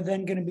exist, that are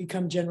then going to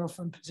become general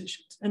fund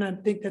positions. And I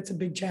think that's a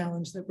big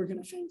challenge that we're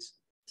going to face.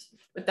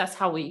 But that's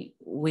how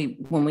when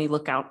we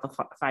look out the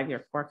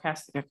 5-year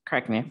forecast,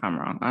 correct me if I'm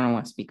wrong, I don't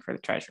want to speak for the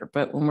treasurer,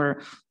 but when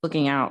we're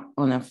looking out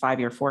on a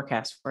 5-year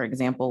forecast, for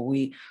example,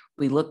 we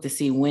look to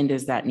see when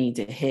does that need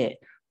to hit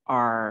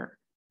our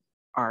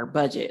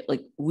budget.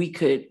 Like we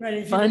could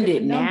fund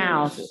it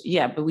now.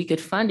 Yeah, but we could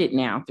fund it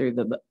now through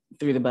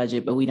the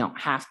budget, but we don't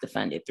have to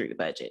fund it through the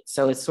budget.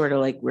 So it's sort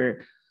of like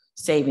we're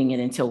saving it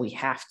until we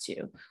have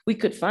to. We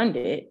could fund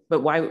it,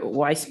 but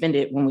why spend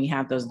it when we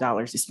have those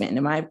dollars to spend?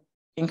 Am I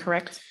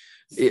incorrect?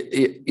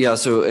 Yeah.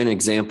 So an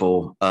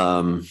example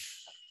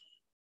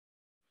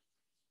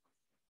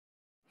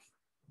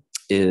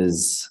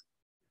is,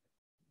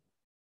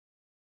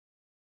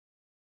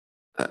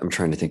 I'm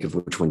trying to think of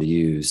which one to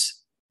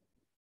use.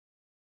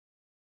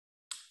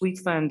 We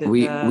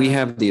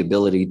have the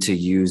ability to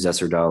use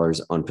ESSER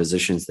dollars on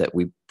positions that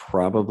we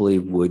probably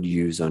would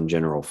use on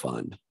general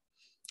fund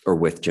or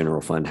with general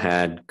fund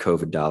had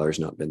COVID dollars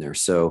not been there.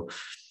 So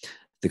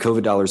the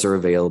COVID dollars are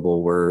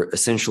available. We're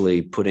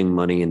essentially putting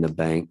money in the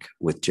bank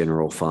with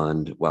general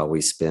fund while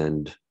we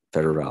spend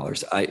federal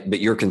dollars.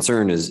 But your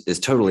concern is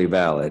totally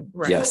valid.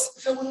 Right.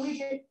 Yes. So when we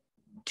get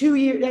 2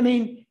 years, I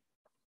mean,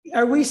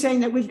 are we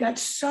saying that we've got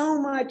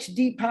so much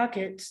deep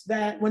pockets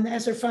that when the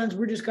ESSER funds,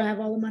 we're just gonna have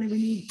all the money we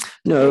need?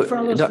 No, for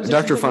all those positions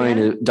Dr. that we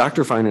added? Fine,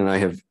 Dr. Fine and I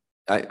have,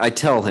 I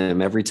tell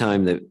him every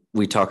time that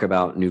we talk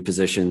about new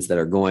positions that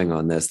are going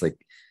on this, like,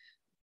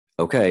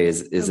 okay,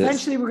 is it?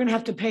 Eventually, we're gonna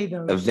have to pay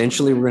those.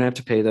 Eventually, we're gonna have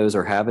to pay those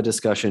or have a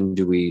discussion.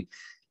 Do we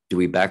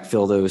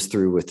backfill those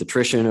through with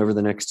attrition over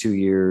the next 2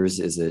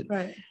 years? Is it,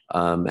 Right.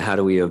 how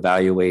do we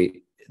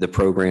evaluate the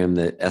program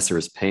that ESSER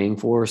is paying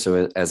for?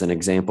 So as an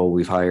example,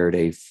 we've hired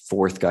a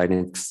 4th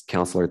guidance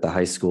counselor at the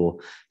high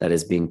school that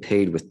is being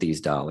paid with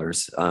these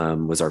dollars,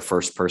 was our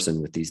first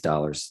person with these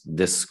dollars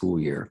this school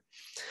year.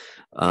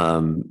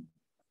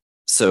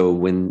 So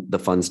when the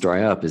funds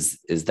dry up, is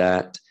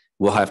that,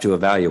 we'll have to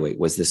evaluate,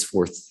 was this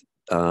 4th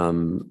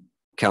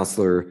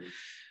counselor,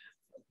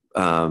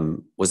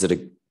 was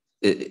it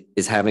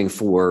is having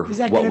for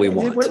what we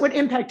want? What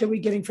impact are we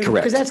getting for that?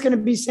 Correct. Because that's going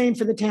to be same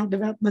for the talent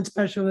development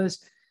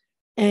specialist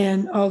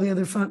and all the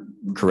other fund.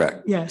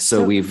 Correct. Yes.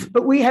 So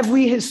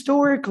we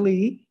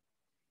historically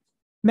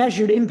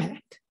measured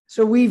impact.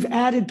 So we've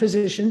added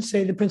positions,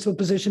 say the principal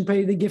position,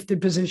 probably the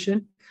gifted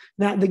position,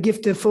 not the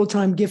gifted,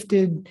 full-time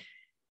gifted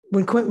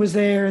when Quint was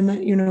there and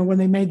that, when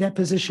they made that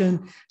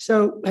position.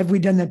 So have we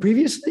done that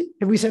previously?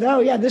 Have we said,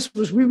 oh yeah,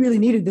 we really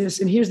needed this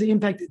and here's the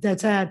impact that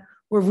that's had,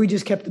 or have we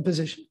just kept the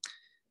position?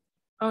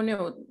 Oh,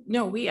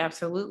 no, we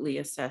absolutely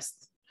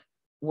assessed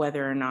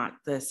whether or not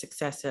the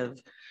success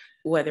of,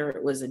 whether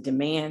it was a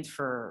demand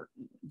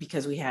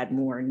because we had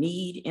more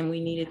need and we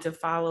needed to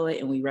follow it.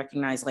 And we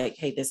recognized like,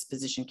 hey, this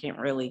position can't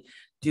really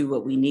do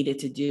what we needed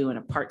to do in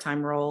a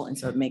part-time role. And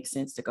so it makes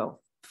sense to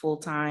go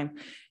full-time.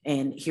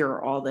 And here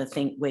are all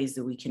the ways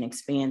that we can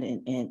expand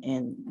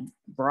and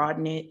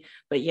broaden it.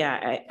 But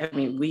yeah, I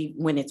mean,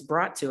 when it's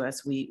brought to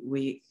us,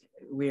 we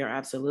are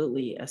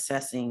absolutely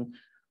assessing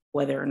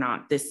whether or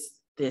not this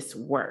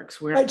works.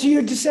 So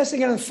you're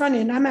assessing on the front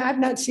end. I've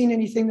not seen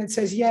anything that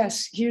says,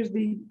 yes, here's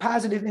the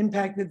positive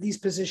impact that these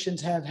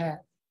positions have had.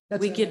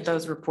 We get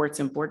those reports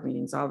in board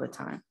meetings all the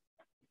time.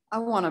 I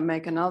want to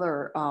make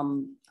another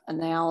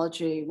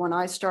analogy. When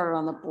I started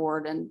on the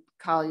board, and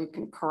Kyle, you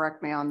can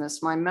correct me on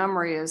this, my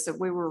memory is that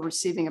we were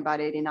receiving about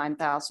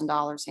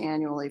 $89,000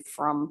 annually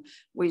from,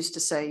 we used to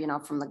say,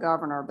 from the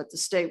governor, but the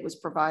state was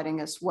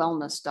providing us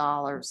wellness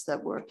dollars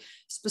that were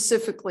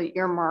specifically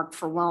earmarked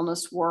for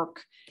wellness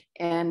work.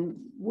 And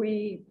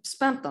we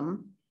spent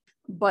them,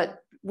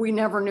 but we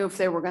never knew if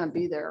they were going to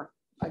be there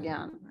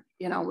again.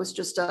 It was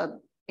just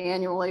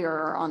annually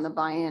or on the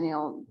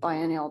biennial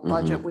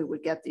budget, we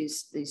would get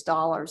these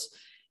dollars.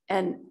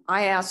 And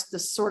I asked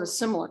this sort of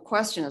similar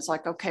question. It's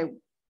like, okay,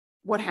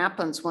 what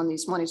happens when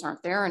these monies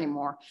aren't there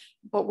anymore?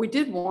 But we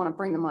did want to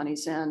bring the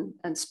monies in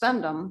and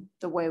spend them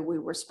the way we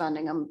were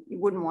spending them. You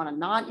wouldn't want to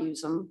not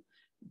use them.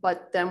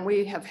 But then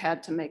we have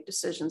had to make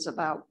decisions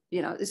about,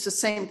 it's the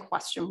same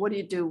question. What do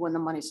you do when the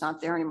money's not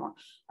there anymore?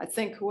 I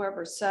think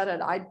whoever said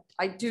it,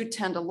 I do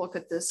tend to look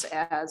at this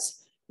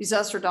as these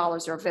ESSER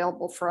dollars are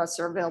available for us,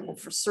 they're available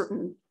for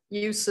certain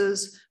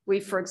uses.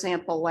 We, for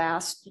example,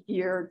 last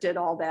year did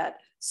all that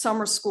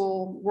summer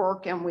school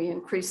work and we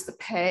increased the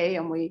pay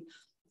and we,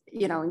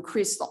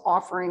 increased the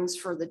offerings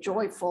for the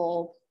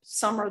joyful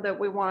summer that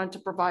we wanted to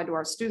provide to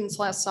our students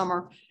last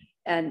summer.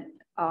 And,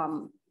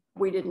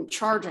 we didn't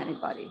charge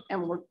anybody,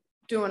 and we're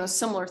doing a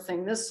similar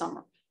thing this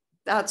summer.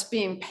 That's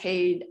being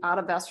paid out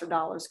of ESSER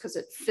dollars because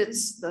it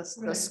fits the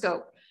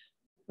scope.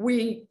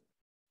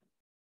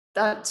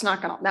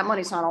 That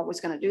money's not always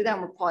going to do that.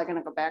 And we're probably going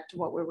to go back to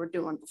what we were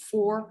doing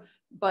before,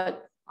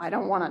 but I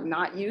don't want to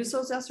not use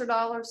those ESSER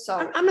dollars.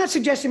 So I'm not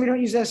suggesting we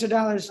don't use ESSER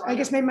dollars. I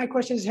guess maybe my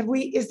question is,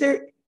 is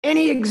there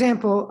any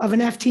example of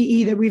an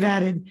FTE that we've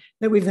added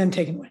that we've then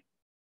taken away?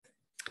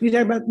 You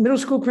talk about middle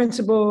school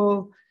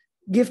principal,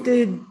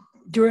 gifted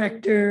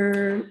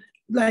director,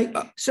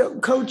 so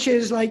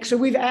coaches, so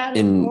we've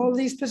added all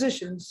these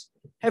positions.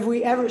 Have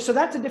we ever, so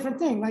that's a different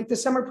thing. Like the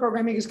summer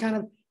programming is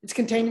it's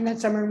contained in that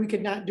summer and we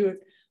could not do it.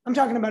 I'm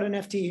talking about an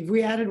FTE. If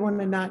we added one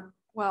and not.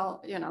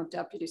 Well,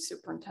 deputy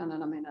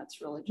superintendent, that's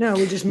really. No,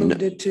 we just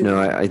moved it to. No,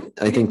 I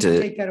think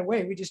to take that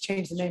away. We just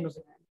changed the name of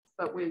it.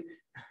 But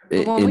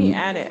when we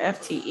added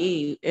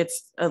FTE,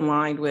 it's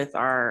aligned with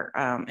our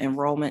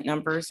enrollment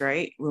numbers,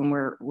 right? When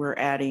we're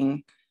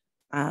adding.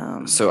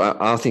 So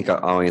I think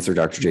I'll answer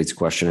Dr. Jade's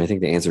question. I think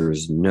the answer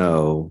is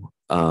no.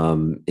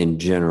 In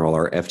general,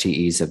 our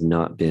FTEs have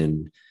not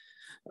been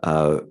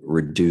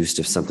reduced.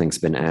 If something's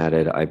been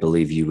added, I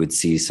believe you would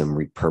see some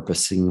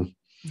repurposing.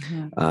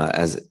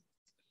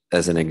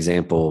 As an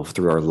example,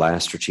 through our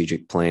last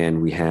strategic plan,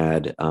 we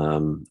had,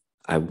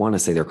 I want to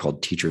say they're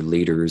called teacher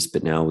leaders,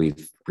 but now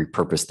we've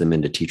repurposed them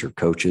into teacher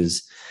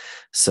coaches.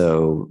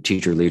 So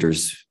teacher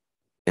leaders,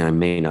 and I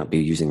may not be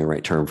using the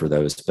right term for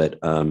those, but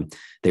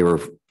they were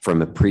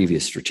from a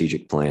previous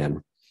strategic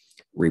plan,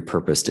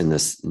 repurposed in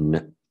this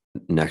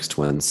next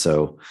one.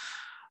 So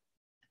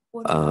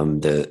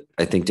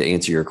I think to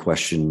answer your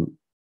question,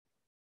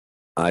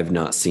 I've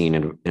not seen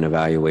an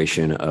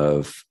evaluation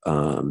of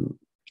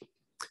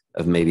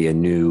maybe a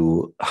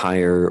new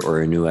hire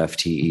or a new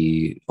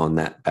FTE on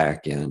that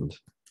back end.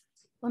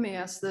 Let me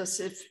ask this,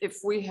 if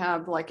we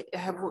have like,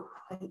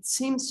 it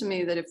seems to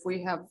me that if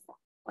we have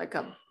like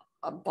a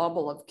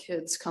bubble of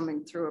kids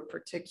coming through a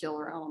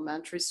particular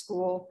elementary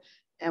school,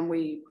 and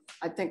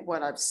I think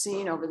what I've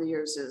seen over the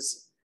years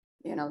is,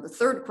 you know, the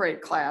third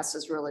grade class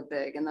is really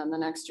big, and then the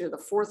next year, the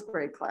fourth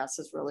grade class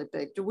is really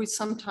big. Do we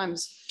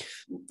sometimes?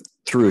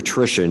 Through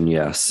attrition,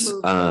 yes.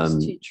 Move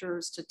those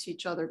teachers to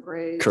teach other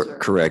grades?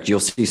 Correct.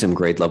 You'll see some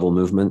grade level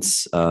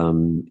movements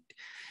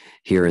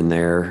here and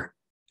there.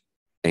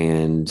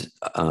 And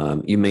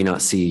you may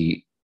not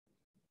see,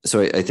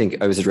 so I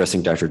think I was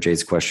addressing Dr.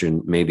 Jay's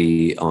question,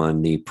 maybe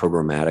on the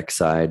programmatic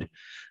side.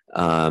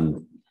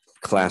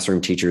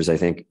 Classroom teachers, I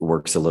think,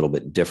 works a little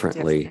bit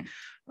differently,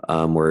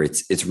 where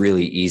it's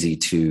really easy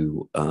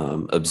to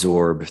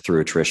absorb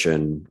through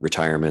attrition,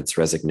 retirements,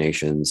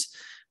 resignations,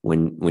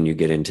 when you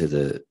get into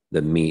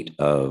the meat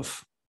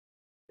of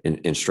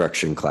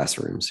instruction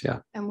classrooms. Yeah.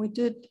 And we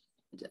did,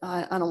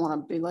 I don't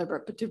want to belabor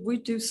it, but did we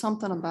do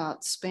something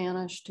about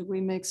Spanish? Did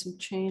we make some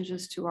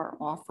changes to our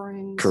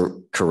offerings?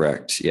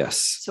 Correct. Yes.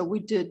 So we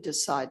did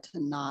decide to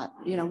not,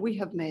 you know, we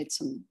have made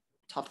some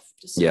tough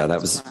decisions. Yeah,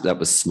 that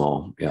was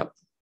small. Yep.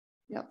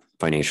 Yep.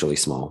 Financially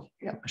small.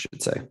 Yep. I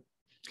should say.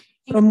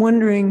 I'm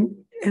wondering,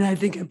 and I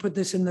think I put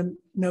this in the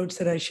notes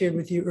that I shared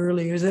with you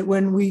earlier, is that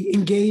when we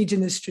engage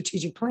in this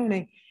strategic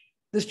planning,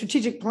 the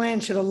strategic plan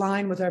should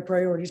align with our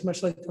priorities,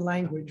 much like the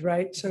language,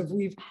 right? So if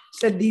we've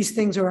said these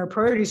things are our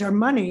priorities, our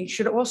money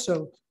should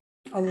also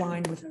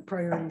align with our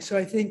priorities. So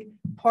I think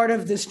part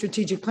of the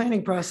strategic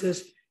planning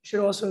process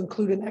should also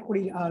include an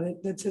equity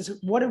audit that says,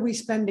 what are we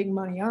spending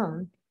money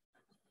on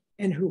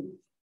and who,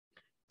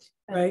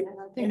 right?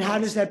 And how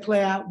does that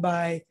play out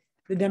by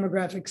the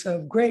demographics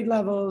of grade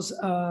levels,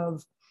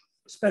 of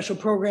special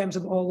programs,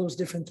 of all those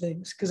different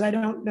things? Because I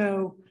don't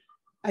know,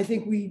 I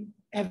think we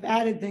have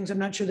added things. I'm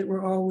not sure that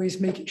we're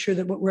always making sure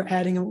that what we're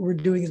adding and what we're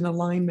doing is in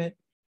alignment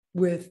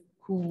with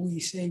who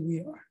we say we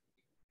are.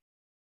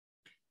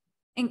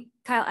 And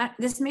Kyle,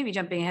 this may be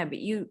jumping ahead, but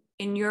you,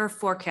 in your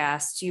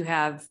forecast, you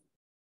have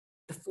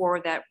the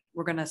 4 that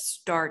we're going to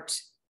start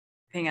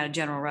paying out of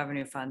general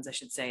revenue funds, I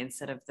should say,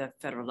 instead of the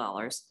federal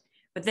dollars.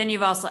 But then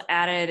you've also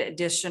added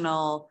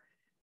additional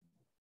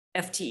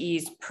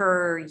FTEs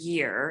per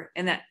year.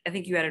 And that, I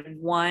think you added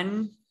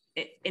 1.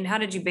 And how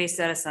did you base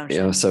that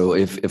assumption? Yeah. So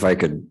if I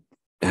could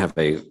have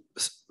a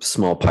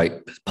small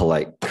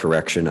polite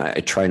correction, I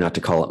try not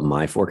to call it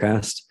my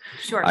forecast.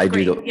 Sure. I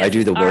do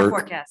the work.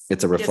 Forecast.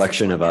 It's a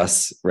reflection of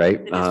us,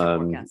 right?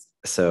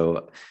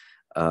 So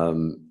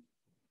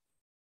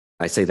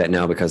I say that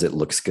now because it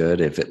looks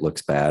good. If it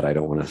looks bad, I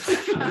don't want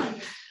to.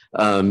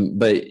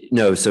 But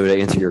no. So to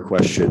answer your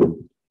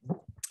question,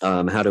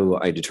 how do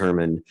I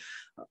determine,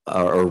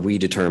 or we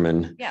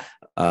determine? Yeah.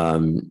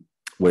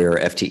 Where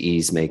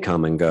FTEs may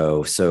come and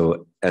go.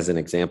 So as an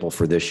example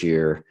for this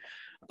year,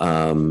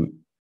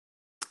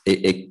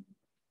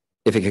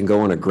 if it can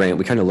go on a grant,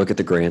 we kind of look at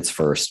the grants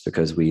first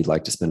because we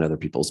like to spend other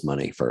people's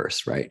money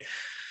first, right?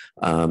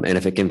 And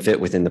if it can fit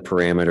within the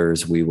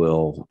parameters, we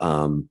will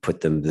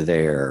put them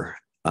there.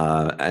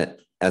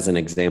 As an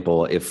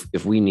example,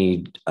 if we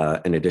need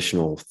an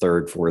additional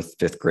 3rd, 4th,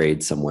 5th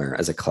grade somewhere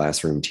as a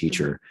classroom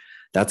teacher,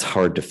 that's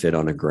hard to fit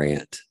on a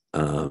grant.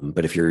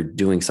 But if you're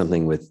doing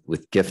something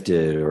with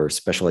gifted or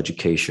special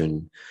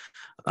education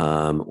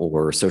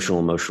or social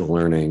emotional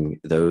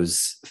learning,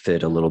 those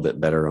fit a little bit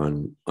better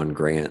on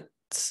grant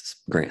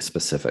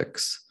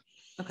specifics.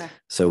 Okay.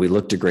 So we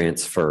look to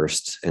grants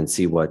first and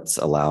see what's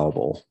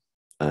allowable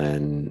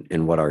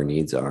and what our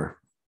needs are.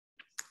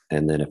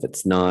 And then if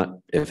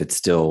it's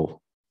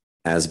still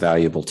as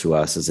valuable to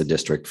us as a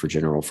district for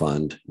general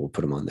fund, we'll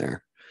put them on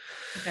there.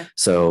 Okay.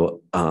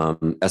 So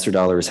ESSER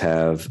dollars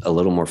have a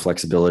little more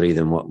flexibility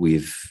than what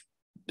we've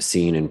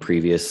seen in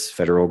previous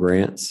federal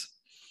grants.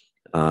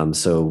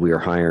 So we are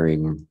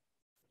hiring,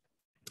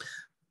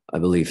 I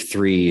believe,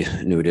 3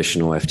 new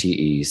additional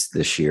FTEs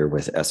this year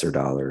with ESSER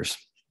dollars.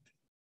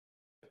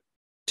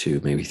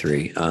 2, maybe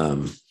 3.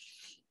 And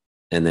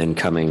then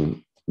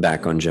coming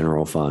back on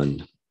general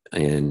fund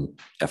in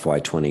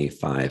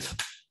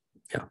FY25.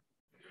 Yeah.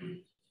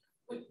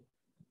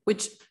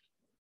 Which,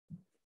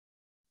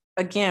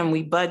 again,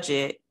 we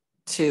budget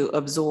to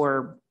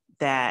absorb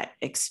that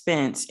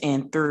expense,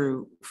 and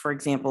through, for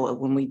example,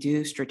 when we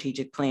do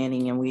strategic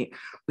planning and we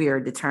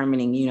are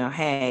determining, you know,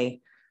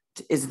 hey,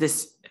 is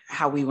this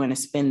how we want to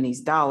spend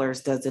these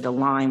dollars? Does it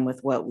align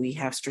with what we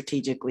have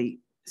strategically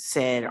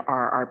said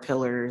are our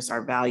pillars,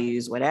 our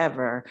values,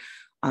 whatever?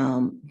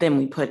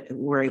 Then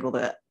we're able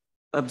to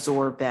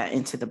absorb that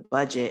into the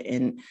budget.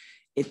 And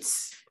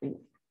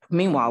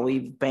meanwhile,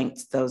 we've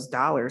banked those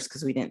dollars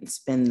because we didn't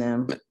spend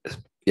them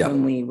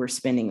when we were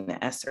spending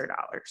the ESSER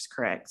dollars,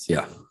 correct?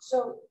 Yeah.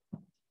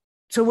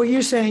 So what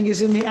you're saying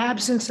is, in the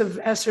absence of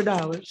ESSER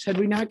dollars, had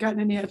we not gotten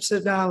any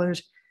ESSER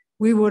dollars,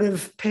 we would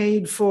have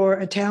paid for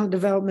a talent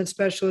development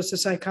specialist, a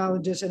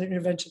psychologist, and an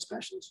intervention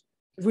specialist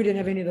if we didn't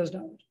have any of those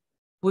dollars.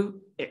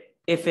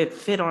 If it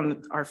fit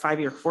on our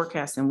 5-year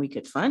forecast and we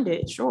could fund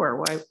it, sure.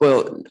 Why?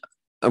 Well,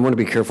 I want to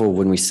be careful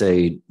when we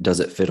say, does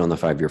it fit on the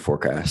 5-year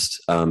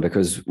forecast?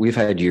 Because we've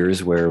had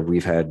years where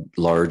we've had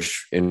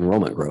large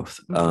enrollment growth.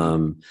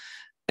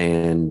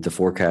 And the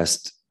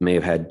forecast may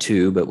have had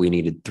 2, but we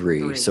needed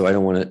 3. So I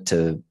don't want it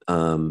to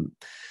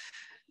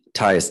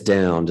tie us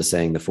down to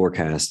saying the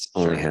forecast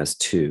only has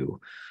 2.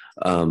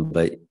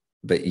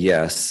 But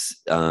yes,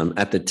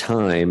 at the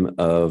time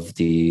of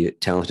the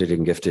talented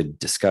and gifted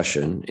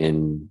discussion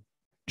in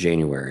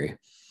January,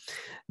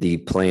 the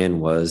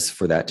plan was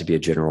for that to be a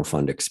general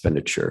fund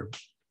expenditure.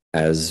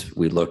 As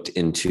we looked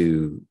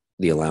into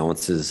the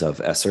allowances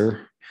of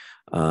ESSER,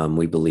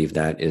 we believe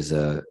that is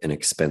an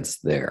expense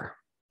there.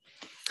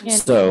 And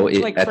so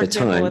like, at for the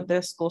example, time, with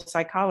the school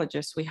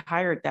psychologist, we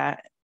hired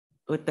that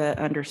with the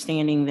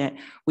understanding that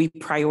we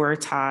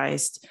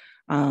prioritized,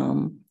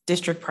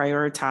 district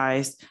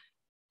prioritized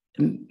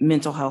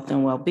mental health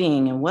and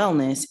well-being and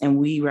wellness. And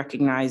we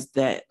recognized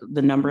that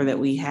the number that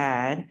we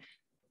had,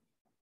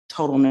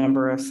 total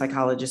number of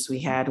psychologists we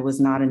had, was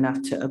not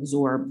enough to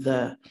absorb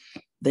the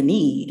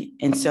need.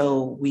 And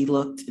so we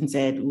looked and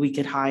said we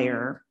could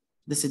hire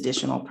this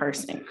additional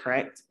person,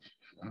 correct?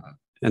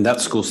 And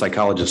that school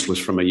psychologist was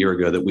from a year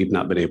ago that we've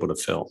not been able to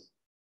fill.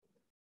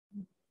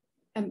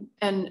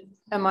 And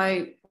am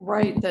I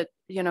right that,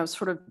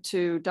 sort of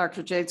to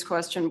Dr. Jade's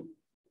question,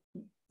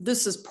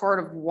 this is part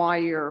of why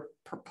you're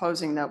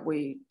proposing that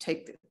we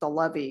take the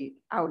levy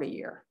out a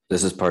year?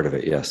 this is part of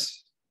it,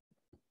 yes.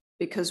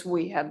 Because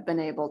we have been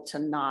able to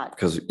not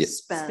Because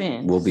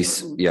spend. we'll be,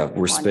 monies we're that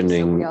we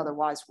spending.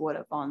 otherwise would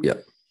have on.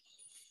 Yep.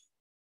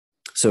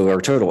 So our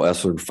total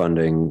ESSER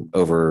funding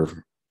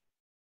over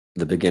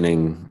the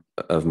beginning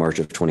of March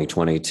of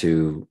 2020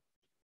 to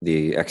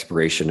the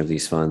expiration of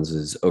these funds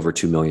is over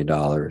 $2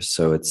 million.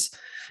 So it's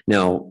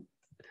now,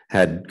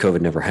 had COVID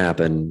never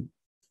happened,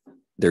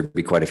 there'd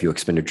be quite a few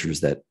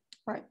expenditures that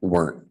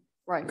weren't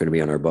going to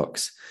be on our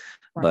books.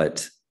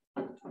 But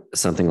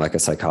something like a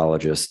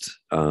psychologist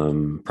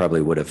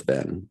probably would have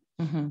been,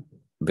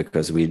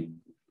 because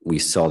we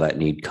saw that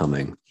need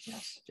coming.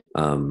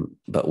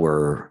 But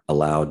we're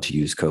allowed to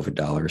use COVID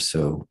dollars,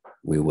 so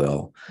we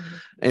will.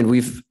 And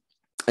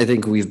I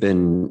think we've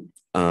been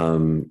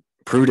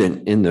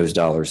prudent in those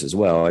dollars as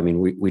well. I mean,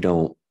 we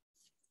don't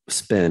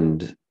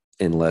spend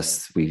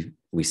unless we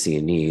see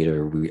a need,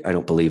 or I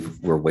don't believe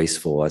we're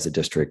wasteful as a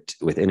district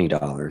with any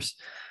dollars.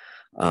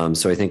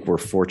 So I think we're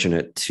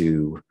fortunate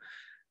to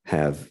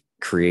have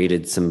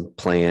created some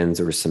plans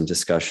or some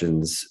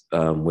discussions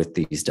with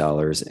these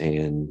dollars.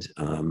 And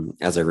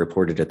as I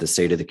reported at the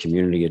State of the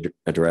Community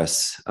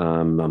address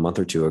a month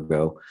or 2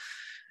 ago,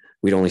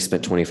 we'd only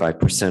spent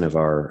 25% of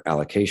our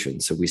allocation.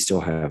 So we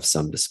still have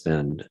some to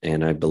spend.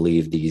 And I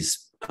believe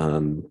these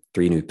 3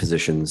 new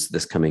positions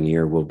this coming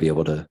year will be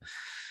able to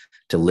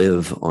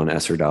live on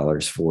ESSER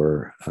dollars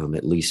for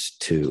at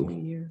least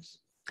 2 years,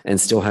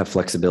 and still have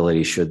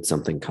flexibility should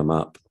something come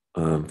up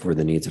for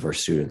the needs of our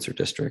students or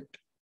district.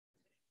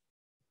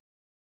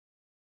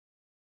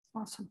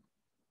 Awesome.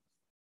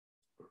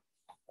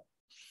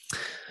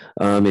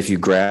 If you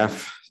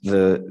graph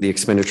the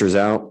expenditures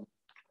out,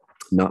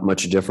 not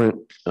much different.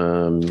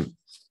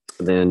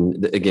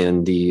 Then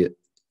again, the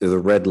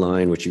red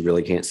line, which you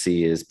really can't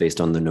see, is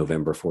based on the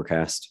November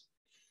forecast.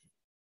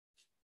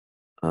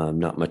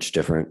 Not much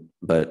different,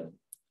 but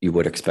you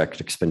would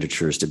expect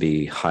expenditures to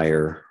be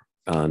higher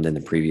than the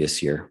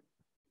previous year.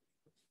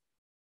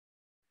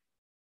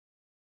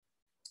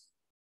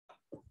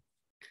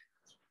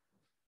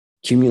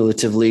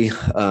 Cumulatively,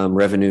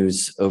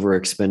 revenues over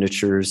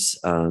expenditures.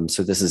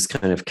 So this is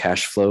kind of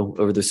cash flow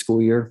over the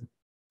school year.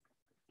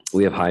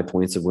 We have high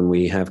points of when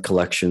we have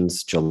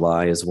collections.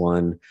 July is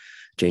one,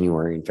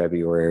 January and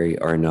February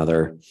are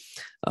another.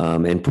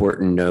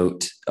 Important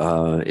note,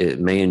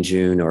 May and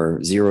June are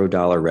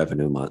 $0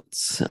 revenue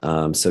months.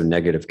 So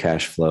negative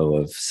cash flow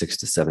of $6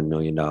 to $7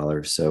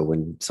 million. So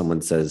when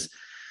someone says,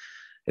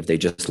 if they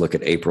just look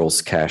at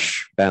April's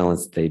cash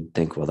balance, they'd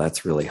think, well,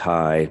 that's really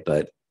high,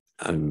 but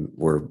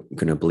we're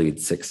going to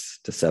bleed 6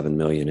 to 7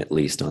 million at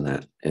least on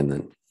that in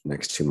the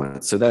next 2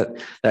 months. So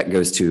that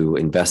goes to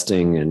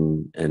investing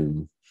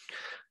and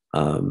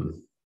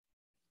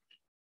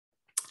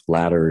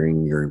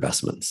laddering your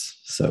investments.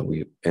 So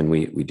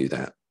we do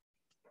that.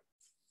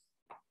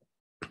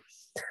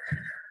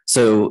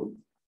 So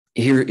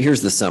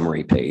here's the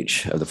summary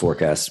page of the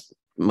forecast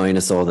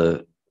minus all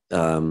the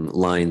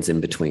lines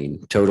in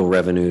between. Total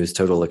revenues,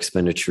 total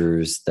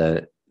expenditures.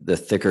 The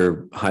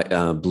thicker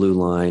blue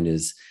line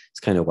is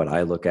kind of what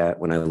I look at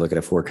when I look at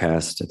a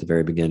forecast at the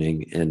very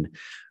beginning. And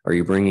are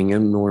you bringing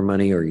in more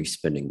money or are you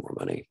spending more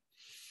money?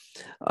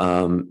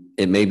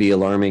 It may be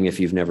alarming if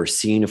you've never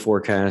seen a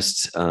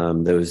forecast.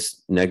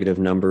 Those negative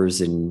numbers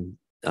in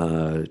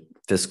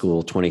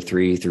fiscal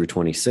 23 through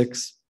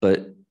 26,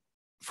 but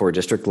for a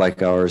district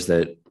like ours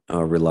that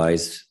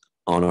relies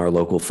on our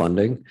local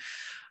funding,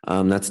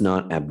 that's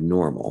not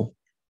abnormal.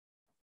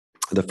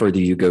 The further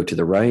you go to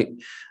the right,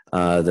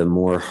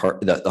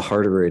 the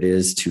harder it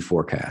is to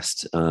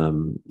forecast.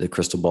 The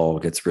crystal ball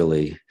gets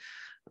really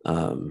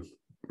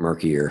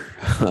murkier,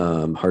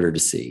 harder to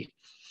see.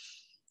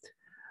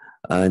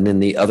 And then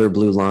the other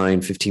blue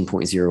line,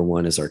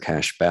 15.01, is our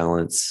cash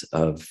balance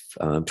of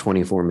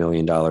 $24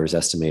 million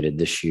estimated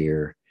this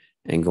year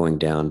and going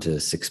down to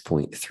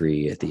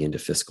 6.3 at the end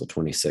of fiscal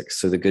 26.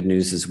 So the good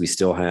news is we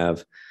still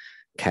have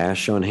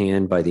cash on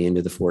hand by the end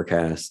of the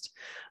forecast,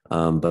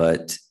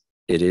 but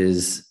it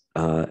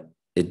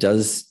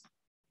does,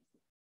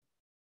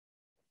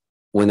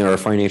 when there are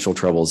financial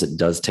troubles, it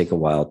does take a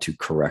while to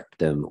correct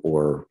them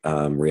or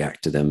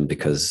react to them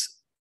because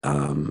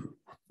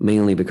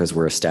mainly because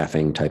we're a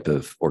staffing type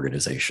of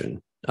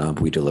organization.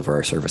 We deliver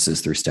our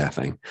services through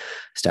staffing.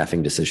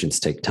 Staffing decisions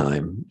take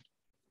time.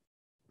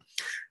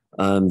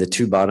 The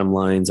two bottom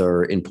lines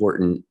are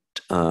important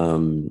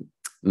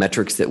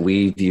metrics that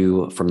we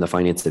view from the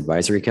Finance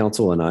Advisory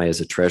Council, and I as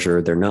a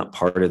treasurer. They're not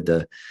part of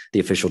the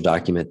official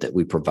document that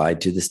we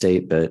provide to the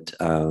state, but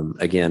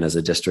again, as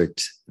a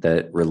district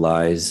that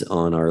relies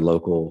on our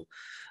local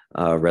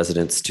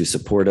residents to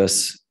support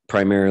us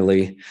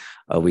primarily,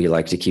 we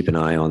like to keep an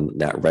eye on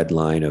that red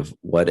line of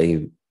what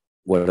a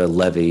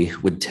levy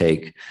would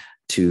take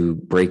to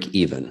break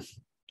even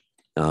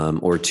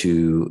or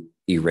to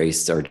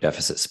erase our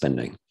deficit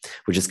spending,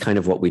 which is kind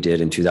of what we did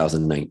in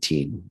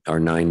 2019. Our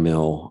 9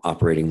 mil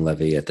operating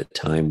levy at the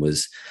time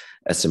was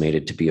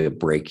estimated to be a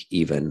break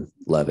even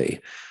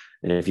levy.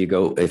 And if you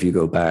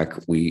go back,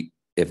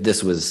 if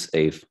this was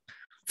a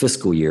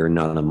fiscal year,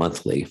 not a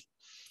monthly,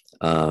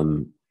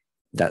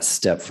 that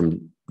step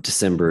from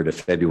December to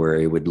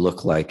February would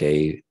look like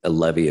a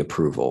levy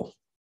approval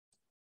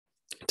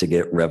to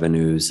get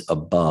revenues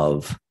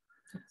above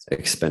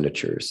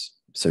expenditures.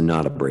 So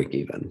not a break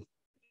even.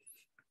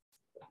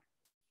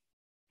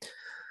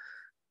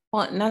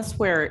 Well, and that's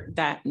where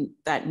that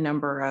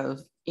number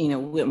of,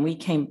 when we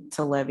came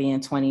to levy in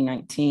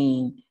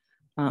 2019,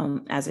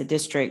 as a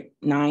district,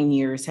 9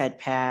 years had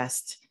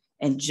passed.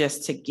 And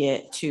just to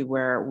get to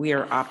where we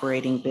are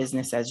operating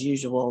business as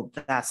usual,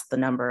 that's the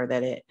number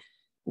that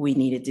we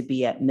needed to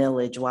be at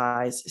millage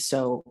wise.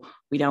 So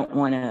we don't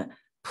want to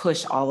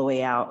push all the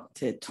way out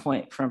to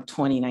from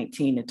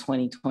 2019 to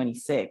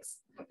 2026,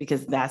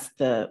 because that's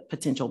the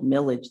potential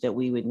millage that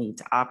we would need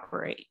to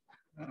operate.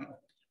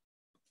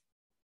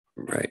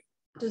 Right.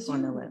 Does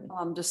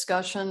your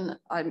discussion,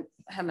 I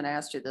haven't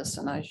asked you this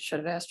and I should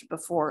have asked you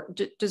before.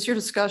 Does your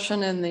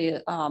discussion in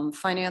the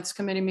finance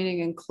committee meeting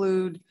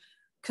include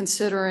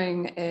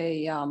considering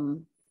a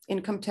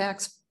income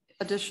tax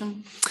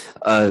addition?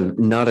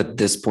 Not at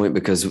this point,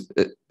 because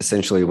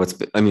essentially what's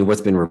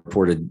been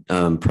reported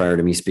prior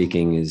to me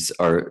speaking is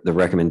the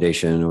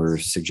recommendation or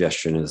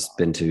suggestion has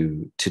been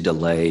to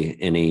delay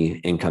any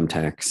income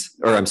tax,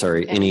 or I'm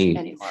sorry, any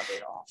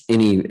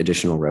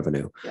additional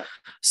revenue. Yep.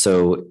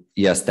 So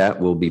yes, that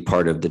will be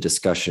part of the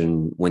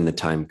discussion when the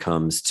time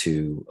comes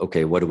to,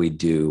 okay, what do we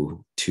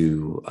do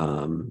to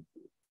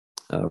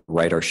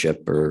right our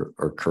ship or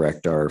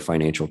correct our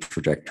financial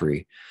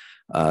trajectory?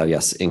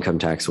 Yes, income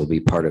tax will be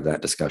part of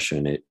that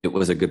discussion. It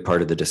was a good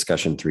part of the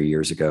discussion 3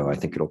 years ago. I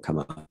think it'll come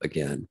up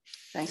again.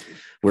 Thank you.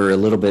 We're a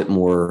little bit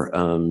more,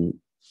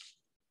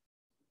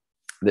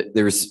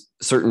 there's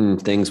certain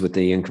things with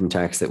the income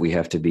tax that we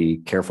have to be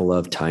careful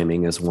of.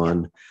 Timing is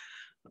one.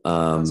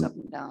 Goes up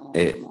and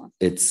down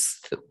it's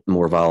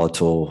more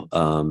volatile.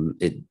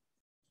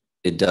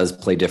 It does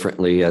play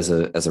differently as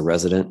a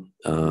resident.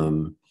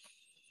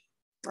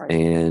 Right.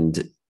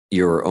 And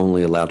you're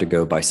only allowed to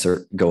go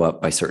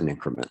up by certain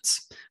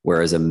increments.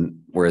 Whereas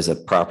a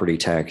property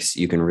tax,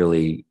 you can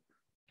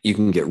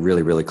get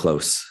really, really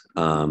close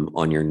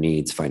on your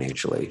needs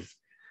financially.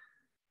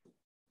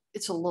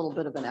 It's a little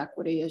bit of an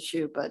equity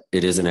issue, but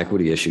it is an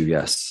equity issue.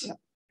 Yes.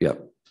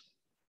 Yep.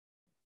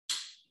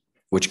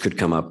 Which could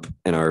come up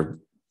in our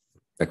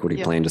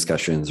equity plan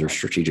discussions or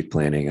strategic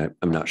planning.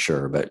 I'm not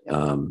sure, but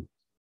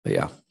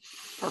yeah.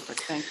 Perfect.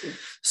 Thank you.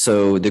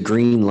 So the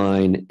green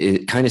line,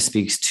 it kind of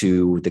speaks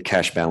to the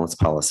cash balance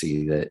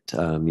policy that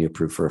you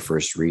approved for a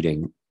first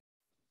reading.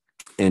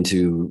 And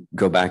to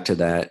go back to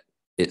that,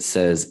 it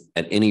says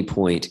at any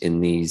point in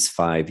these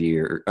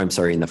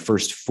in the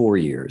first 4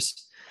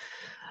 years,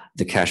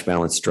 the cash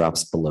balance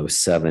drops below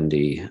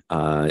 70,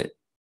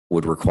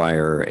 would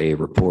require a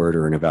report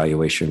or an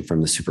evaluation from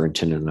the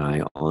superintendent and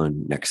I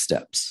on next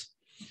steps.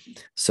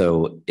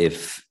 So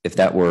if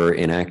that were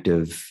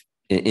inactive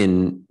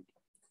in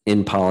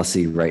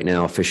policy right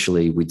now,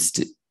 officially,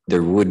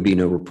 there would be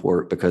no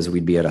report because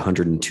we'd be at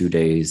 102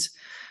 days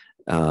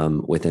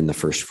within the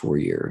first 4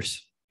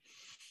 years.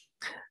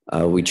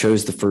 We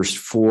chose the first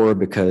 4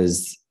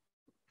 because,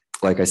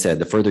 like I said,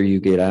 the further you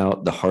get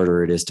out, the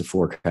harder it is to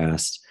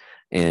forecast.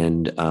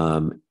 And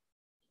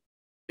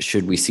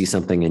should we see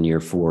something in year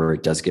 4,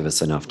 it does give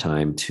us enough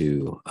time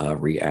to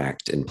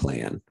react and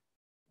plan.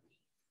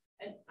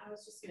 And I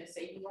was just going to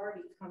say, you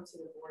already come to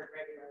the board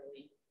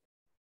regularly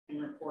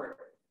and report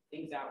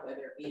things out, whether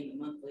it be in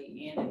the monthly and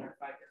in our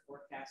 5-year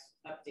forecast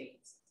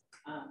updates.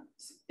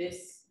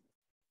 This,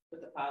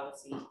 with the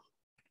policy,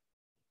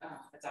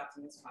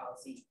 adopting this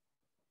policy,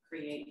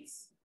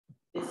 this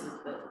is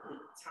the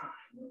time.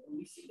 When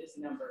you see this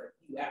number,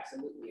 you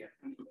absolutely are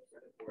coming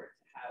before the board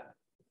to have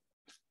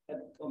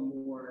a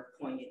more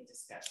poignant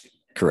discussion.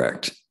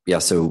 Correct. Yeah.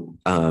 So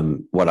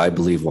what I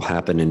believe will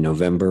happen in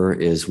November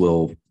is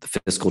the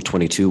fiscal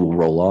 22 will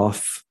roll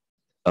off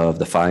of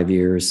the 5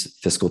 years.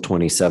 Fiscal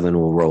 27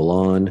 will roll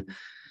on.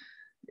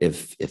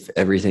 If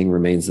everything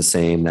remains the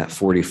same, that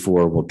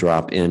 44 will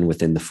drop in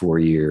within the 4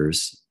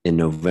 years in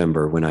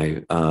November when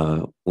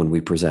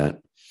we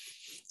present.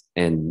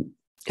 And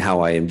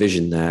how I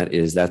envision that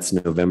is that's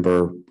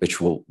November,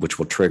 which will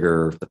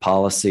trigger the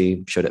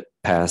policy. Should it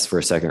pass for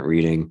a second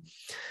reading,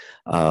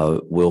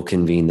 we'll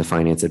convene the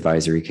Finance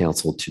Advisory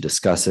Council to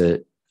discuss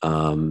it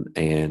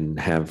and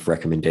have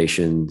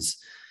recommendations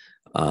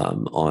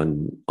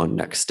on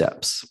next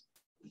steps.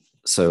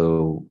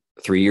 So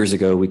 3 years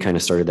ago, we kind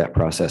of started that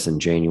process in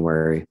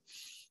January,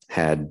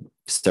 had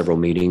several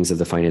meetings of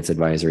the Finance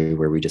Advisory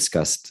where we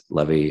discussed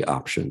levy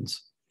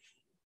options.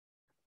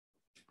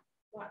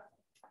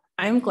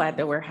 I'm glad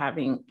that we're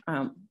having,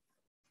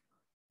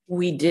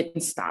 we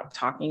didn't stop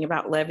talking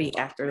about levy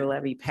after the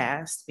levy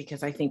passed,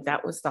 because I think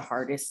that was the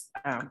hardest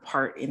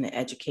part in the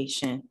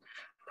education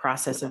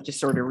process of just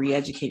sort of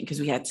re-educating, because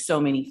we had so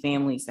many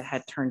families that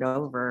had turned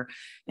over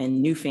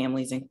and new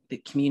families in the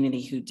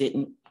community who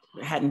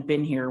hadn't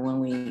been here when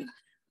we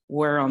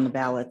were on the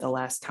ballot the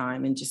last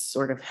time, and just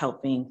sort of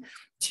helping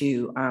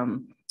to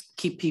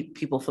keep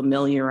people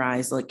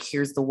familiarized, like,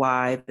 here's the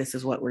why, this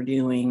is what we're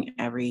doing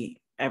every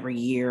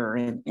year.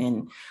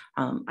 And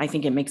I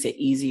think it makes it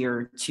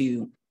easier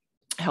to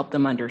help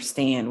them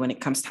understand when it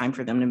comes time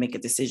for them to make a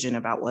decision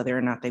about whether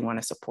or not they want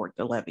to support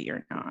the levy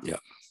or not. Yeah.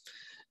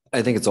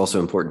 I think it's also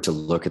important to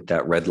look at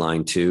that red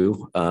line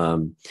too. A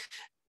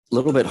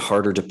little bit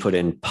harder to put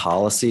in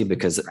policy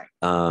because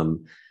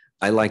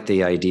I like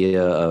the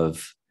idea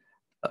of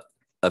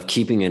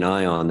keeping an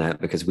eye on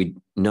that, because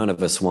none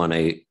of us want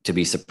to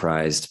be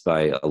surprised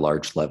by a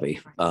large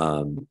levy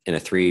in a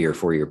 3 or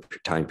 4 year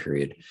time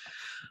period.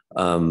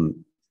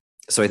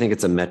 So I think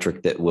it's a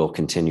metric that we'll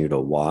continue to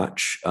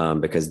watch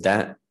because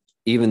that,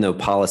 even though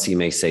policy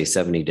may say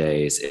 70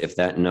 days, if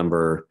that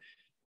number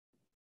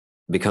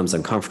becomes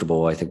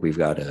uncomfortable, I think we've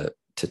got to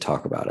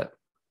talk about it.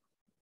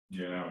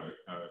 Yeah, no,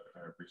 I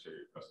appreciate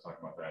us talking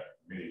about that.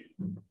 Maybe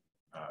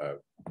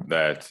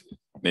that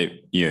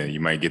you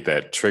might get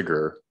that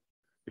trigger,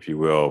 if you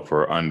will,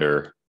 for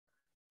under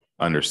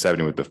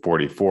 70 with the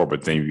 44,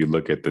 but then if you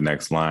look at the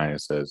next line,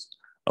 it says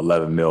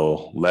 11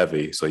 mil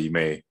levy, so you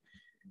may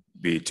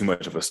be too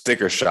much of a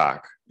sticker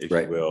shock, if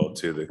you will,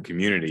 to the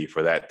community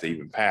for that to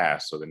even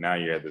pass. So that now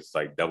you have this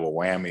like double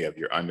whammy of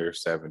you're under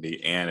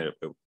 70 and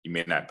you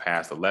may not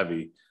pass the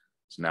levy.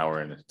 So now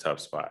we're in a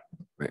tough spot.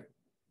 Right.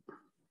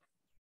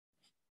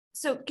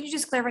 So can you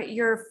just clarify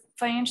your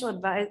financial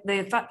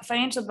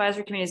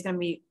advisory committee is going to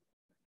be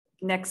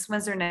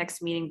when's their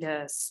next meeting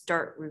to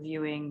start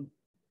reviewing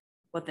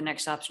what the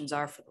next options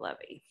are for the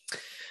levy?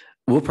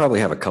 We'll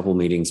probably have a couple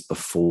meetings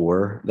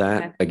before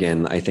that. Okay.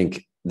 Again, I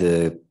think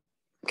the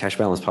cash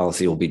balance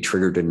policy will be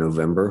triggered in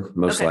November,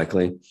 most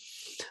likely.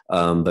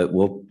 But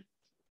we'll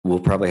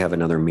probably have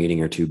another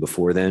meeting or two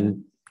before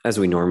then, as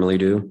we normally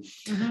do.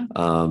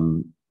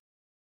 Mm-hmm.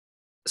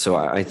 So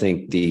I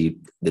think the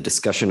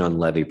discussion on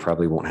levy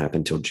probably won't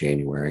happen till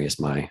January is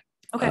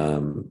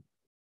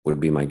would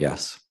be my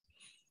guess.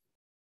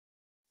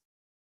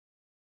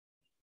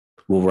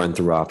 We'll run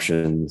through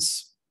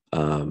options.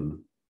 We'll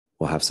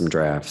have some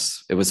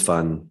drafts. It was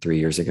fun 3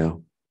 years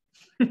ago.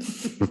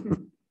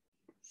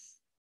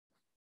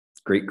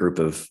 Great group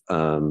of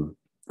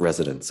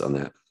residents on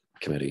that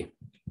committee.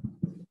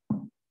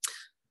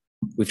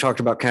 We've talked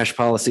about cash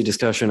policy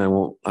discussion. I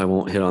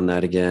won't hit on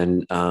that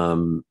again.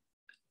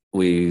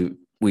 We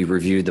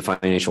reviewed the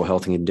financial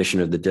health and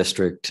condition of the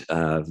district.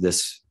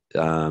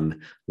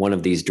 One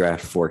of these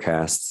draft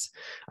forecasts.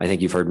 I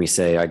think you've heard me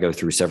say I go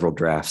through several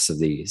drafts of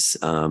these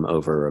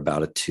over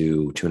about a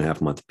 2.5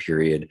 month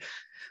period.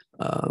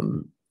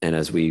 And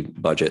as we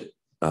budget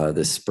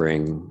this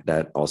spring,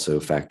 that also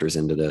factors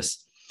into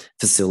this.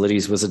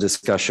 Facilities was a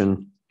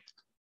discussion.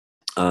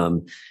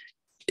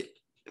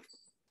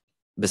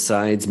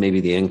 Besides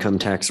maybe the income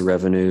tax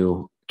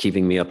revenue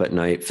keeping me up at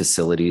night,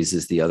 facilities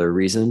is the other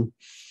reason.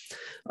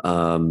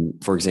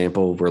 For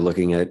example, we're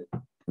looking at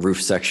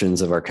roof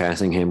sections of our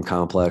Cassingham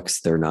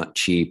complex. They're not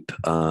cheap.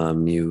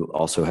 You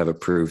also have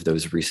approved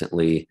those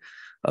recently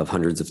of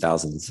hundreds of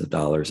thousands of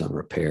dollars on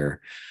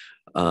repair.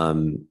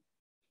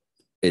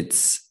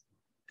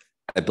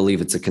 I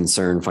believe it's a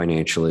concern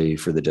financially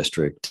for the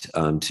district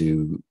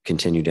to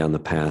continue down the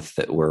path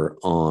that we're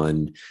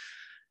on.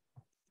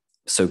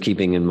 So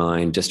keeping in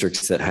mind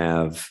districts that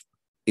have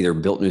either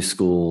built new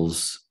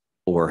schools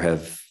or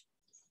have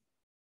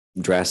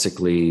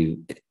drastically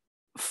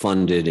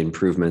funded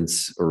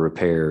improvements or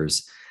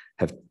repairs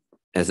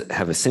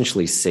have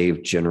essentially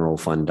saved general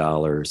fund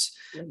dollars,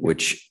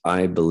 which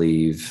I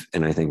believe,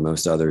 and I think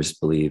most others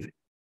believe,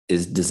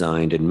 is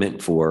designed and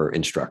meant for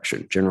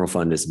instruction. General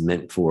fund is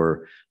meant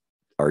for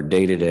our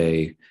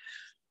day-to-day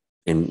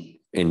in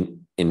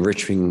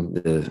enriching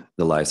the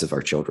lives of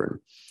our children.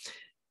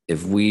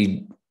 If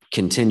we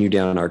continue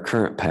down our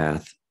current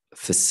path,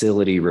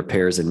 facility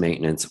repairs and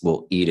maintenance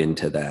will eat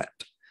into that.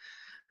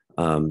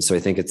 So I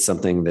think it's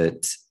something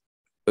that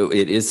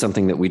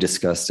we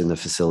discussed in the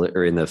facility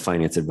or in the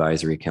Finance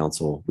Advisory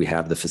Council. We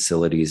have the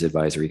Facilities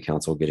Advisory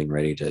Council getting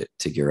ready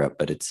to gear up,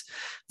 but it's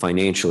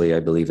financially, I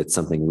believe it's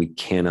something we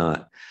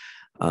cannot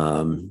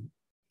pull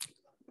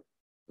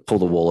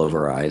the wool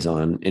over our eyes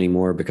on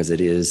anymore, because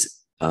it is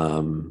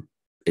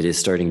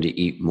starting to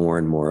eat more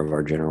and more of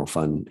our general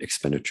fund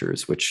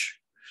expenditures, which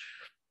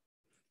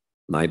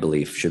my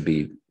belief should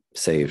be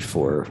saved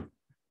for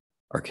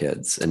our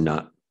kids and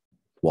not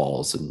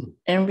walls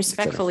and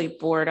respectfully,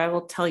 board, I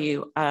will tell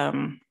you,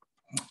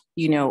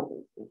 you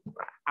know,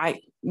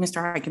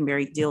 Mr.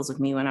 Heikenberry deals with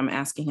me when I'm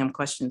asking him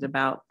questions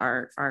about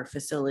our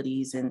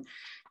facilities and,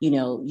 you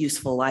know,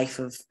 useful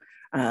life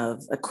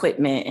of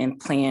equipment and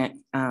plant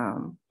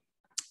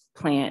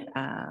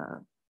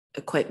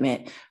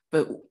equipment.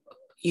 But,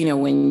 you know,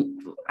 when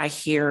I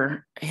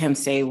hear him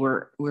say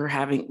we're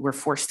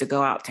forced to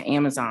go out to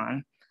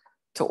Amazon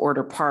to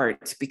order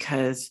parts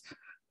because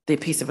the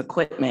piece of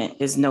equipment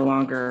is no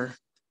longer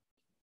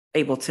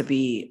able to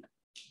be,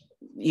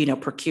 you know,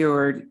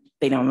 procured.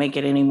 They don't make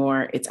it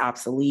anymore. It's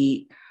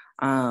obsolete.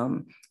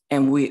 And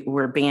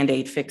we're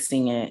Band-Aid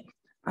fixing it.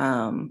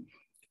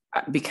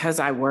 Because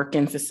I work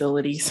in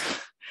facilities,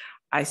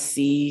 I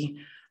see,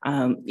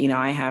 you know,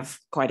 I have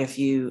quite a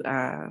few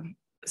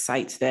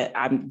sites that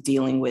I'm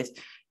dealing with,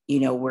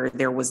 you know, where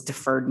there was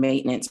deferred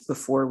maintenance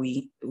before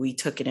we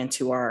took it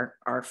into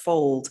our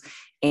fold,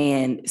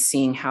 and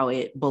seeing how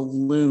it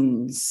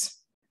balloons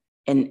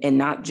and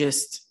not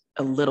just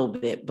a little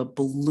bit, but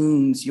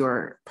balloons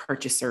your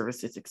purchase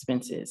services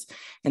expenses.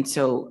 And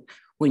so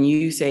when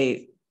you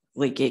say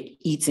like it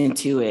eats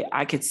into it,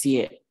 I could see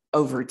it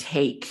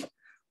overtake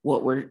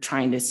what we're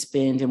trying to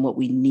spend and what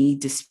we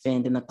need to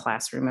spend in the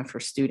classroom and for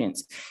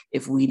students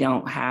if we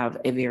don't have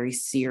a very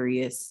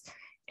serious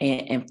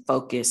and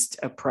focused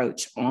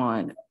approach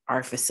on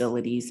our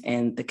facilities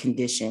and the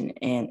condition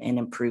and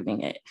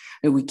improving it.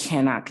 And we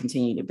cannot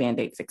continue to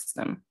Band-Aid fix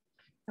them.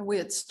 And we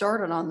had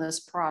started on this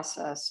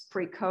process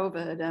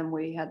pre-COVID and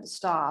we had to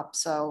stop.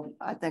 So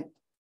I think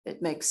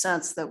it makes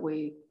sense that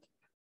we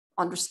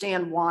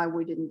understand why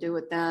we didn't do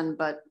it then,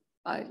 but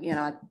you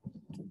know,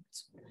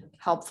 it's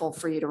helpful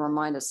for you to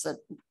remind us that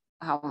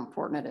how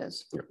important it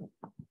is.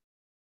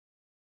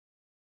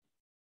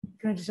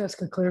 Can I just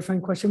ask a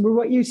clarifying question?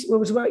 What you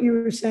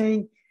were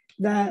saying,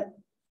 that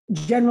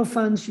general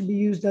funds should be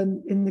used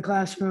in the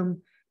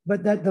classroom,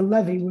 but that the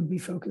levy would be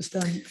focused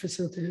on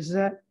facilities. Is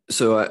that?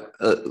 So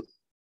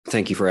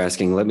thank you for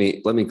asking. Let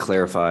me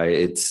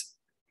clarify.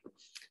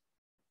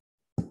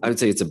 I would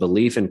say it's a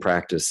belief and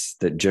practice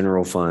that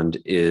general fund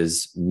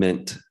is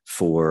meant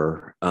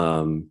for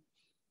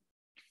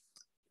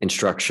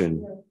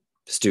instruction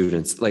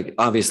students. Like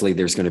obviously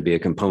there's going to be a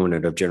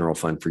component of general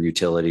fund for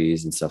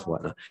utilities and stuff,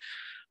 whatnot.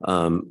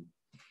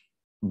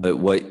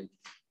 But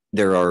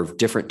there are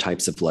different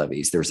types of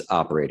levies. There's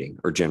operating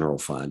or general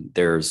fund.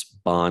 There's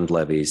bond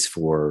levies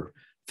for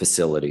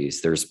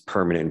facilities. There's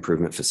permanent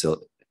improvement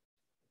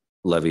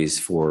levies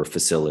for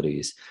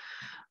facilities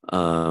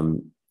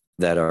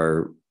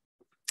that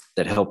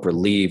help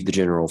relieve the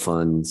general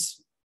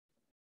fund's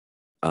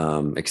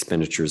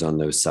expenditures on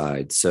those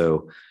sides.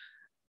 So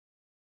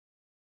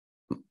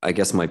I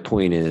guess my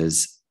point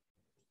is,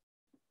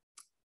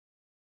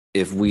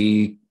 if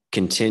we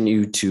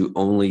continue to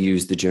only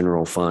use the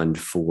general fund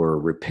for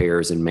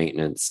repairs and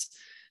maintenance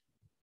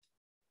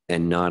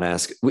and not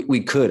ask,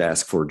 we could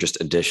ask for just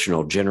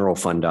additional general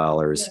fund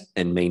dollars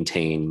and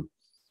maintain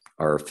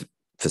our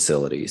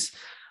facilities.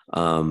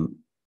 And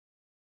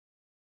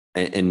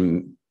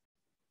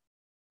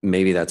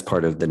maybe that's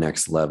part of the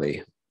next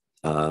levy.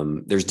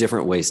 There's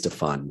different ways to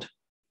fund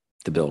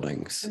the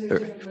buildings. And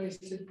there's different ways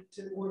to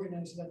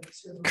organize that.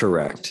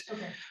 Correct.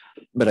 Okay.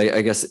 But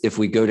I guess if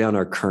we go down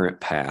our current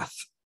path,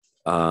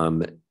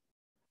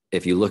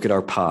 if you look at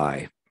our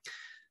pie,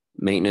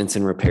 maintenance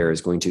and repair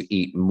is going to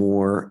eat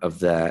more of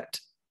that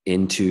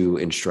into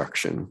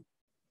instruction.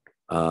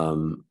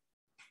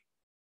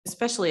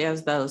 Especially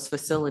as those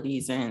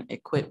facilities and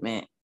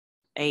equipment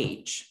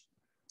age.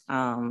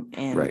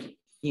 And, right.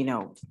 You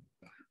know,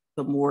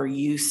 the more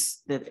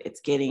use that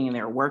it's getting and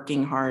they're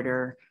working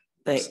harder,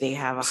 they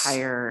have a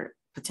higher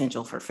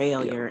potential for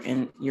failure. Yeah.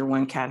 And you're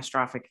one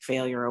catastrophic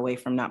failure away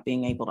from not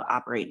being able to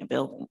operate in a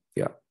building.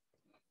 Yeah.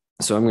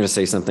 So I'm going to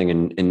say something,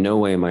 in no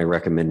way am I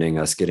recommending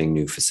us getting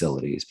new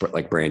facilities,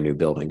 like brand new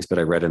buildings, but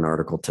I read an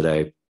article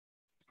today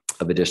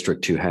of a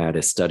district who had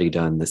a study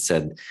done that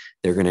said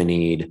they're going to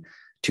need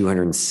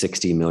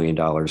 $260 million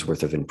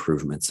worth of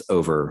improvements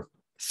over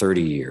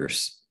 30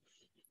 years.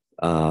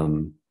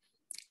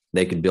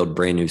 They could build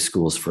brand new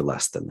schools for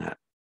less than that.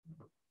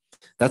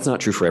 That's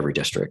not true for every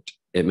district.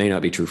 It may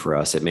not be true for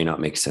us. It may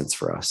not make sense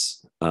for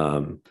us.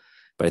 But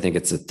I think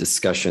it's a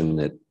discussion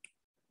that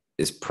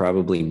is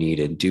probably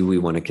needed. Do we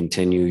want to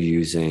continue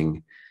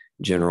using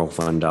general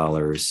fund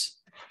dollars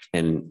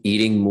and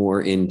eating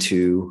more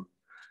into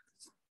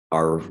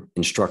our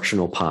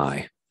instructional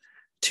pie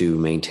to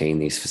maintain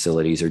these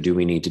facilities, or do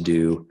we need to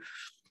do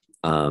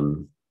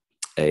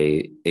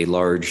a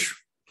large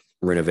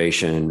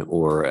renovation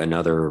or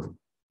another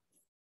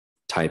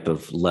type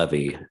of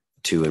levy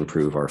to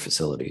improve our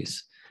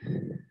facilities.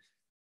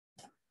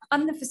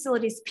 On the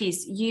facilities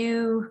piece,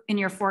 you, in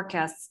your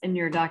forecasts, in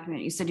your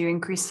document, you said you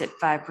increased it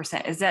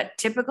 5%. Is that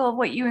typical of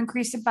what you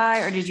increased it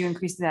by, or did you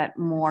increase that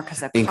more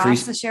because of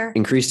cost this year?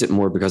 Increased it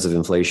more because of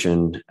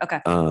inflation.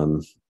 Okay.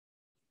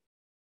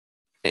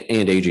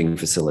 And aging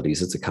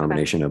facilities. It's a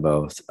combination of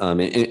both. I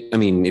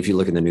mean, if you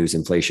look in the news,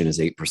 inflation is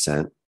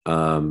 8%.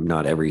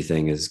 Not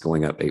everything is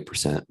going up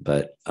 8%,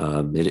 but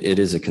it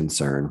is a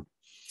concern.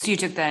 So you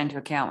took that into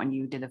account when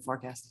you did the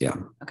forecast? Yeah.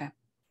 Okay.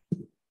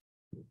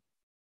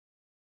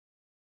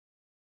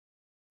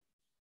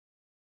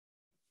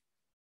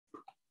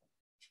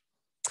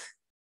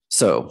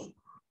 So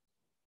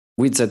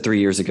we'd said 3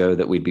 years ago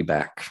that we'd be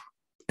back.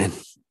 And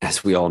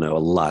as we all know, a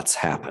lot's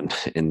happened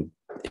in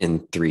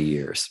 3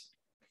 years.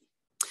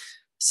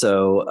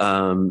 So,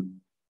 and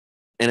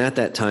at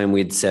that time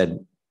we'd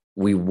said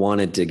we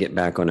wanted to get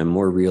back on a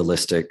more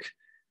realistic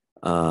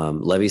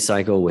levy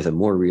cycle with a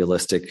more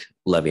realistic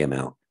levy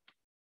amount.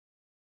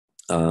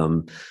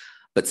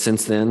 But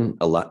since then,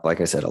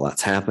 like I said, a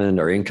lot's happened.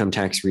 Our income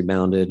tax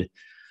rebounded.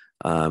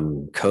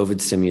 COVID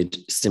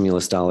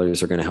stimulus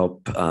dollars are going to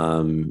help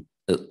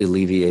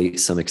alleviate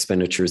some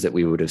expenditures that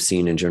we would have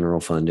seen in general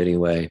fund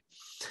anyway.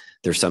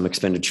 There's some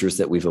expenditures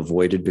that we've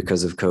avoided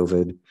because of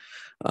COVID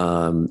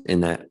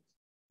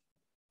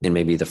in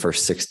maybe the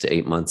first 6 to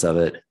 8 months of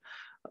it.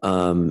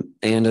 And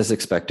as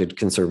expected,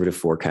 conservative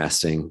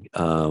forecasting,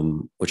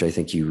 which I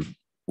think you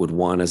would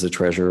want as a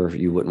treasurer.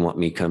 You wouldn't want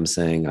me come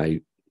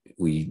saying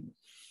we're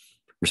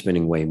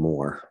spending way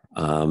more.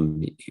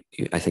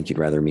 I think you'd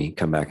rather me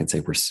come back and say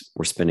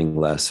we're spending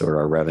less, or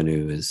our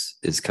revenue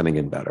is coming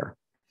in better.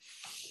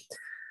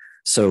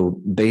 So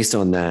based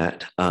on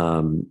that,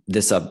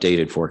 this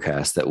updated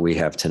forecast that we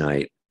have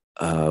tonight,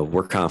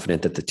 we're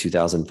confident that the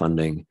 2000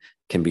 funding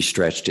can be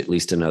stretched at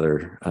least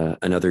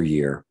another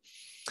year.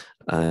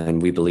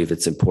 And we believe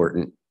it's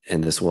important,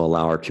 and this will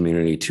allow our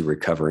community to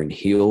recover and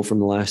heal from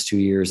the last 2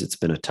 years. It's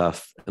been a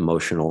tough,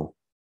 emotional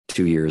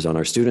 2 years on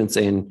our students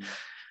and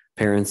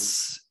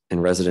parents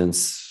and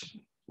residents,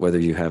 whether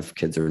you have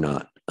kids or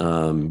not.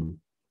 And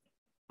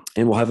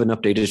we'll have an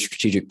updated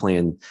strategic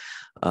plan,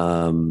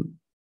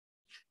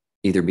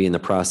 either be in the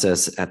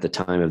process at the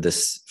time of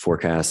this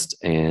forecast,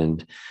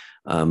 and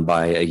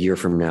by a year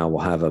from now, we'll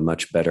have a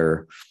much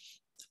better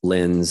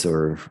lens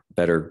or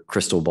better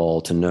crystal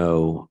ball to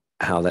know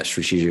how that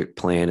strategic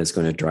plan is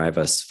going to drive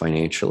us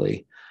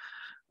financially.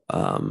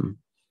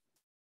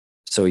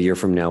 So a year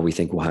from now, we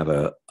think we'll have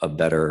a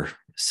better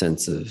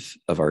sense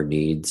of our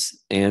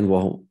needs, and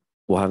we'll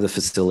have the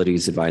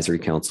Facilities Advisory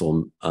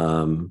Council,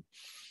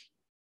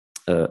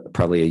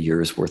 probably a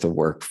year's worth of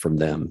work from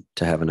them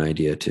to have an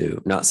idea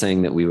too. Not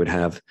saying that we would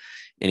have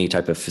any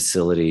type of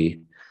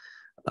facility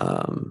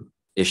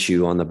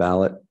issue on the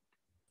ballot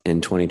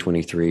in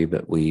 2023,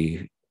 but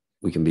we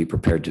can be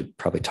prepared to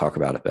probably talk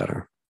about it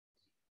better.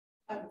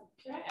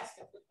 Can I ask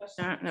a quick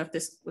question? I don't know if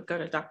this would go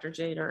to Dr.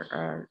 Jade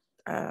or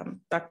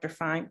Dr.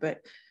 Fine, but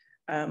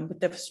with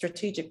the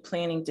strategic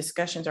planning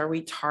discussions, are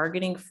we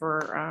targeting for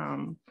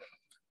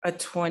a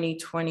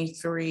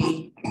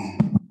 2023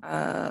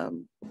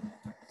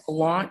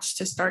 launch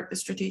to start the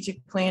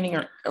strategic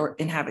planning, or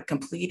and have it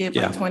completed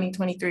by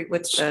 2023?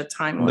 What's the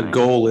timeline? The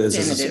goal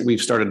is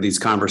we've started these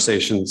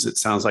conversations. It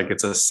sounds like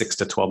it's a 6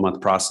 to 12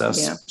 month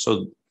process. Yeah.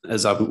 So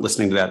as I'm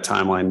listening to that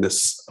timeline,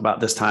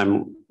 about this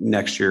time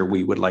next year,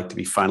 we would like to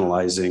be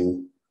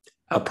finalizing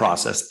a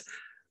process.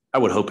 I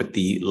would hope at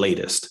the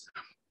latest.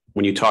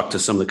 When you talk to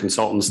some of the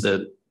consultants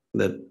that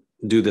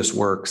do this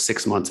work,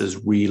 6 months is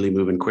really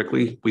moving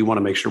quickly. We want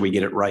to make sure we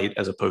get it right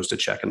as opposed to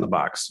checking the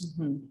box.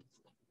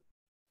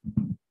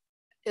 Mm-hmm.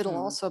 It'll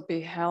also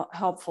be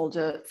helpful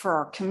for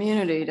our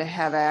community to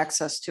have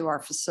access to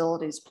our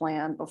facilities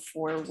plan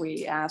before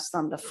we ask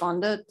them to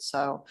fund it.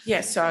 So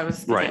yes, so I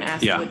was going to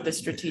ask with the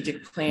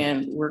strategic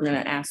plan, we're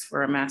going to ask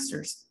for a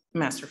master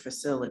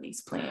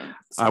facilities plan.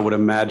 So I would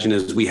imagine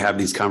as we have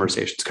these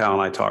conversations, Kyle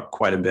and I talk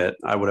quite a bit.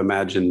 I would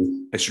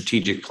imagine a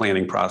strategic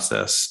planning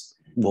process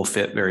will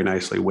fit very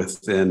nicely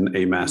within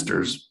a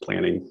master's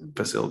planning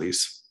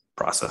facilities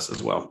process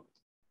as well.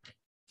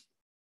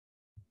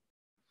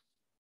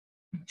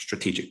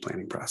 Strategic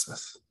planning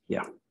process.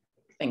 Yeah.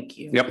 Thank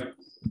you. Yep.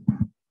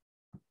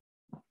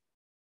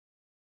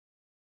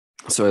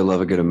 So I love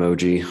a good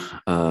emoji,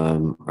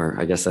 or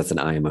I guess that's an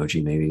eye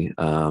emoji maybe.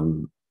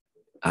 I'm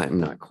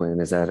not Quinn.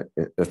 Is that,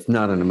 that's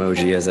not an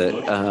emoji, is it?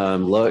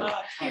 Look,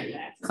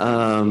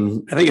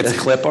 I think it's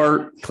clip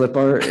art. Clip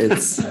art.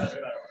 It's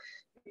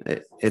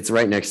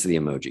right next to the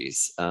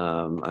emojis.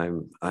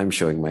 I'm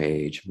showing my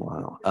age.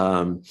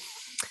 Wow.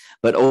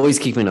 But always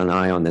keeping an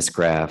eye on this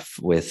graph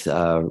with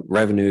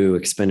revenue,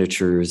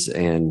 expenditures,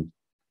 and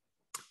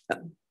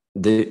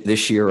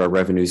this year our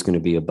revenue is going to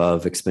be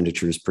above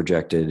expenditures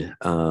projected.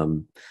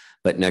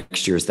 But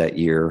next year's that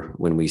year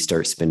when we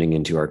start spending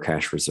into our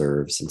cash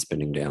reserves and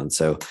spending down.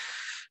 So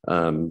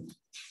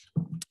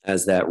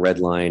as that red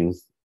line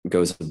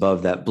goes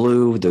above that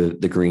blue,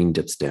 the green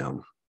dips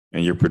down.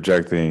 And you're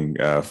projecting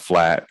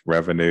flat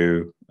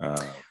revenue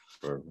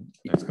for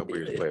next couple of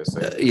years, play it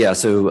safe? Yeah,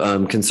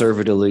 so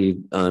conservatively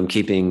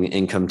keeping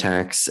income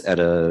tax at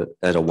a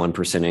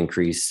 1%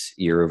 increase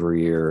year over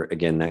year.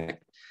 Again, that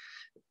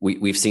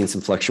we've seen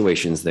some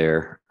fluctuations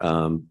there.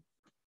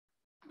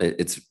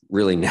 It's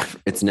really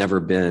never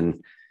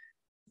been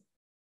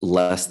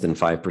less than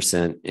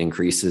 5%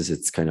 increases.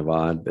 It's kind of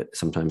odd, but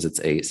sometimes it's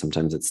 8,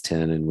 sometimes it's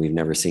 10, and we've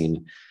never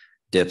seen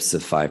dips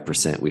of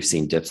 5%. We've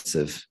seen dips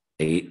of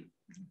 8,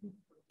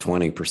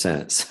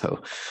 20%.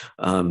 So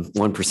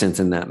 1%'s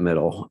in that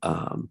middle.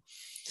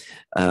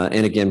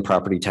 And again,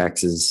 property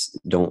taxes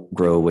don't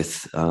grow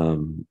with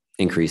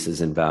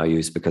increases in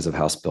values because of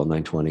House Bill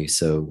 920.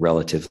 So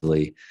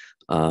relatively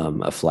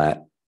a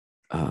flat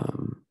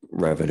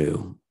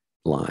revenue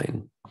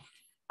line.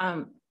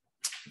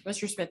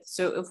 Mr. Smith,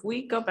 so if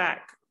we go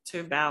back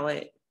to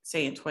ballot,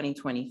 say in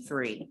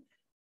 2023,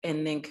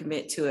 and then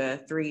commit to a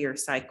 3-year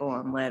cycle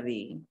on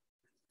levy,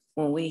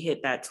 when we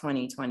hit that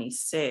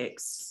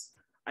 2026,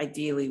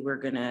 ideally we're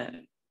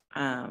gonna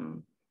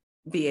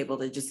be able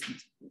to just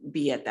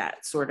be at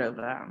that sort of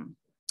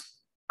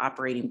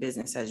operating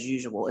business as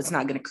usual. It's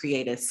not gonna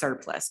create a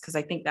surplus, because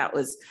I think that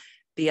was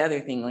the other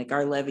thing, like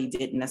our levy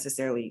didn't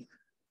necessarily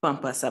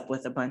bump us up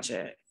with a bunch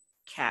of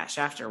cash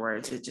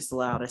afterwards. It just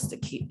allowed us to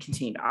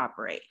continue to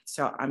operate.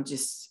 So I'm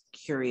just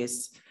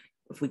curious,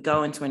 if we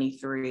go in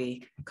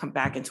 23, come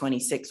back in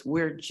 26,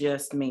 we're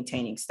just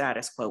maintaining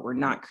status quo. We're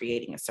not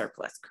creating a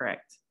surplus,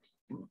 correct?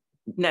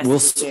 We'll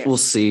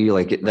see.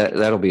 Like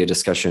that'll be a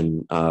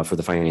discussion for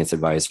the finance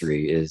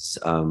advisory. Is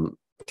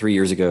 3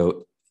 years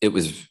ago, it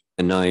was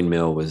a 9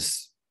 mil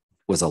was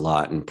a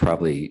lot, and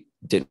probably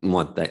didn't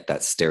want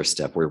that stair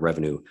step where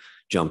revenue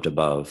jumped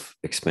above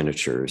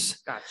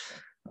expenditures.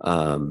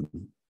 Gotcha.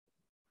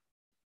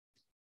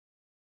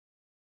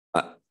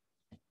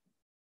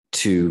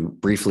 To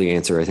briefly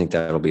answer, I think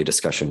that'll be a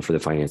discussion for the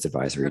finance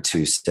advisory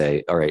to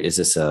say, all right, is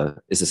this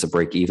a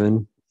break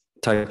even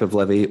type of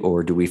levy,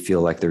 or do we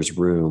feel like there's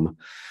room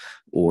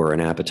or an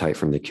appetite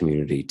from the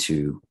community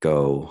to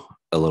go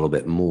a little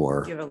bit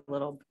more, give a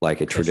little like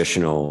a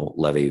traditional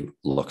levy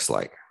looks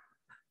like?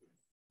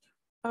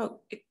 Oh,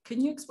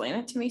 can you explain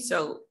it to me?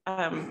 So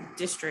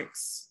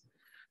districts,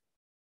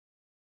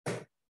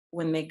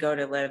 when they go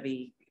to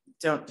levy,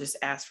 don't just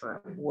ask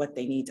for what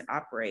they need to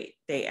operate,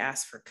 they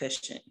ask for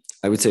cushion.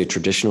 I would say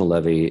traditional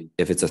levy,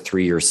 if it's a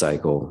 3-year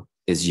cycle,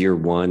 is year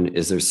 1,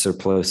 is there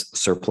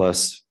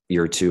surplus,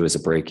 year 2 is a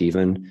break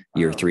even,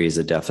 year 3 is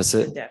a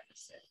deficit.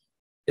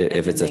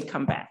 If it's they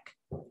come back.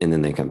 And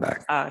then they come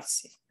back. I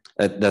see.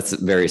 That's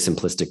a very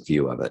simplistic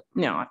view of it.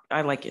 No,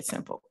 I like it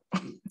simple.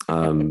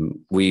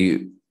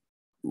 We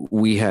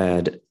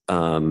had,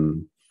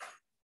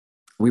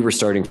 we were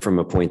starting from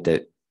a point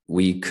that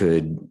we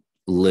could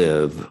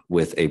live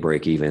with a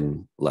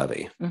break-even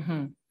levy.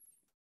 Mm-hmm.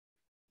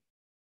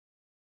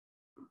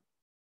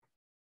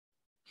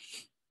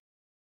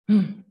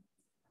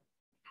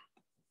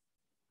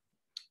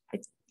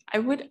 I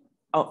would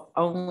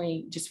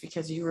only, just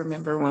because you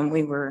remember when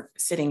we were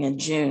sitting in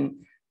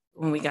June,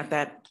 when we got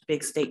that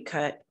big state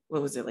cut,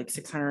 what was it, like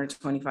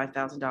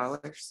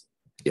 $625,000?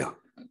 Yeah.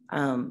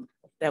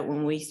 That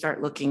when we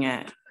start looking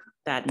at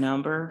that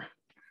number,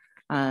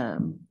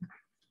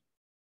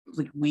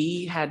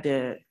 we had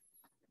to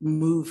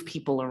move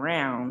people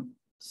around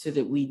so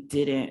that we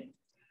didn't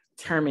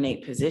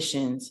terminate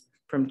positions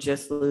from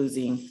just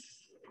losing.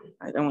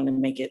 I don't want to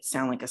make it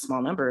sound like a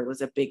small number. It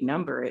was a big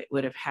number. It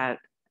would have had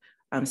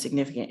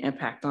significant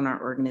impact on our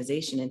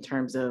organization in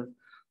terms of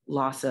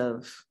loss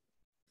of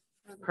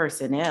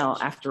personnel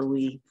after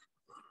we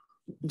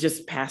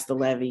just passed the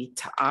levy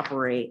to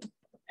operate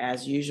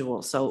as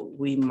usual. So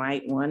we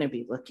might want to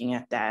be looking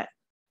at that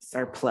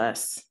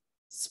surplus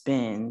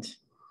spend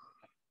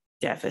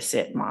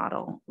deficit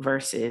model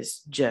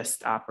versus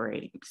just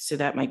operating. So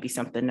that might be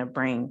something to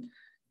bring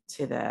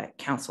to the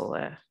council,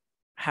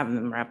 having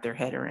them wrap their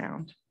head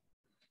around.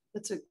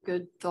 That's a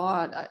good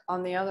thought.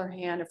 On the other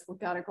hand, if we've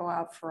got to go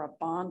out for a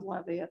bond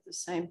levy at the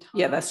same time.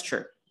 Yeah, that's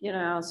true. You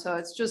know, so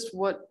it's just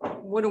what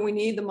do we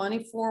need the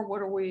money for?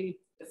 What are we,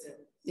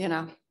 you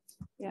know,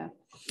 yeah.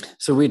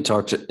 So we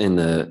talked in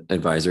the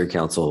advisory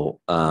council,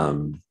 a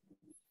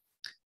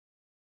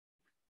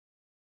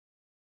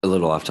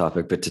little off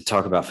topic, but to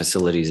talk about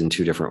facilities in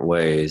 2 different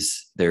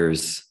ways.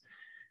 There's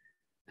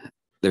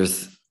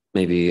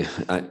maybe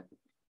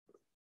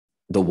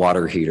the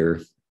water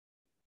heater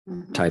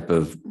type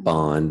of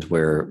bond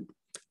where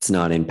it's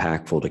not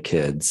impactful to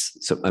kids.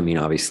 So, I mean,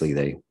 obviously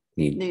they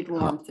need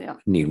warmth,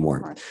 need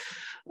warmth.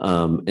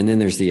 Right. And then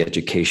there's the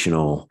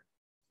educational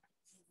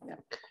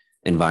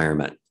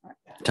environment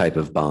type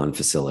of bond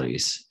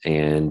facilities.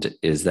 And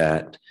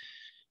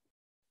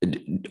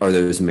are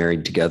those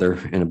married together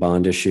in a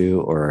bond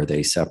issue, or are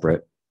they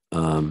separate?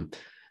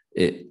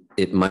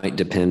 It might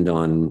depend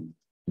on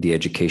the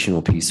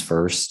educational piece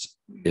first.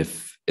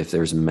 If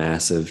there's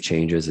massive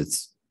changes,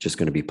 it's just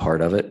going to be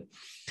part of it.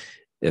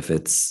 If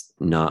it's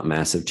not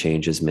massive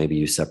changes, maybe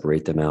you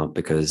separate them out,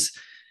 because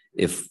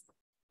if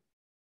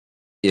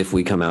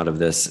we come out of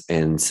this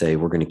and say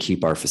we're going to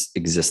keep our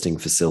existing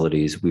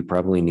facilities, we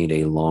probably need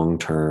a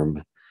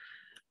long-term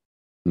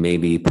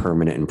maybe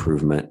permanent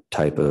improvement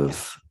type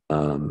of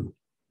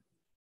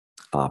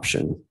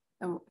option.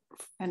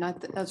 And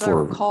as I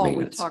for recall,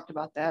 maintenance. we talked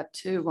about that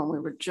too, when we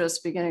were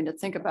just beginning to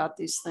think about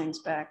these things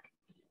back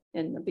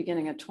in the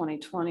beginning of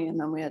 2020, and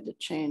then we had to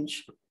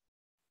change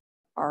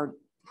our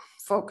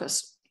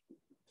focus.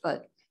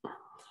 But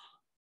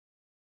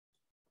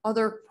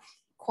other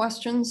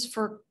questions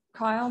for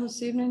Kyle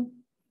this evening?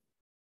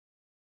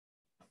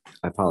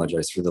 I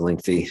apologize for the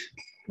lengthy.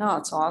 No,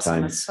 it's awesome.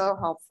 Time. It's so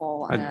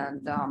helpful.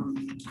 And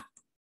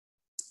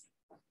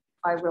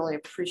I really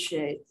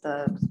appreciate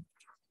the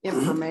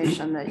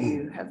information that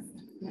you have,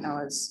 you know,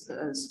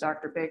 as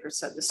Dr. Baker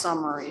said, the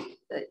summary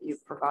that you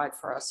provide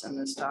for us in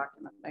this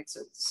document makes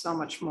it so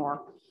much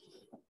more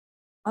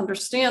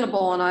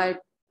understandable. And I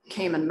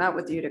came and met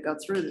with you to go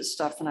through this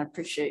stuff, and I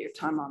appreciate your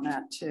time on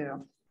that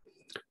too.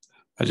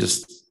 I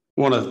just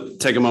want to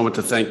take a moment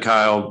to thank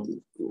Kyle.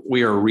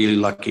 We are really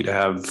lucky to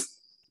have,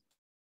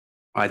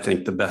 I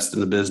think, the best in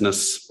the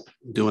business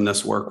doing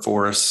this work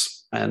for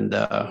us. And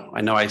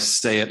I know I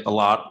say it a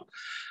lot,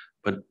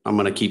 but I'm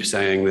going to keep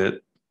saying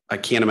that I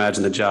can't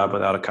imagine the job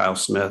without a Kyle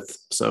Smith.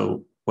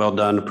 So well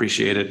done,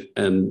 appreciate it.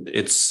 And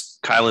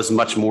Kyle is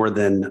much more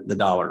than the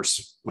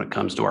dollars when it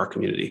comes to our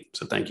community.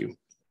 So thank you.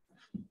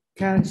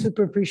 Kyle, I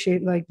super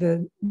appreciate like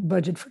the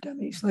budget for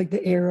dummies, like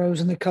the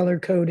arrows and the color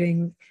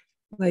coding,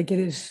 like it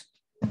is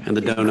And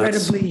the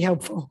donuts. incredibly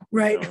helpful,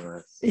 right?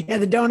 Yeah,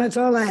 the donuts,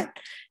 all that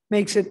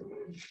makes it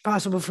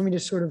possible for me to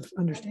sort of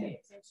understand.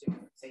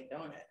 Say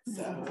donuts,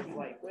 so I'm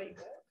like, wait,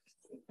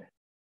 what?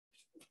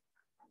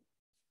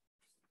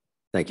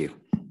 Thank you.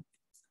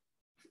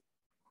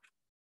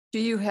 Do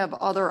you have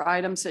other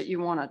items that you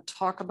want to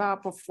talk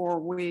about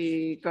before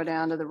we go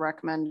down to the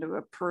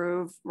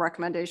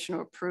recommendation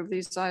to approve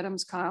these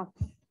items, Kyle?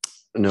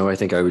 No, I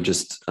think I would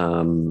just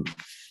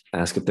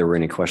ask if there were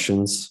any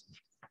questions.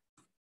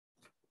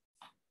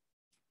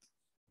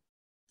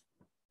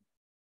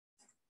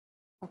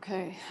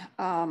 Okay,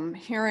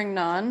 hearing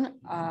none.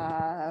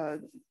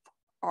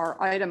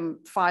 Our item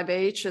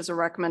 5H is a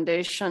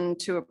recommendation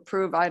to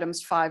approve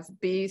items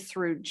 5B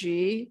through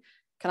G.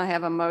 Can I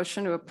have a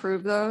motion to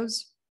approve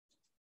those?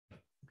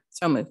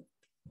 So moved.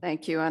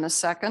 Thank you. And a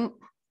second?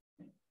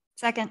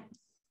 Second.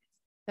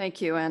 Thank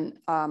you. And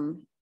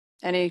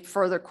any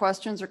further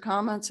questions or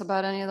comments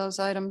about any of those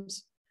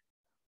items?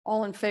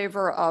 All in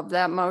favor of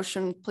that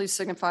motion, please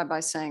signify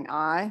by saying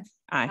aye.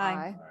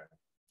 Aye.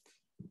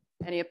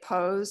 Any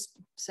opposed?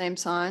 Same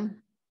sign.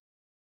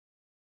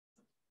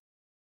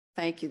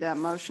 Thank you. That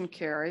motion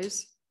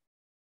carries.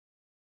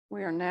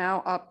 We are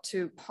now up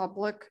to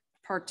public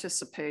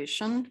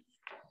participation.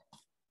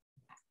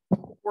 The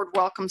board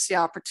welcomes the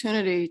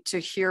opportunity to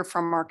hear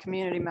from our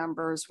community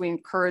members. We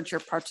encourage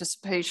your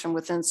participation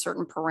within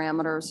certain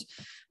parameters.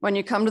 When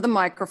you come to the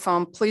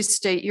microphone, please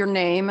state your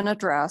name and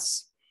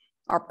address.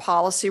 Our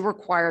policy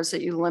requires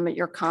that you limit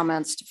your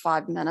comments to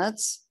 5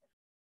 minutes.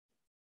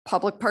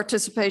 Public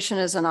participation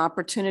is an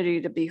opportunity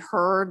to be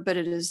heard, but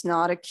it is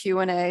not a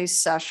Q&A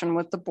session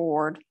with the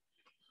board.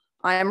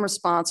 I am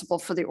responsible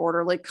for the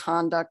orderly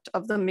conduct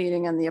of the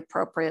meeting and the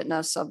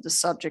appropriateness of the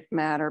subject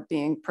matter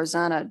being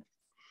presented.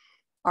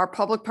 Our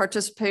public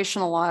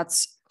participation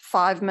allots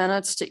 5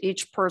 minutes to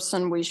each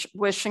person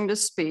wishing to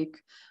speak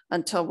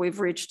until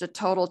we've reached a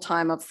total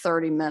time of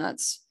 30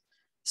 minutes.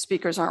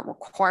 Speakers aren't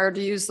required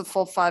to use the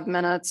full 5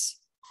 minutes,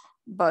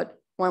 but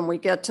when we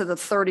get to the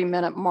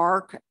 30-minute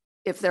mark,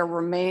 if there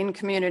remain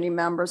community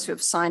members who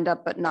have signed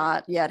up but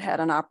not yet had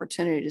an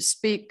opportunity to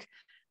speak,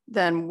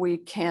 then we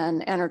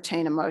can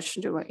entertain a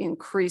motion to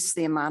increase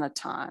the amount of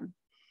time.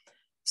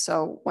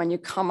 So when you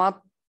come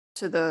up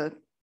to the,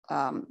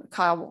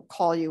 Kyle will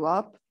call you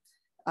up.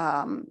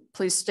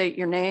 Please state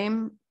your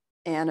name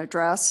and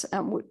address.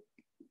 And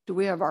do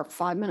we have our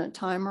 5-minute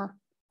timer?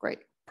 Great,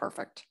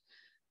 perfect.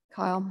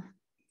 Kyle.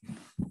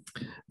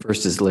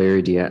 First is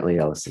Larry Diatley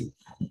Ellison.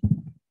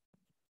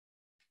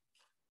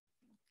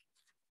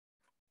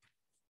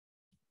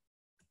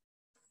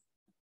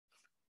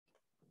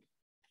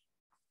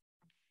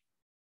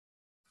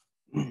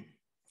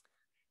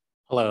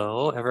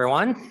 Hello,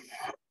 everyone.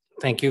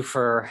 Thank you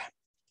for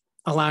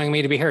allowing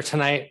me to be here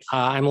tonight.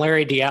 I'm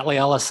Larry Diatley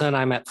Ellison.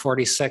 I'm at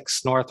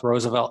 46 North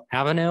Roosevelt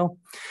Avenue.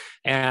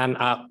 And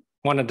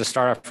wanted to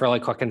start off really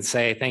quick and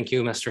say thank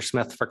you, Mr.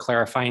 Smith, for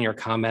clarifying your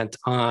comment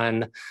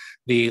on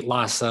the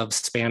loss of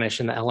Spanish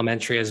in the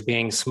elementary as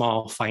being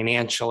small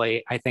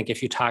financially. I think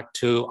if you talk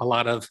to a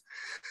lot of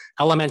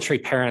elementary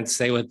parents,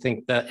 they would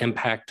think the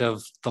impact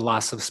of the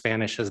loss of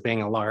Spanish as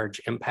being a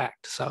large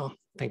impact. So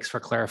thanks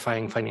for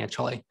clarifying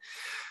financially.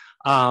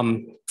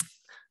 I'm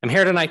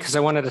here tonight because I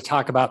wanted to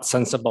talk about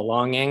sense of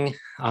belonging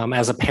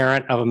as a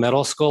parent of a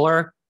middle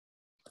schooler,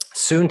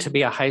 soon to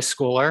be a high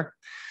schooler.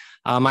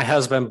 My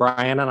husband,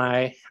 Brian, and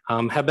I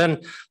have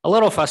been a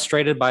little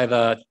frustrated by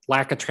the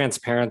lack of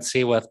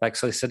transparency with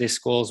Bexley City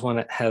Schools when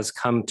it has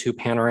come to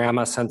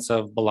panorama sense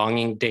of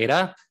belonging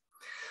data.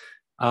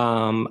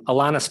 Alana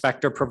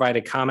Spector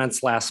provided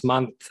comments last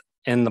month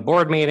in the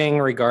board meeting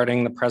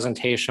regarding the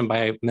presentation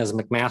by Ms.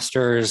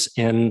 McMasters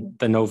in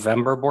the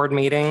November board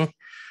meeting.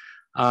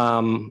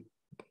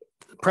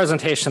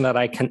 presentation that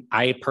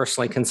I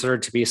personally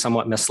considered to be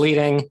somewhat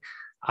misleading.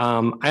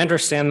 I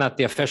understand that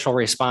the official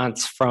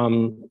response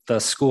from the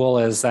school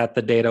is that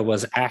the data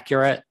was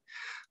accurate.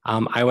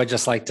 I would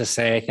just like to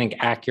say, I think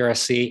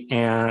accuracy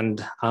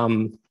and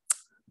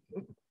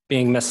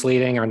being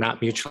misleading are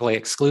not mutually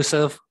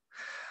exclusive.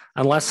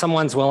 Unless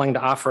someone's willing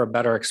to offer a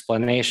better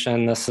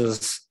explanation, this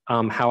is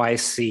how I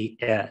see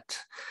it.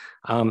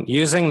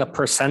 Using the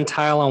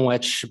percentile in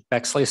which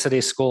Bexley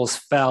City Schools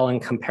fell in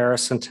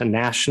comparison to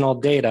national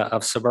data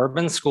of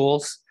suburban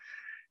schools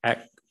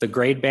at the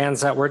grade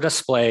bands that were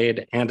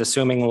displayed and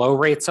assuming low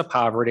rates of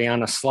poverty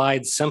on a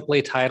slide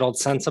simply titled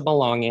Sense of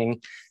Belonging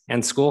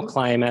and School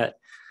Climate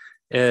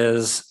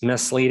is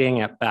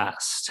misleading at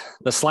best.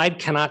 The slide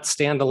cannot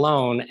stand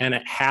alone, and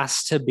it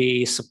has to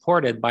be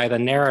supported by the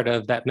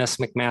narrative that Ms.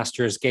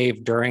 McMasters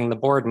gave during the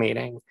board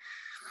meeting.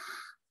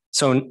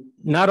 So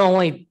not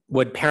only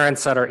would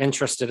parents that are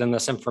interested in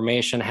this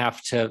information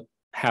have to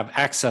have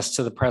access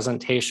to the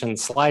presentation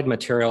slide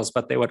materials,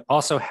 but they would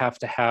also have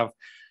to have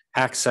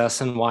access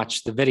and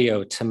watch the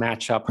video to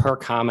match up her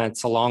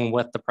comments along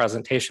with the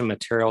presentation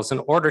materials in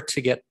order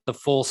to get the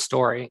full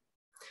story.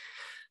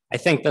 I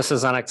think this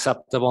is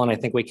unacceptable, and I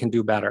think we can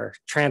do better.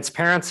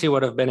 Transparency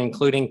would have been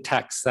including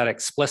text that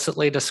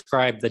explicitly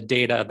described the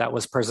data that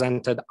was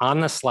presented on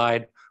the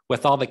slide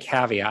with all the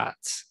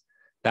caveats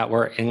that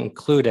were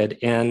included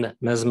in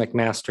Ms.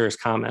 McMaster's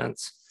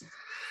comments.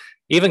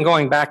 Even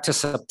going back to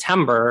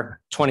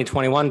September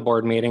 2021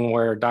 board meeting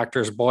where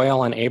Drs.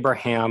 Boyle and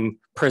Abraham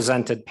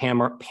presented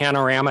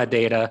panorama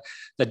data,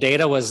 the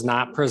data was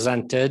not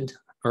presented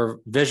or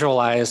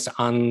visualized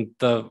on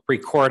the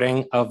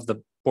recording of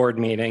the board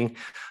meeting,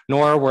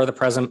 nor were the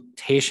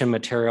presentation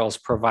materials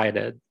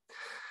provided.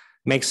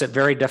 Makes it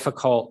very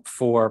difficult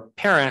for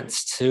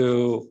parents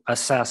to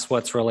assess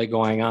what's really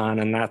going on,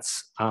 and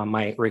that's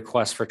my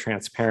request for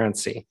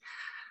transparency.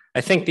 I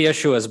think the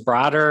issue is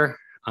broader.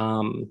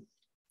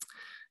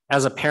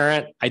 As a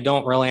parent, I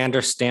don't really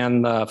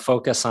understand the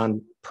focus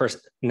on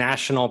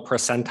national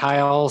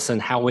percentiles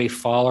and how we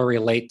fall or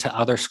relate to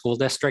other school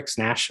districts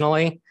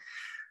nationally.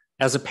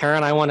 As a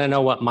parent, I want to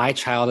know what my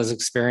child is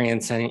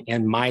experiencing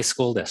in my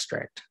school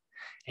district.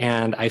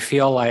 And I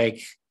feel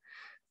like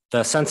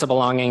the sense of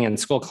belonging and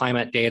school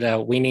climate data,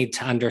 we need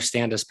to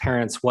understand as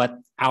parents what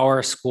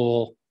our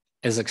school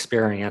is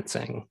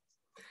experiencing.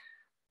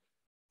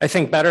 I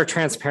think better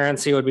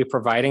transparency would be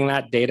providing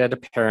that data to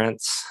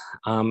parents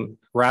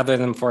rather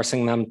than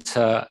forcing them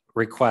to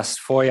request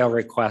FOIA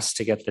requests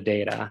to get the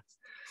data.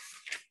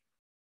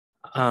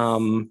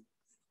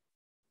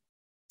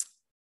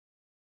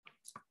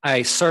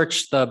 I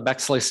searched the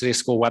Bexley City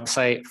School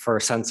website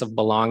for sense of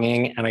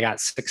belonging, and I got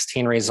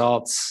 16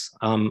 results.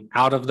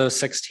 Out of those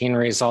 16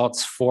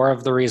 results, 4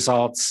 of the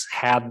results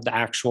had the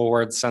actual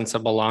word sense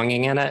of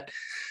belonging in it.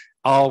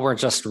 All were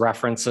just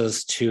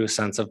references to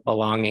sense of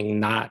belonging,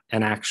 not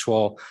an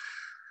actual,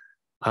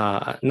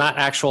 not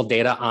actual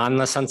data on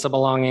the sense of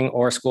belonging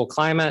or school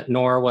climate,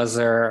 nor was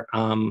there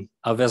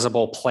a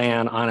visible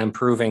plan on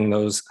improving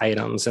those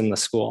items in the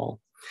school.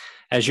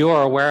 As you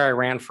are aware, I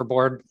ran for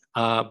Board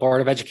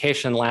of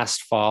Education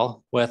last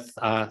fall with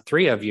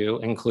 3 of you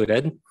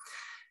included.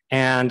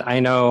 And I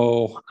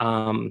know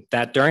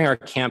that during our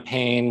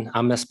campaign,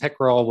 Ms.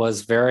 Pickrell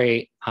was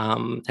very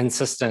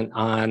insistent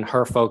on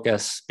her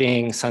focus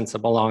being sense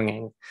of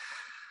belonging.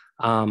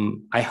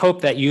 I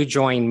hope that you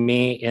join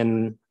me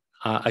in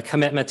a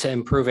commitment to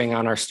improving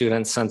on our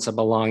students' sense of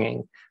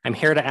belonging. I'm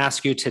here to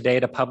ask you today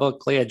to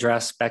publicly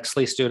address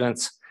Bexley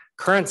students'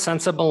 current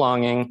sense of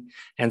belonging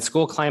and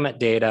school climate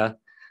data.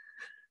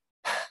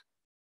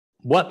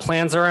 What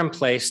plans are in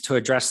place to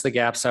address the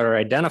gaps that are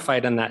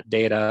identified in that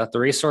data, the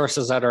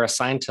resources that are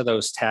assigned to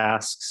those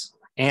tasks,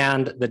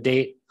 and the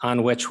date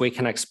on which we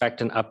can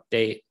expect an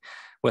update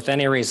with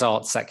any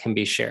results that can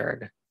be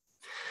shared.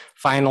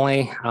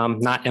 Finally,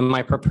 not in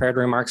my prepared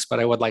remarks,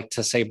 but I would like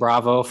to say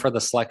bravo for the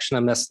selection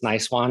of Ms.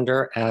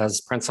 Nicewander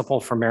as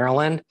principal for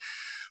Maryland.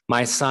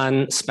 My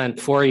son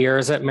spent 4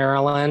 years at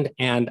Maryland,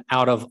 and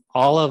out of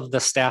all of the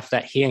staff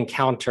that he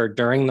encountered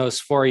during those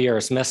 4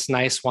 years, Ms.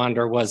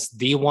 Nicewander was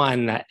the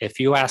one that,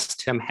 if you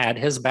asked him, had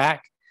his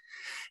back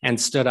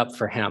and stood up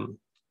for him.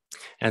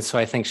 And so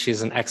I think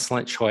she's an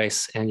excellent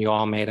choice, and you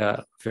all made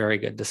a very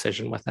good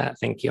decision with that.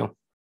 Thank you.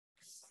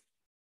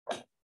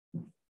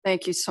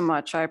 Thank you so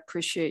much. I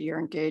appreciate your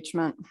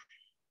engagement.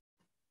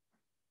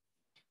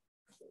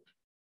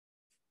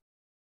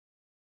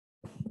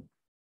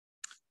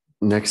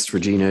 Next,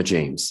 Regina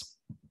James.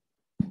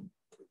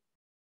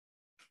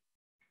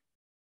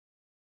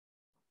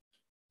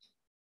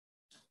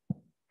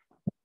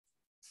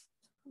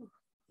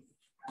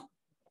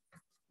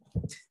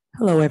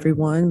 Hello,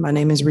 everyone. My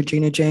name is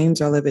Regina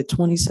James. I live at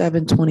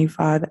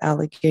 2725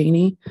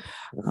 Allegheny.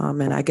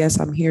 And I guess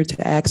I'm here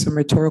to ask some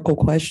rhetorical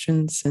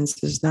questions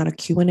since it's not a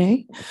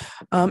Q&A.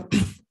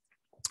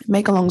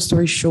 Make a long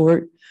story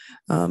short,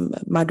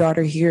 my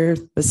daughter here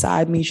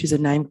beside me, she's a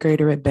 9th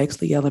grader at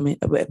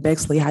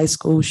Bexley High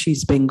School.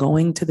 She's been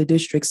going to the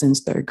district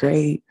since 3rd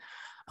grade.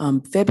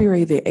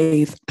 February the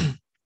 8th,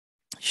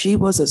 She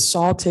was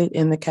assaulted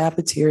in the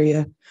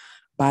cafeteria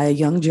by a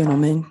young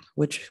gentleman,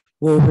 which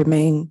will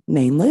remain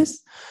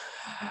nameless,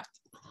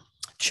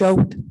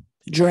 choked,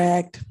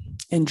 dragged,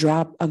 and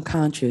dropped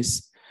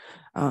unconscious.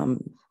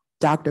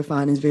 Dr.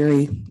 Fine is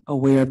very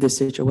aware of the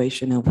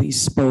situation, and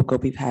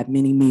we've had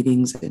many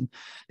meetings, and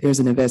there's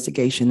an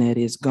investigation that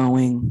is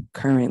going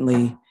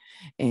currently,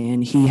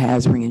 and he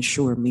has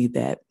reassured me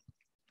that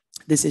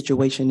the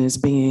situation is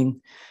being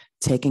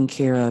taken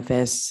care of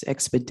as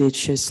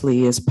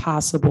expeditiously as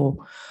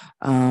possible.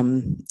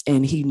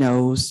 And he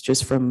knows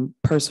just from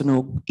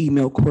personal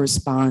email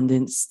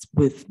correspondence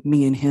with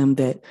me and him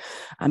that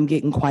I'm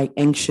getting quite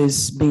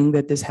anxious, being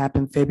that this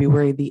happened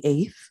February the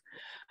 8th.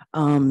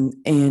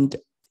 And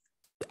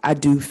I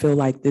do feel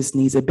like this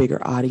needs a bigger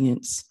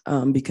audience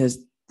because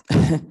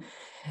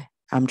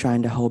I'm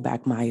trying to hold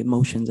back my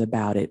emotions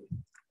about it.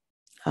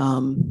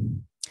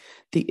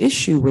 The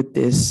issue with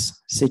this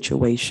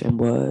situation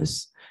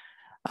was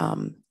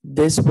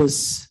this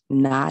was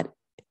not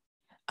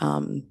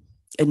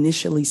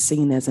initially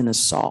seen as an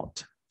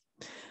assault.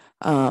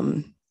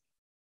 And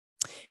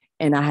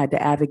I had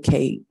to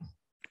advocate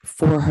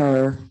for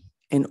her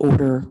in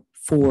order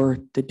for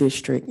the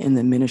district and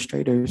the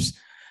administrators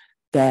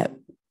that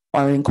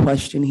are in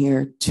question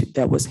here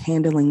that was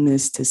handling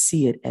this to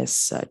see it as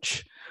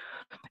such.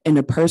 In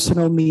a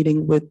personal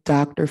meeting with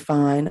Dr.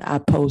 Fine, I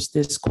posed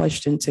this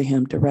question to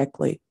him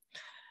directly.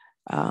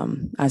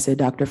 I said,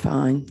 Dr.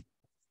 Fine,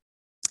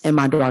 and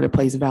my daughter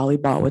plays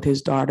volleyball with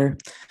his daughter.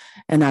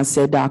 And I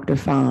said, Dr.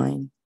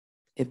 Fine,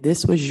 if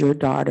this was your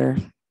daughter,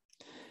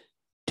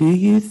 do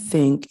you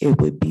think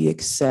it would be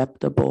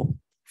acceptable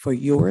for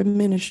your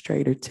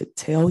administrator to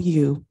tell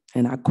you,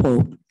 and I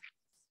quote,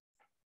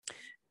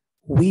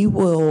 we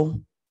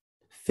will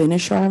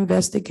finish our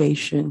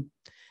investigation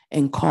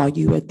and call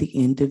you at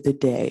the end of the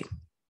day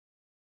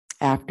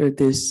after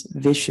this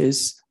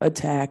vicious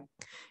attack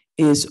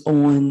is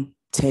on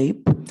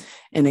tape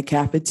in a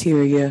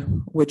cafeteria,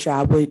 which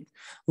I would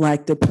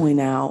like to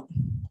point out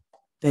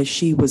that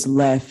she was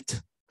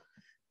left,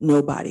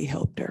 nobody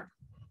helped her,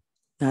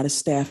 not a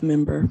staff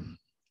member,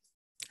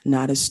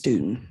 not a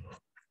student.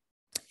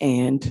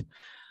 And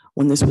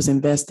when this was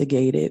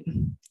investigated,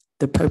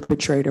 the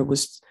perpetrator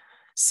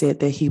said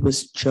that he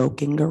was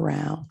joking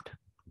around.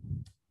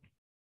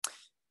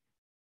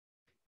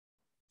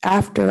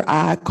 After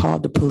I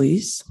called the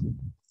police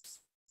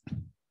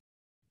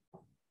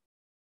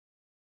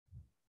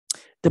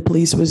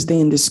was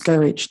then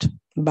discouraged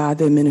by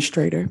the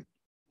administrator.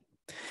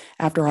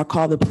 After I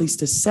called the police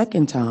the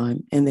second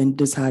time and then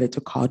decided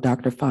to call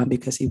Dr. Fine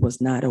because he was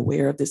not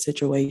aware of the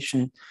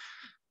situation,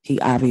 he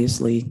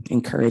obviously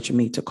encouraged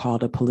me to call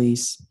the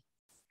police.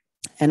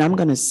 And I'm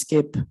going to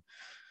skip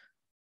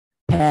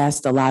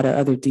past a lot of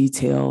other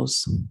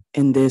details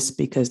in this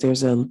because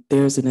there's an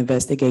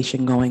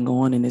investigation going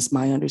on, and it's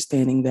my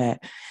understanding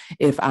that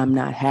if I'm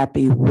not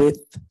happy with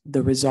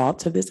the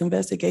results of this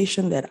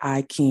investigation, that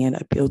I can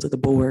appeal to the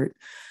board.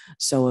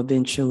 So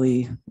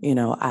eventually,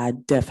 I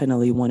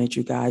definitely wanted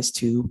you guys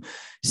to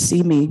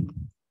see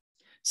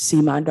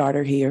my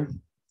daughter here.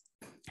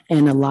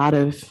 And a lot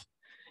of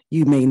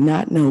you may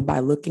not know by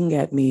looking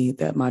at me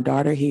that my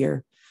daughter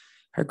here,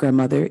 her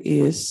grandmother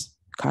is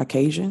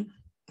Caucasian.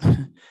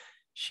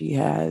 She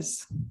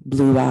has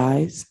blue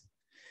eyes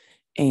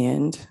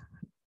and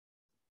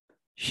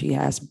she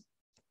has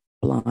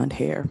blonde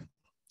hair.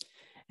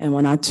 And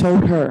when I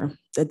told her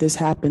that this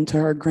happened to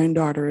her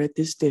granddaughter at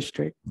this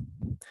district,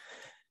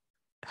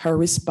 her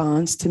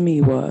response to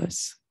me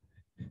was,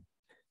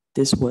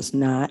 this was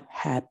not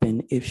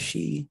happen if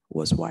she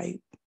was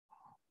white.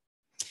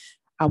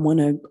 I want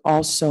to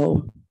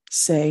also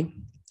say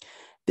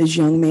this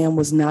young man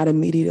was not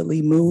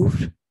immediately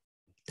moved.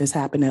 This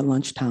happened at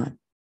lunchtime.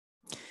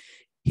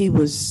 He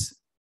was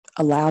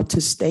allowed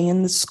to stay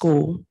in the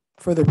school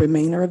for the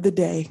remainder of the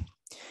day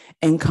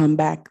and come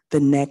back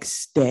the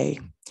next day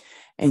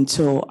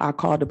until I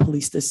called the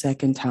police the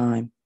second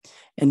time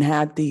and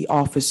had the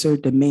officer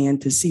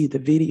demand to see the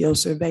video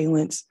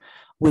surveillance,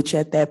 which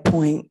at that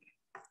point,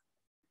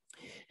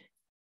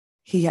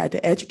 he had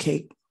to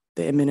educate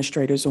the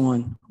administrators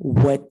on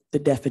what the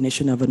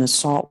definition of an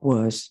assault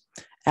was.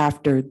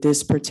 After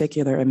this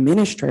particular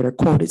administrator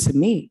quoted to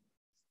me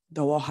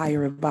the Ohio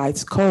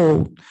Revised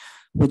Code,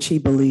 which he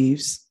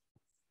believes,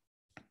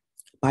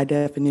 by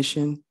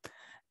definition,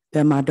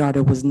 that my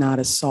daughter was not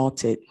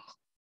assaulted.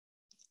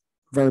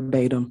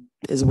 Verbatim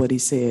is what he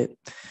said.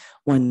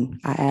 When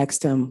I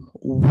asked him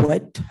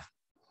what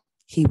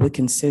he would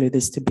consider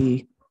this to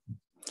be,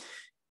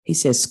 he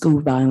said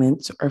school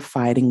violence or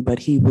fighting, but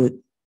he would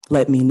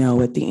let me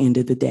know at the end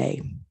of the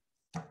day.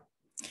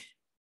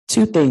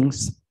 Two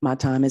things, my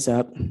time is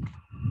up.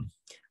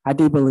 I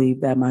do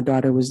believe that my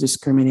daughter was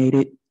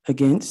discriminated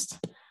against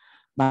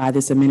by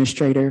this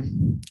administrator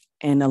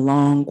and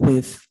along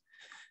with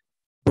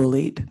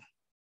bullied.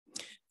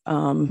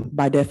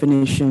 By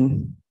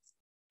definition,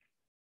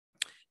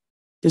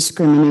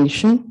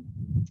 discrimination,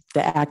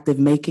 the act of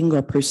making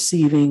or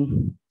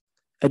perceiving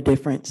a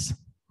difference.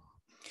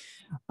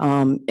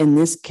 In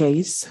this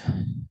case,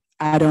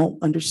 I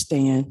don't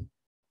understand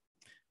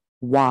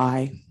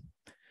why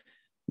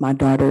my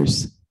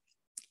daughter's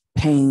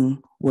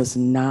pain was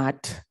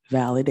not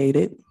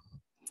validated.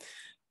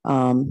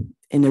 And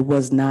it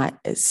was not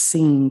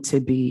seen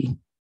to be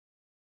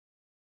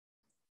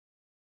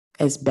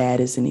as bad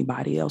as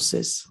anybody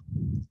else's.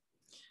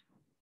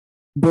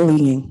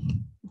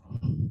 Bullying,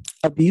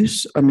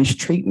 abuse or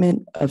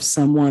mistreatment of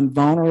someone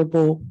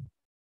vulnerable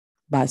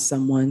by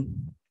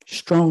someone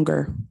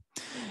stronger.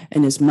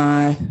 And it's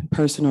my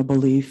personal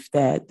belief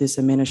that this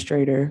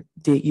administrator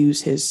did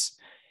use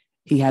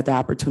he had the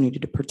opportunity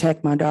to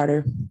protect my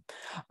daughter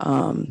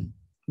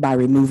by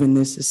removing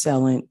this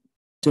assailant,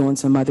 doing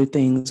some other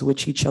things,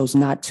 which he chose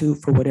not to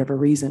for whatever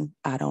reason,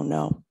 I don't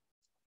know.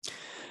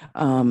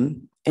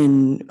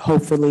 And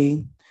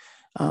hopefully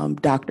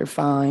Dr.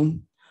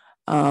 Fine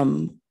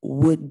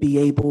would be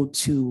able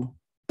to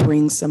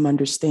bring some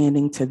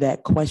understanding to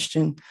that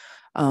question.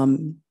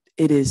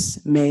 It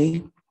is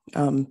May,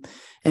 and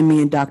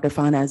me and Dr.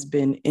 Fine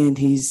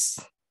he's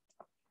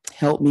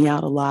helped me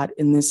out a lot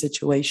in this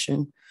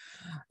situation.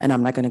 And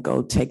I'm not going to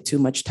go take too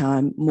much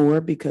time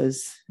more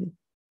because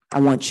I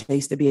want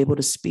Chase to be able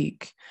to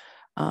speak.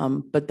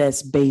 But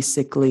that's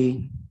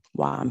basically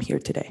why I'm here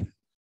today.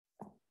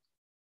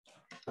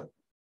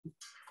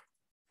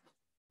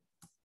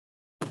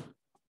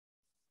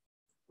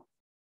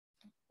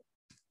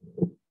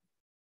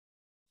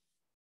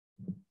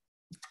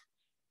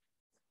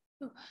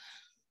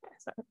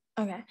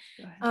 Okay.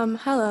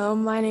 Hello,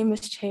 my name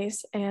is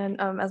Chase, and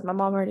as my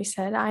mom already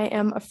said, I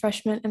am a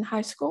freshman in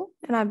high school,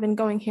 and I've been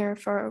going here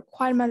for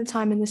quite a amount of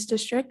time in this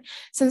district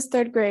since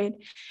 3rd grade.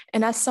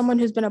 And as someone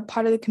who's been a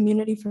part of the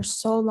community for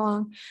so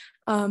long,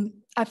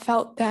 I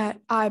felt that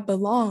I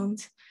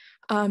belonged.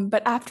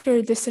 But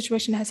after this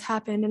situation has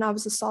happened and I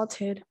was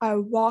assaulted, I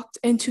walked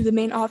into the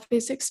main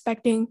office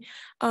expecting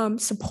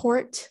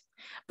support,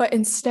 but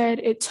instead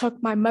it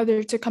took my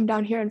mother to come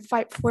down here and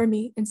fight for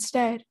me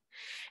instead.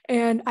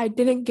 And I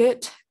didn't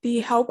get the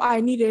help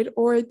I needed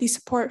or the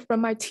support from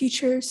my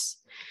teachers.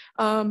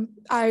 In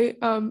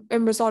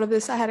result of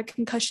this, I had a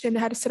concussion, I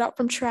had to sit out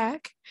from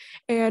track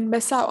and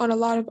miss out on a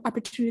lot of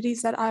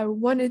opportunities that I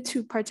wanted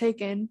to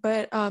partake in,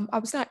 but I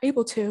was not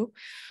able to.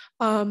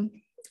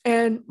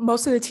 And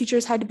most of the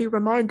teachers had to be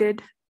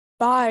reminded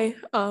by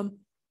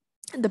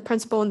the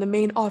principal in the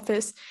main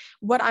office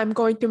what I'm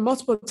going through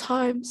multiple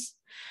times.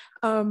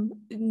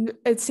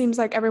 It seems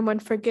like everyone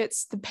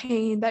forgets the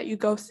pain that you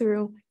go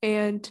through.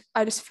 And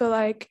I just feel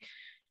like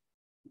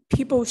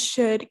people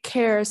should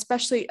care,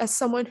 especially as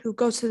someone who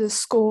goes to this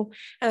school,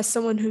 as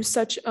someone who's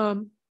such a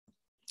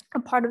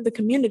part of the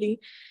community.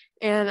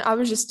 And I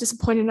was just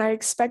disappointed. I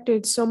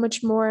expected so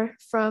much more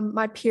from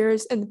my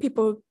peers and the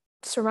people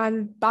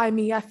surrounded by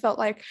me. I felt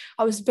like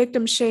I was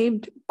victim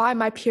shamed by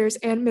my peers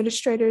and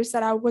administrators,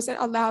 that I wasn't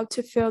allowed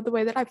to feel the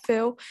way that I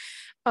feel.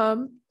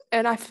 And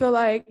I feel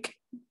like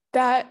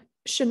that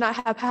should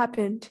not have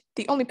happened.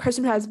 The only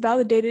person who has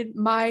validated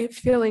my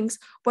feelings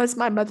was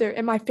my mother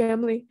and my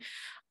family.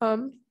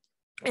 And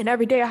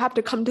every day I have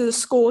to come to the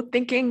school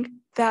thinking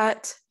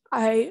that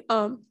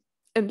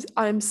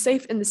I'm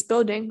safe in this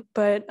building.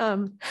 But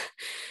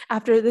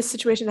after this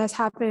situation has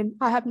happened,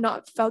 I have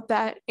not felt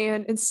that.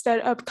 And instead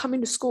of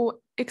coming to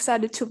school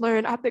excited to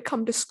learn, I have to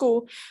come to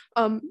school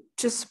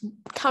just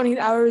counting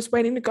hours,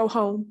 waiting to go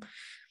home.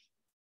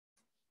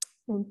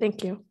 And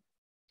thank you.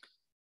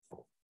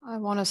 I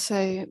want to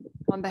say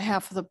on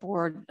behalf of the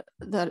board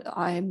that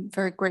I'm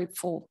very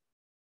grateful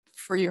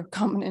for your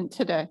coming in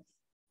today.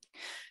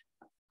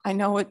 I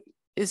know it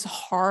is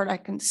hard. I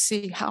can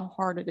see how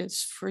hard it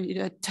is for you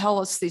to tell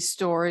us these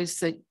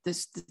stories,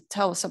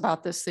 tell us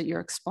about this that you're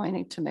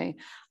explaining to me.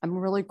 I'm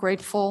really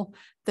grateful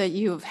that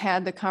you have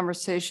had the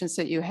conversations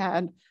that you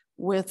had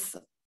with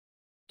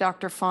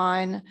Dr.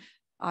 Fine.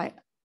 I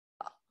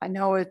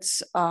know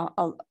it's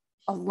a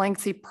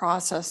lengthy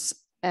process,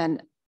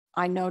 and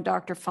I know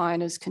Dr.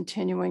 Fine is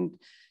continuing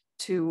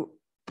to,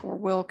 or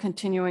will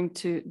continuing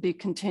to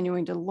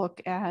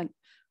look at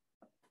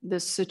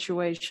this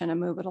situation and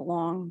move it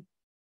along.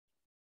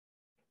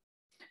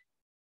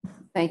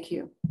 Thank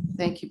you.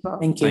 Thank you both.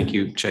 Thank you. Thank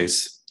you,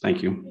 Chase.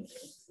 Thank you.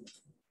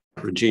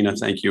 Regina,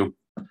 thank you.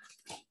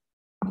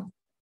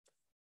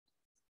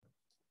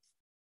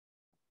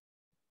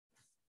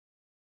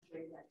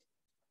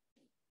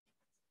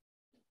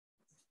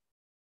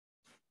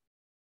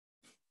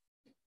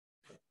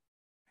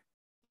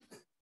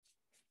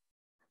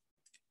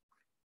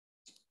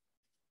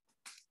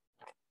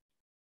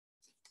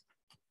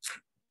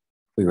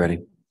 We ready?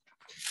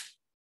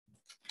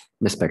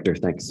 Ms.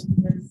 Spector, thanks.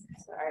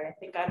 Sorry, I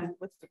think I'm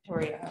with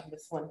Victoria on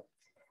this one.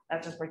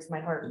 That just breaks my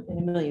heart in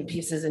a million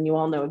pieces, and you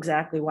all know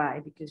exactly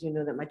why, because you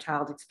know that my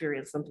child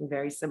experienced something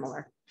very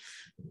similar.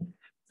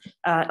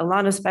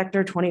 Alana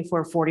Spector,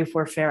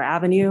 2444 Fair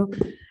Avenue.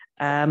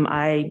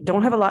 I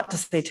don't have a lot to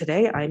say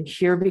today. I'm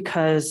here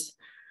because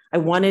I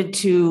wanted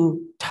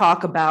to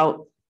talk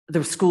about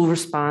the school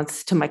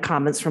response to my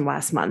comments from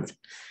last month.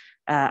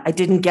 I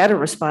didn't get a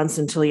response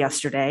until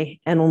yesterday,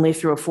 and only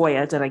through a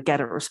FOIA did I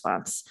get a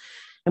response.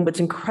 And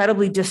what's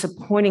incredibly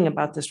disappointing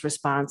about this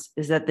response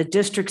is that the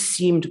district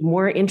seemed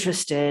more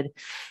interested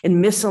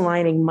in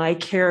misaligning my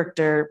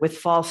character with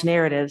false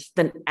narratives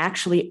than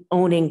actually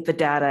owning the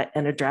data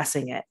and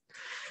addressing it.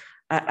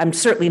 I'm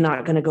certainly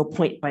not going to go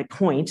point by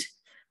point,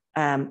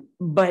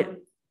 but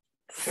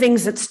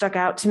things that stuck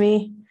out to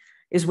me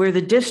is where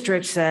the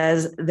district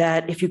says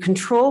that if you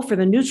control for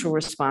the neutral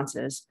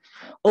responses,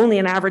 only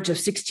an average of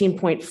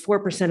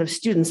 16.4% of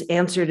students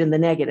answered in the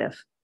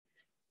negative.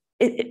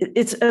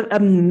 It's a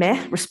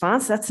meh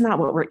response. That's not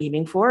what we're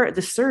aiming for.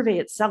 The survey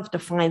itself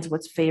defines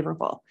what's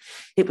favorable.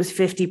 It was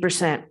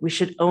 50%. We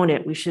should own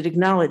it. We should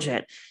acknowledge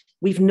it.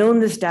 We've known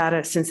this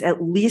data since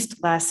at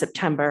least last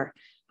September.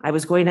 I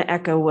was going to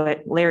echo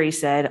what Larry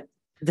said.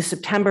 The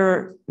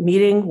September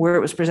meeting where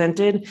it was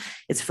presented,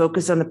 it's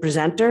focused on the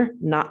presenter,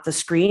 not the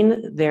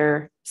screen.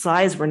 Their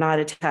slides were not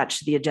attached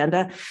to the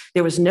agenda.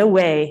 There was no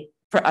way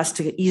for us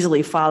to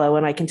easily follow.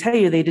 And I can tell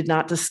you, they did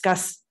not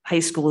discuss high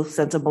school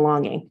sense of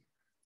belonging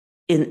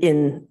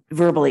in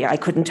verbally. I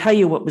couldn't tell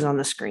you what was on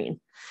the screen.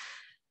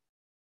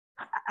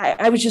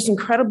 I was just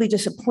incredibly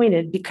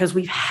disappointed because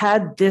we've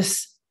had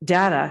this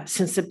data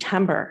since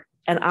September.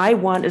 And I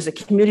want, as a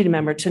community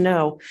member, to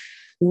know,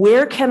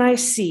 where can I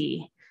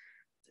see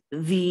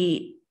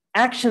the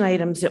action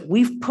items that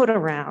we've put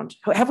around?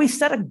 Have we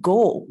set a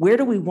goal? Where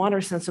do we want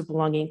our sense of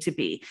belonging to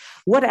be?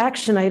 What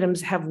action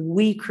items have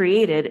we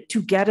created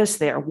to get us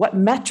there? What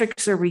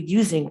metrics are we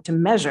using to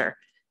measure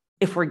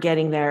if we're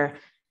getting there?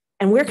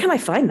 And where can I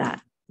find that?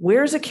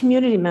 Where as a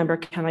community member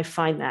can I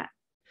find that?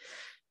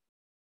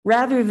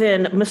 Rather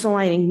than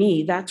misaligning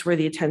me, that's where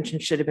the attention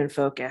should have been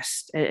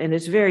focused. And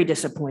it's very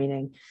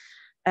disappointing.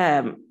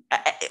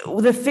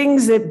 The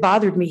things that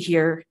bothered me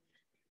here,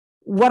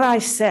 what I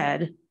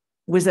said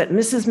was that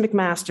Mrs.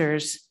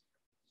 McMasters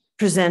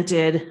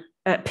presented,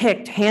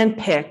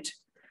 handpicked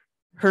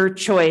her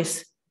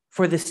choice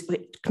for this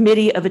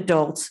committee of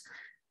adults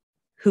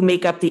who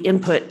make up the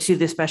input to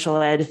the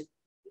special ed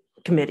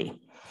committee.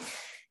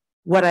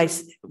 I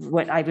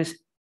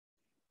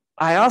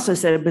also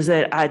said was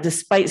that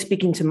despite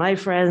speaking to my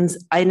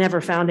friends, I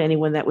never found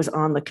anyone that was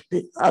on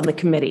the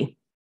committee.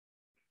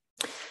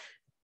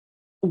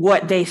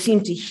 What they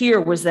seemed to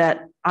hear was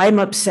that I'm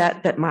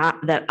upset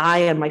that I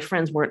and my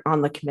friends weren't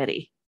on the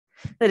committee.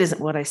 That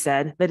isn't what I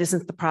said. That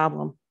isn't the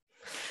problem.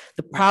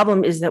 The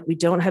problem is that we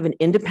don't have an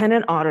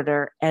independent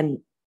auditor, and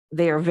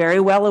they are very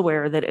well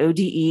aware that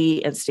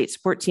ODE and state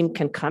support team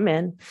can come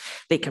in,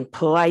 they can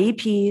pull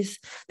IEPs,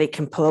 they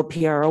can pull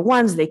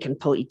PRO1s, they can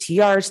pull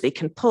ETRs, they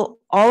can pull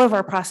all of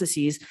our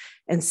processes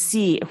and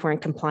see if we're in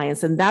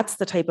compliance. And that's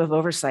the type of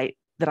oversight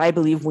that I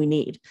believe we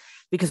need,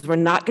 because we're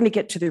not going to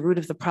get to the root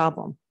of the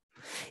problem.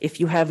 If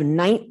you have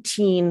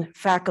 19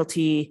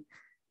 faculty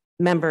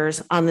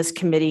members on this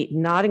committee,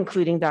 not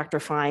including Dr.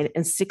 Fine,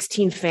 and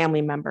 16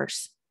 family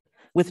members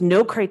with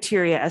no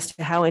criteria as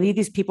to how any of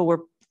these people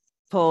were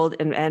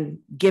pulled and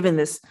given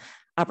this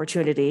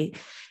opportunity,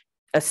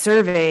 a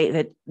survey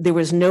that there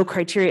was no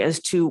criteria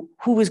as to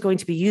who was going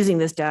to be using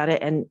this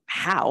data and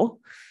how.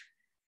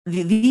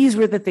 These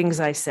were the things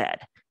I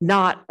said,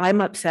 not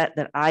I'm upset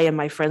that I and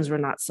my friends were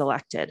not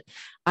selected.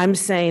 I'm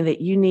saying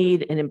that you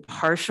need an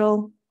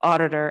impartial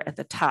auditor at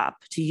the top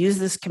to use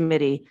this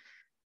committee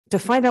to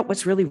find out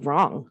what's really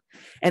wrong.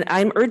 And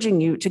I'm urging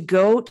you to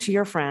go to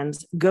your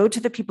friends, go to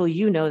the people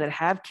you know that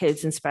have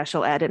kids in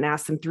special ed and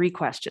ask them 3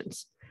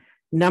 questions.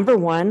 Number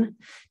 1,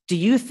 do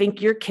you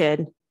think your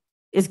kid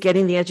is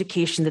getting the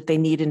education that they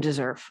need and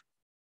deserve?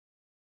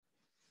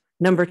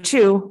 Number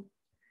 2,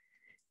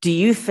 do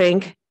you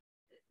think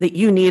that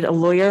you need a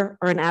lawyer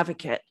or an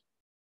advocate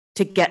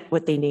to get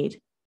what they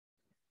need?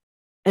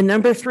 And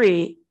number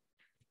 3,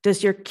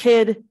 does your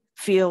kid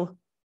feel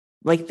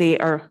like they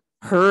are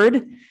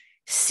heard,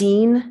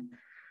 seen,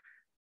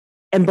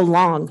 and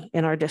belong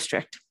in our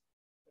district?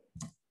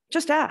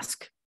 Just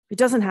ask. It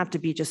doesn't have to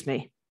be just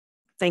me.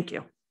 Thank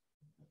you.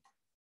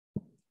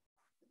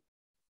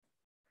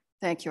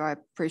 Thank you. I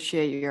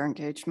appreciate your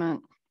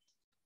engagement.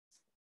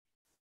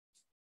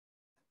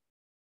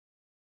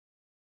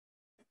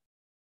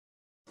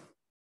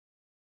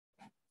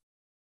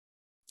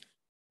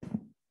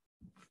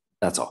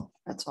 That's all.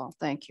 That's all.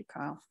 Thank you,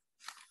 Kyle.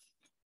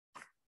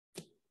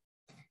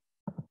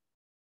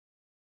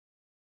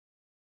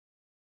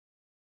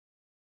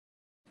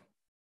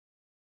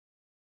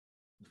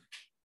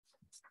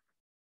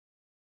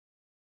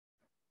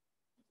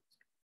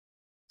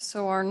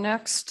 So our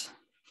next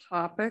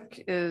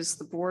topic is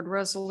the board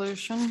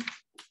resolution.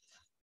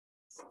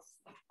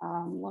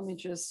 Let me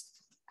just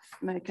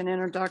make an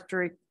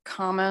introductory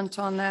comment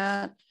on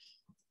that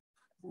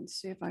and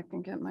see if I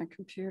can get my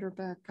computer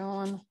back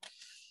going.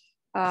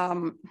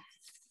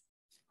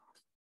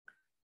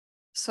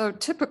 So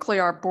typically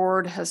our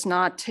board has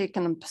not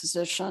taken a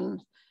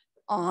position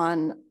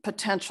on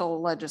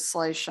potential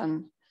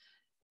legislation.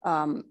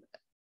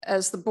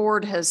 As the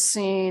board has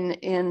seen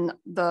in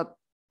the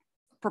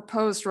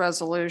proposed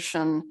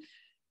resolution,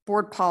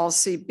 Board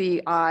Policy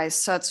BI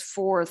sets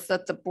forth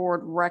that the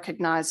board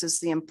recognizes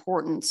the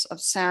importance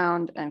of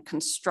sound and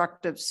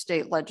constructive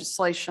state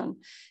legislation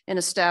in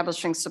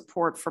establishing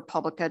support for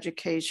public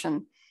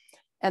education.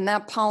 And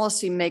that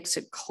policy makes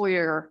it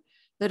clear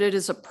that it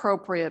is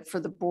appropriate for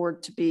the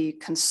board to be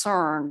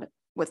concerned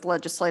with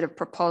legislative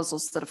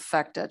proposals that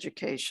affect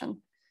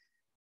education.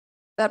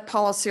 That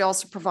policy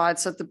also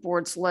provides that the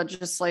board's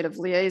legislative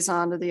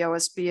liaison to the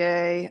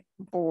OSBA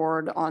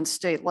board on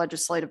state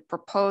legislative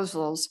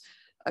proposals,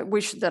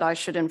 that I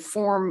should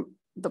inform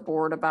the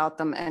board about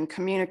them and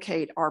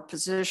communicate our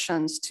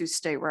positions to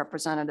state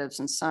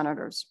representatives and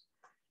senators.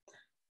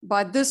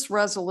 By this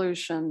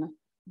resolution,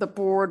 the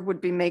board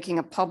would be making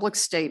a public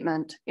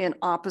statement in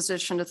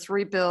opposition to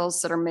 3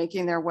 bills that are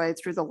making their way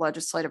through the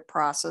legislative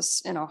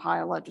process in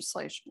Ohio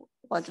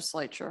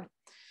legislature.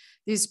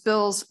 These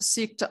bills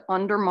seek to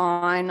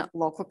undermine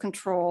local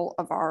control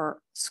of our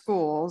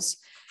schools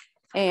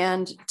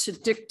and to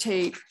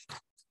dictate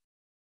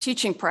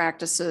teaching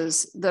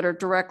practices that are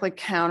directly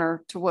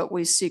counter to what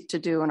we seek to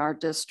do in our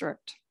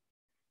district.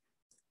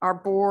 Our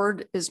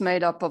board is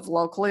made up of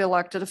locally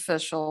elected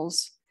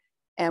officials,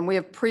 and we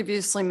have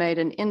previously made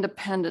an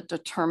independent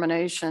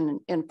determination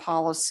in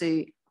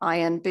policy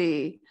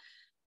INB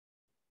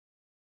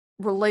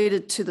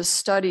related to the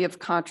study of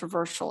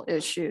controversial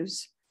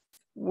issues.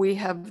 We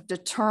have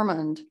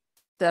determined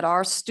that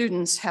our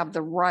students have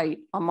the right,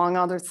 among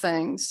other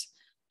things,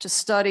 to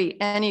study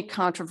any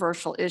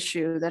controversial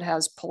issue that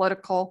has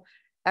political,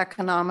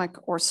 economic,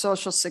 or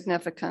social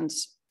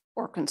significance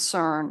or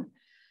concern.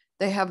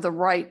 They have the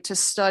right to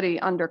study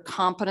under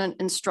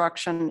competent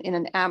instruction in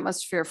an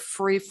atmosphere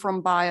free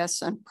from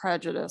bias and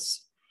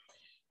prejudice.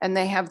 And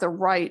they have the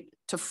right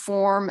to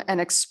form and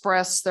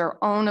express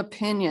their own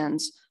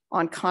opinions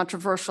on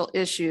controversial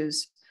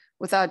issues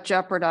without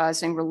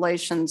jeopardizing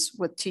relations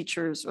with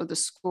teachers or the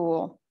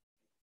school.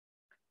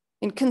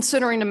 In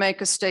considering to make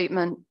a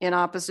statement in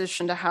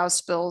opposition to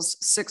House Bills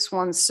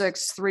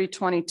 616,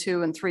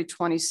 322, and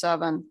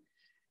 327,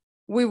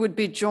 we would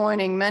be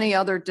joining many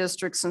other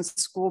districts and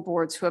school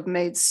boards who have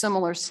made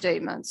similar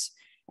statements.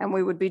 And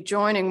we would be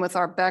joining with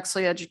our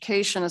Bexley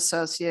Education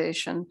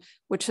Association,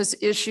 which has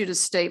issued a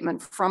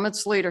statement from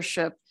its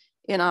leadership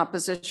in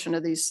opposition to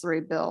these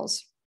 3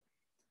 bills.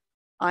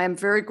 I am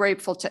very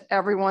grateful to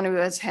everyone who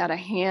has had a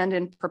hand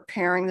in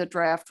preparing the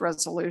draft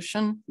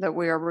resolution that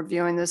we are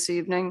reviewing this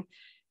evening.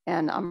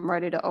 And I'm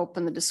ready to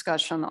open the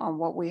discussion on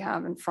what we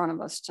have in front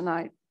of us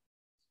tonight.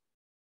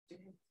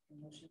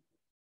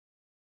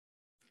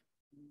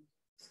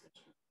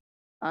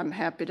 I'm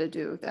happy to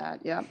do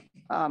that. Yeah.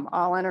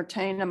 I'll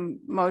entertain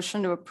a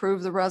motion to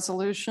approve the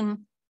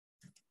resolution.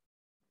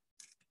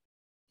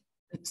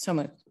 So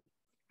much.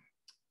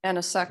 And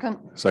a second?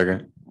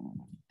 Second.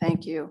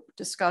 Thank you.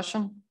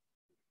 Discussion?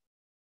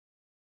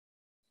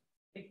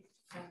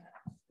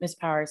 Ms.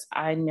 Powers,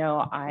 I know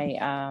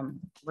I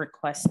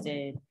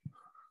requested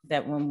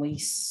that when we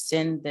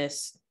send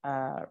this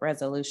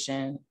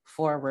resolution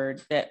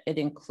forward, that it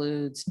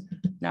includes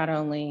not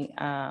only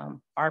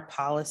our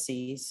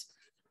policies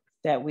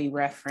that we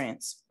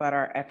reference, but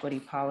our equity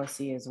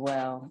policy as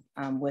well,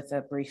 with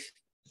a brief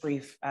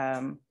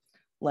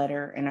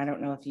letter. And I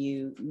don't know if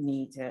you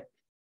need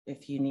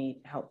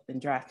help in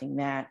drafting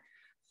that,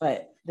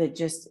 but that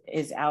just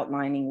is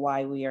outlining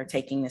why we are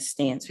taking this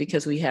stance,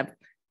 because we have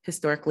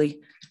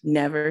historically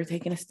never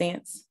taken a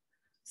stance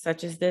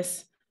such as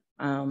this.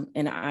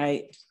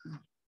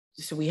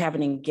 So we have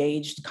an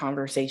engaged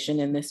conversation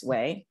in this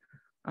way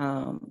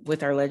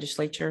with our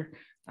legislature.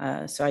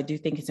 So I do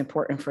think it's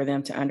important for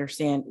them to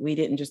understand we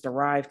didn't just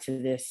arrive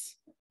to this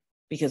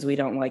because we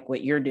don't like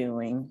what you're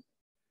doing.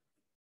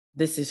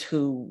 This is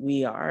who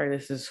we are.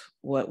 This is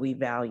what we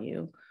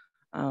value.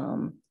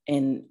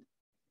 And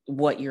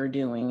what you're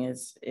doing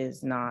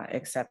is not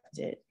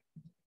accepted.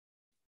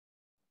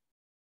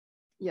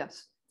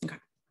 Yes. Okay.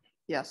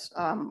 Yes,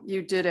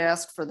 you did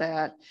ask for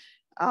that.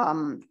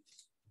 And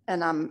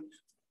I'm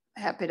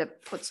happy to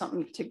put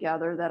something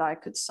together that I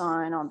could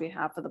sign on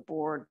behalf of the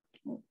board.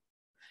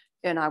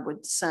 And I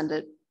would send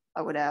it,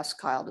 I would ask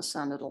Kyle to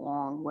send it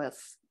along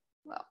with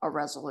a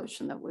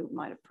resolution that we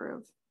might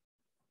approve.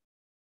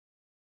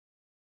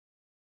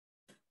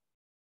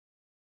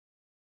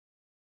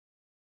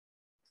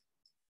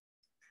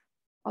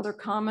 Other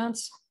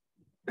comments?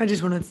 I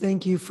just want to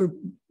thank you for,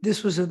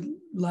 this was a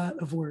lot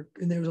of work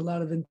and there was a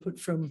lot of input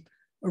from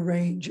a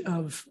range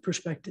of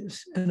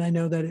perspectives. And I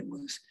know that it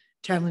was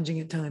challenging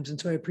at times. And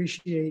so I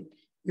appreciate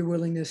your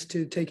willingness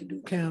to take into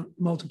account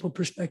multiple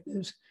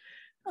perspectives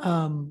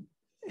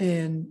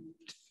and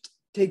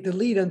take the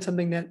lead on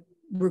something that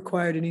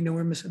required an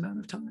enormous amount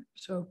of time.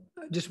 So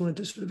I just wanted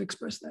to sort of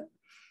express that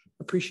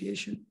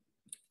appreciation.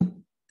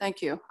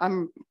 Thank you.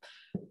 I'm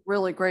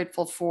really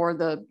grateful for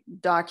the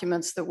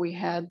documents that we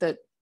had that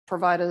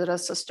provided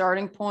us a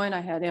starting point.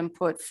 I had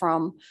input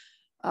from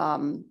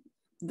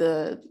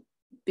the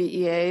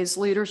BEA's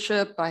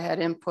leadership. I had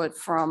input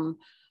from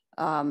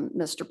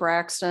Mr.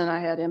 Braxton. I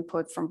had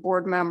input from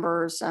board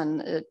members,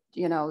 and it,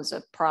 you know, was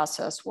a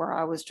process where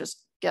I was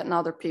just getting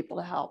other people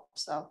to help.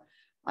 So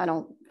I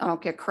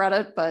don't get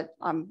credit, but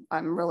I'm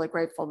really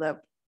grateful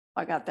that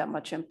I got that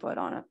much input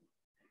on it.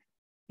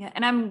 Yeah,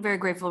 and I'm very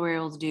grateful we were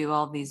able to do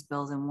all these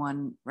bills in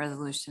one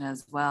resolution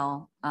as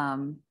well.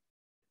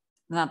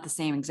 Not the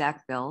same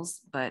exact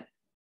bills, but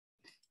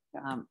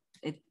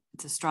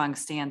it's a strong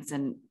stance.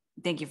 And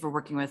thank you for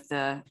working with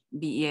the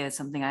BEA. It's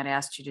something I'd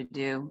asked you to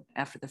do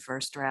after the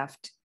first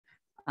draft.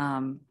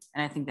 And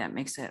I think that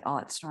makes it all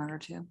that stronger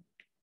too.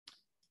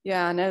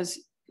 Yeah, and as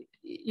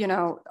you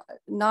know,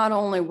 not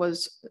only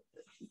was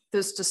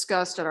this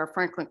discussed at our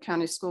Franklin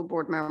County School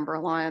Board Member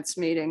Alliance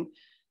meeting,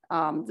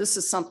 this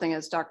is something,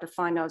 as Dr.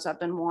 Fine knows, I've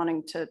been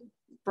wanting to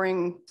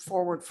bring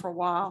forward for a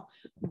while,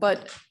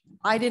 but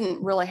I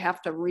didn't really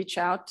have to reach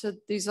out to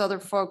these other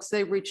folks.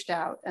 They reached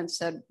out and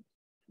said,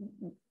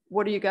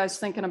 what are you guys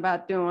thinking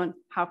about doing?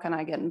 How can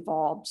I get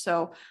involved?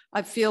 So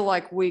I feel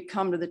like we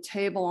come to the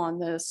table on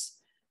this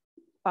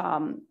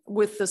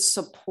with the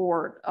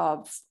support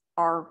of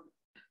our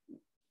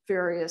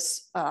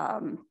various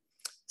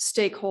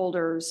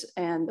stakeholders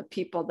and the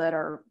people that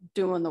are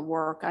doing the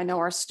work. I know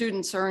our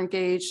students are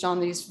engaged on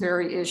these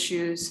very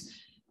issues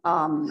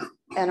and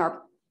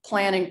are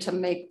planning to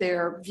make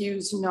their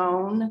views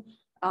known.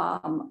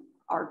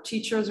 Our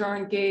teachers are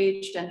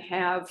engaged and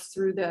have,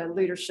 through the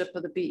leadership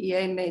of the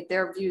BEA, made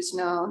their views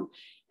known.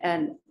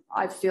 And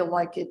I feel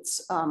like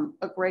it's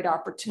a great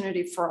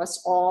opportunity for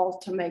us all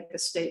to make a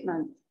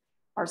statement.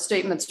 Our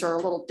statements are a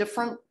little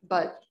different,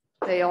 but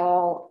they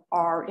all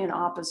are in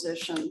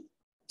opposition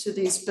to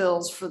these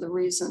bills for the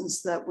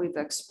reasons that we've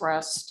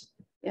expressed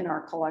in our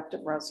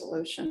collective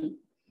resolution.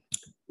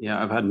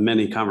 Yeah, I've had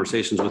many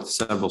conversations with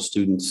several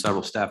students,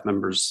 several staff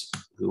members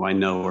who I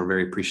know are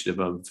very appreciative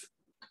of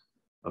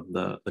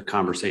the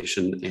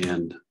conversation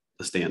and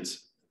the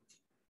stance.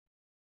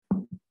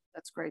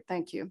 That's great.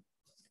 Thank you.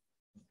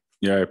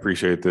 Yeah, I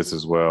appreciate this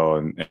as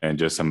well. And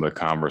just some of the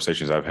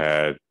conversations I've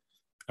had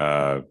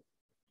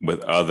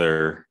with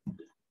other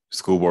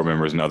school board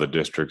members in other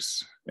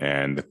districts,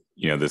 and,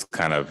 you know, this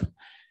kind of,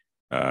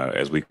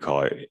 as we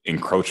call it,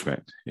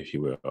 encroachment, if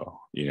you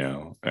will, you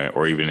know,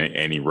 or even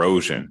an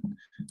erosion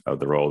of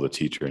the role of the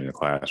teacher in the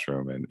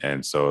classroom.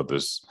 And so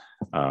this,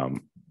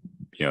 you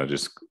know,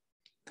 just,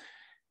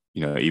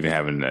 you know, even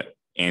having the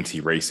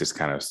anti-racist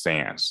kind of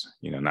stance,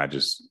 you know, not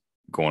just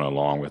going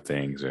along with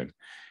things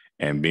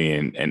and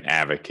being an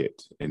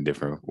advocate in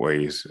different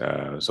ways.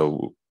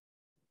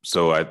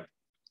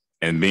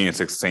 And being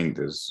succinct,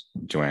 as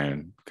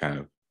Joanne kind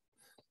of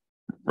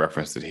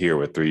referenced it here,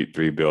 with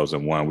three bills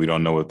in one. We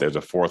don't know if there's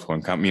a fourth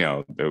one coming, you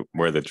know,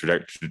 where the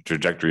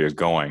trajectory is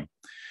going,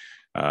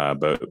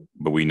 but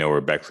we know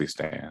where Bexley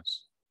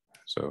stands.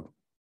 So,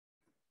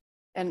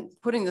 and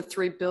putting the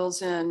three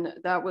bills in,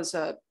 that was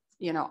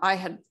you know, I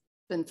had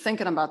been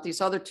thinking about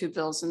these other two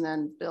bills, and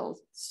then Bill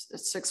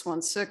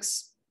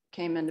 616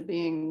 came into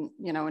being,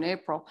 you know, in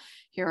April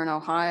here in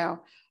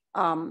Ohio.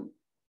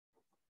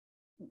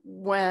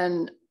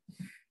 When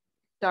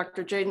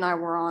Dr. Jade and I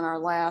were on our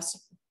last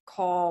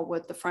call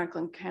with the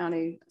Franklin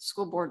County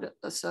School Board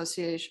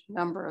Association,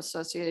 Member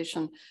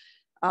Association,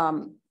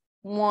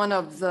 one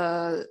of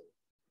the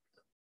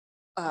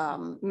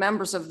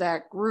members of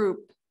that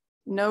group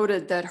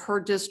noted that her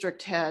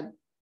district had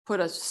put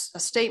a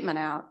statement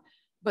out,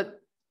 but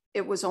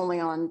it was only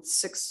on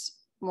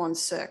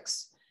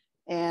 616.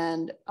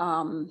 And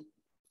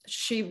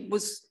she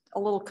was a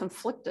little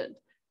conflicted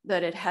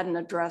that it hadn't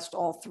addressed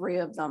all three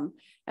of them.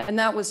 And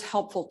that was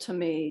helpful to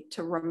me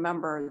to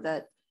remember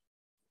that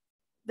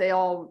they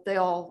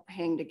all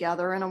hang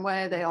together in a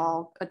way. They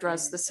all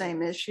address the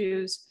same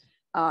issues.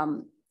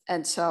 And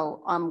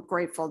so I'm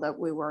grateful that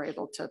we were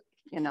able to,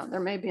 you know, there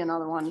may be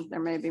another one, there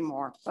may be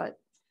more, but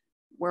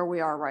where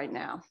we are right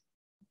now.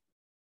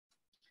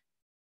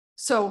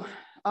 So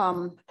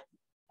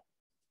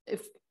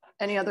if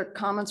any other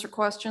comments or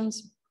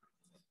questions?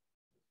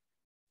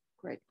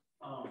 Great.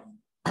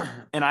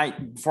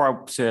 And before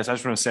I say this, I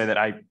just want to say that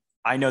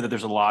I know that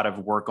there's a lot of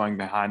work going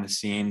behind the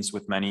scenes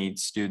with many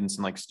students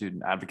and like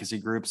student advocacy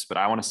groups, but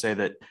I want to say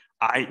that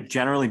I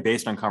generally,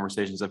 based on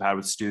conversations I've had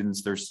with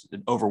students, there's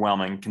an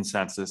overwhelming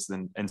consensus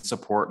and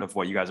support of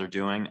what you guys are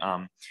doing.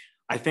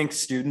 I think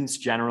students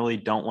generally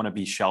don't want to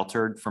be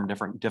sheltered from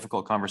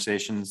difficult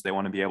conversations. They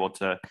want to be able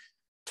to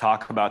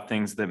talk about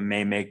things that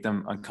may make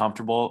them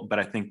uncomfortable, but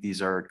I think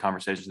these are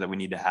conversations that we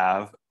need to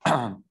have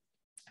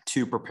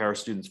to prepare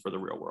students for the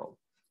real world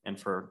and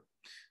for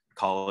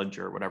college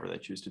or whatever they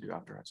choose to do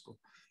after high school.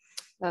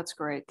 That's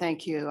great.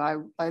 Thank you. I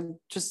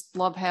just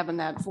love having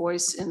that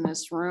voice in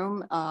this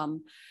room.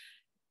 You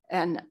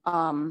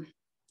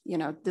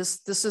know,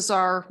 this is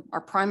our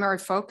primary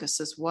focus,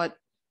 is what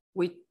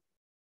we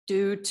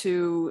do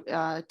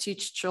to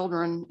teach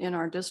children in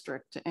our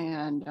district.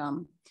 And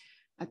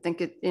I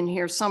think it in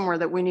here somewhere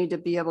that we need to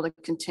be able to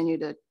continue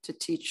to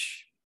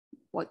teach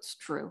what's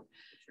true.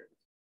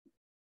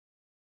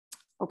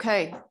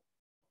 Okay.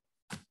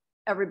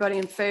 Everybody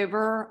in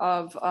favor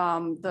of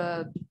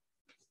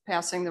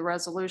passing the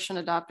resolution,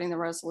 adopting the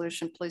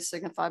resolution, please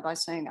signify by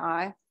saying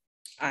aye.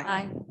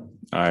 Aye.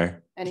 Aye.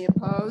 Any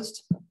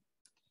opposed?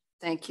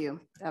 Thank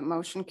you. That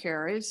motion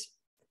carries.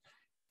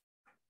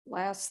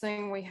 Last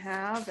thing we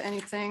have,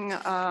 anything,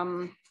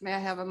 may I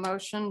have a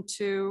motion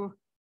to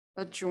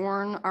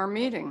adjourn our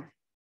meeting?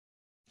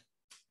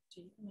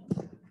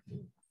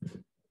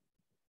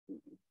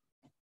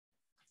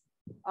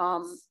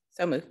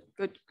 So moved.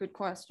 Good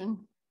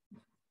question.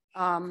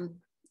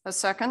 A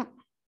second?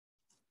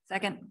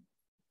 Second.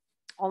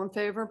 All in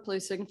favor,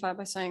 please signify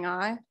by saying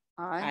aye.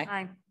 Aye.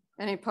 Aye.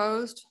 Any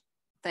opposed?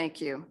 Thank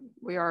you.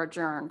 We are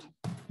adjourned.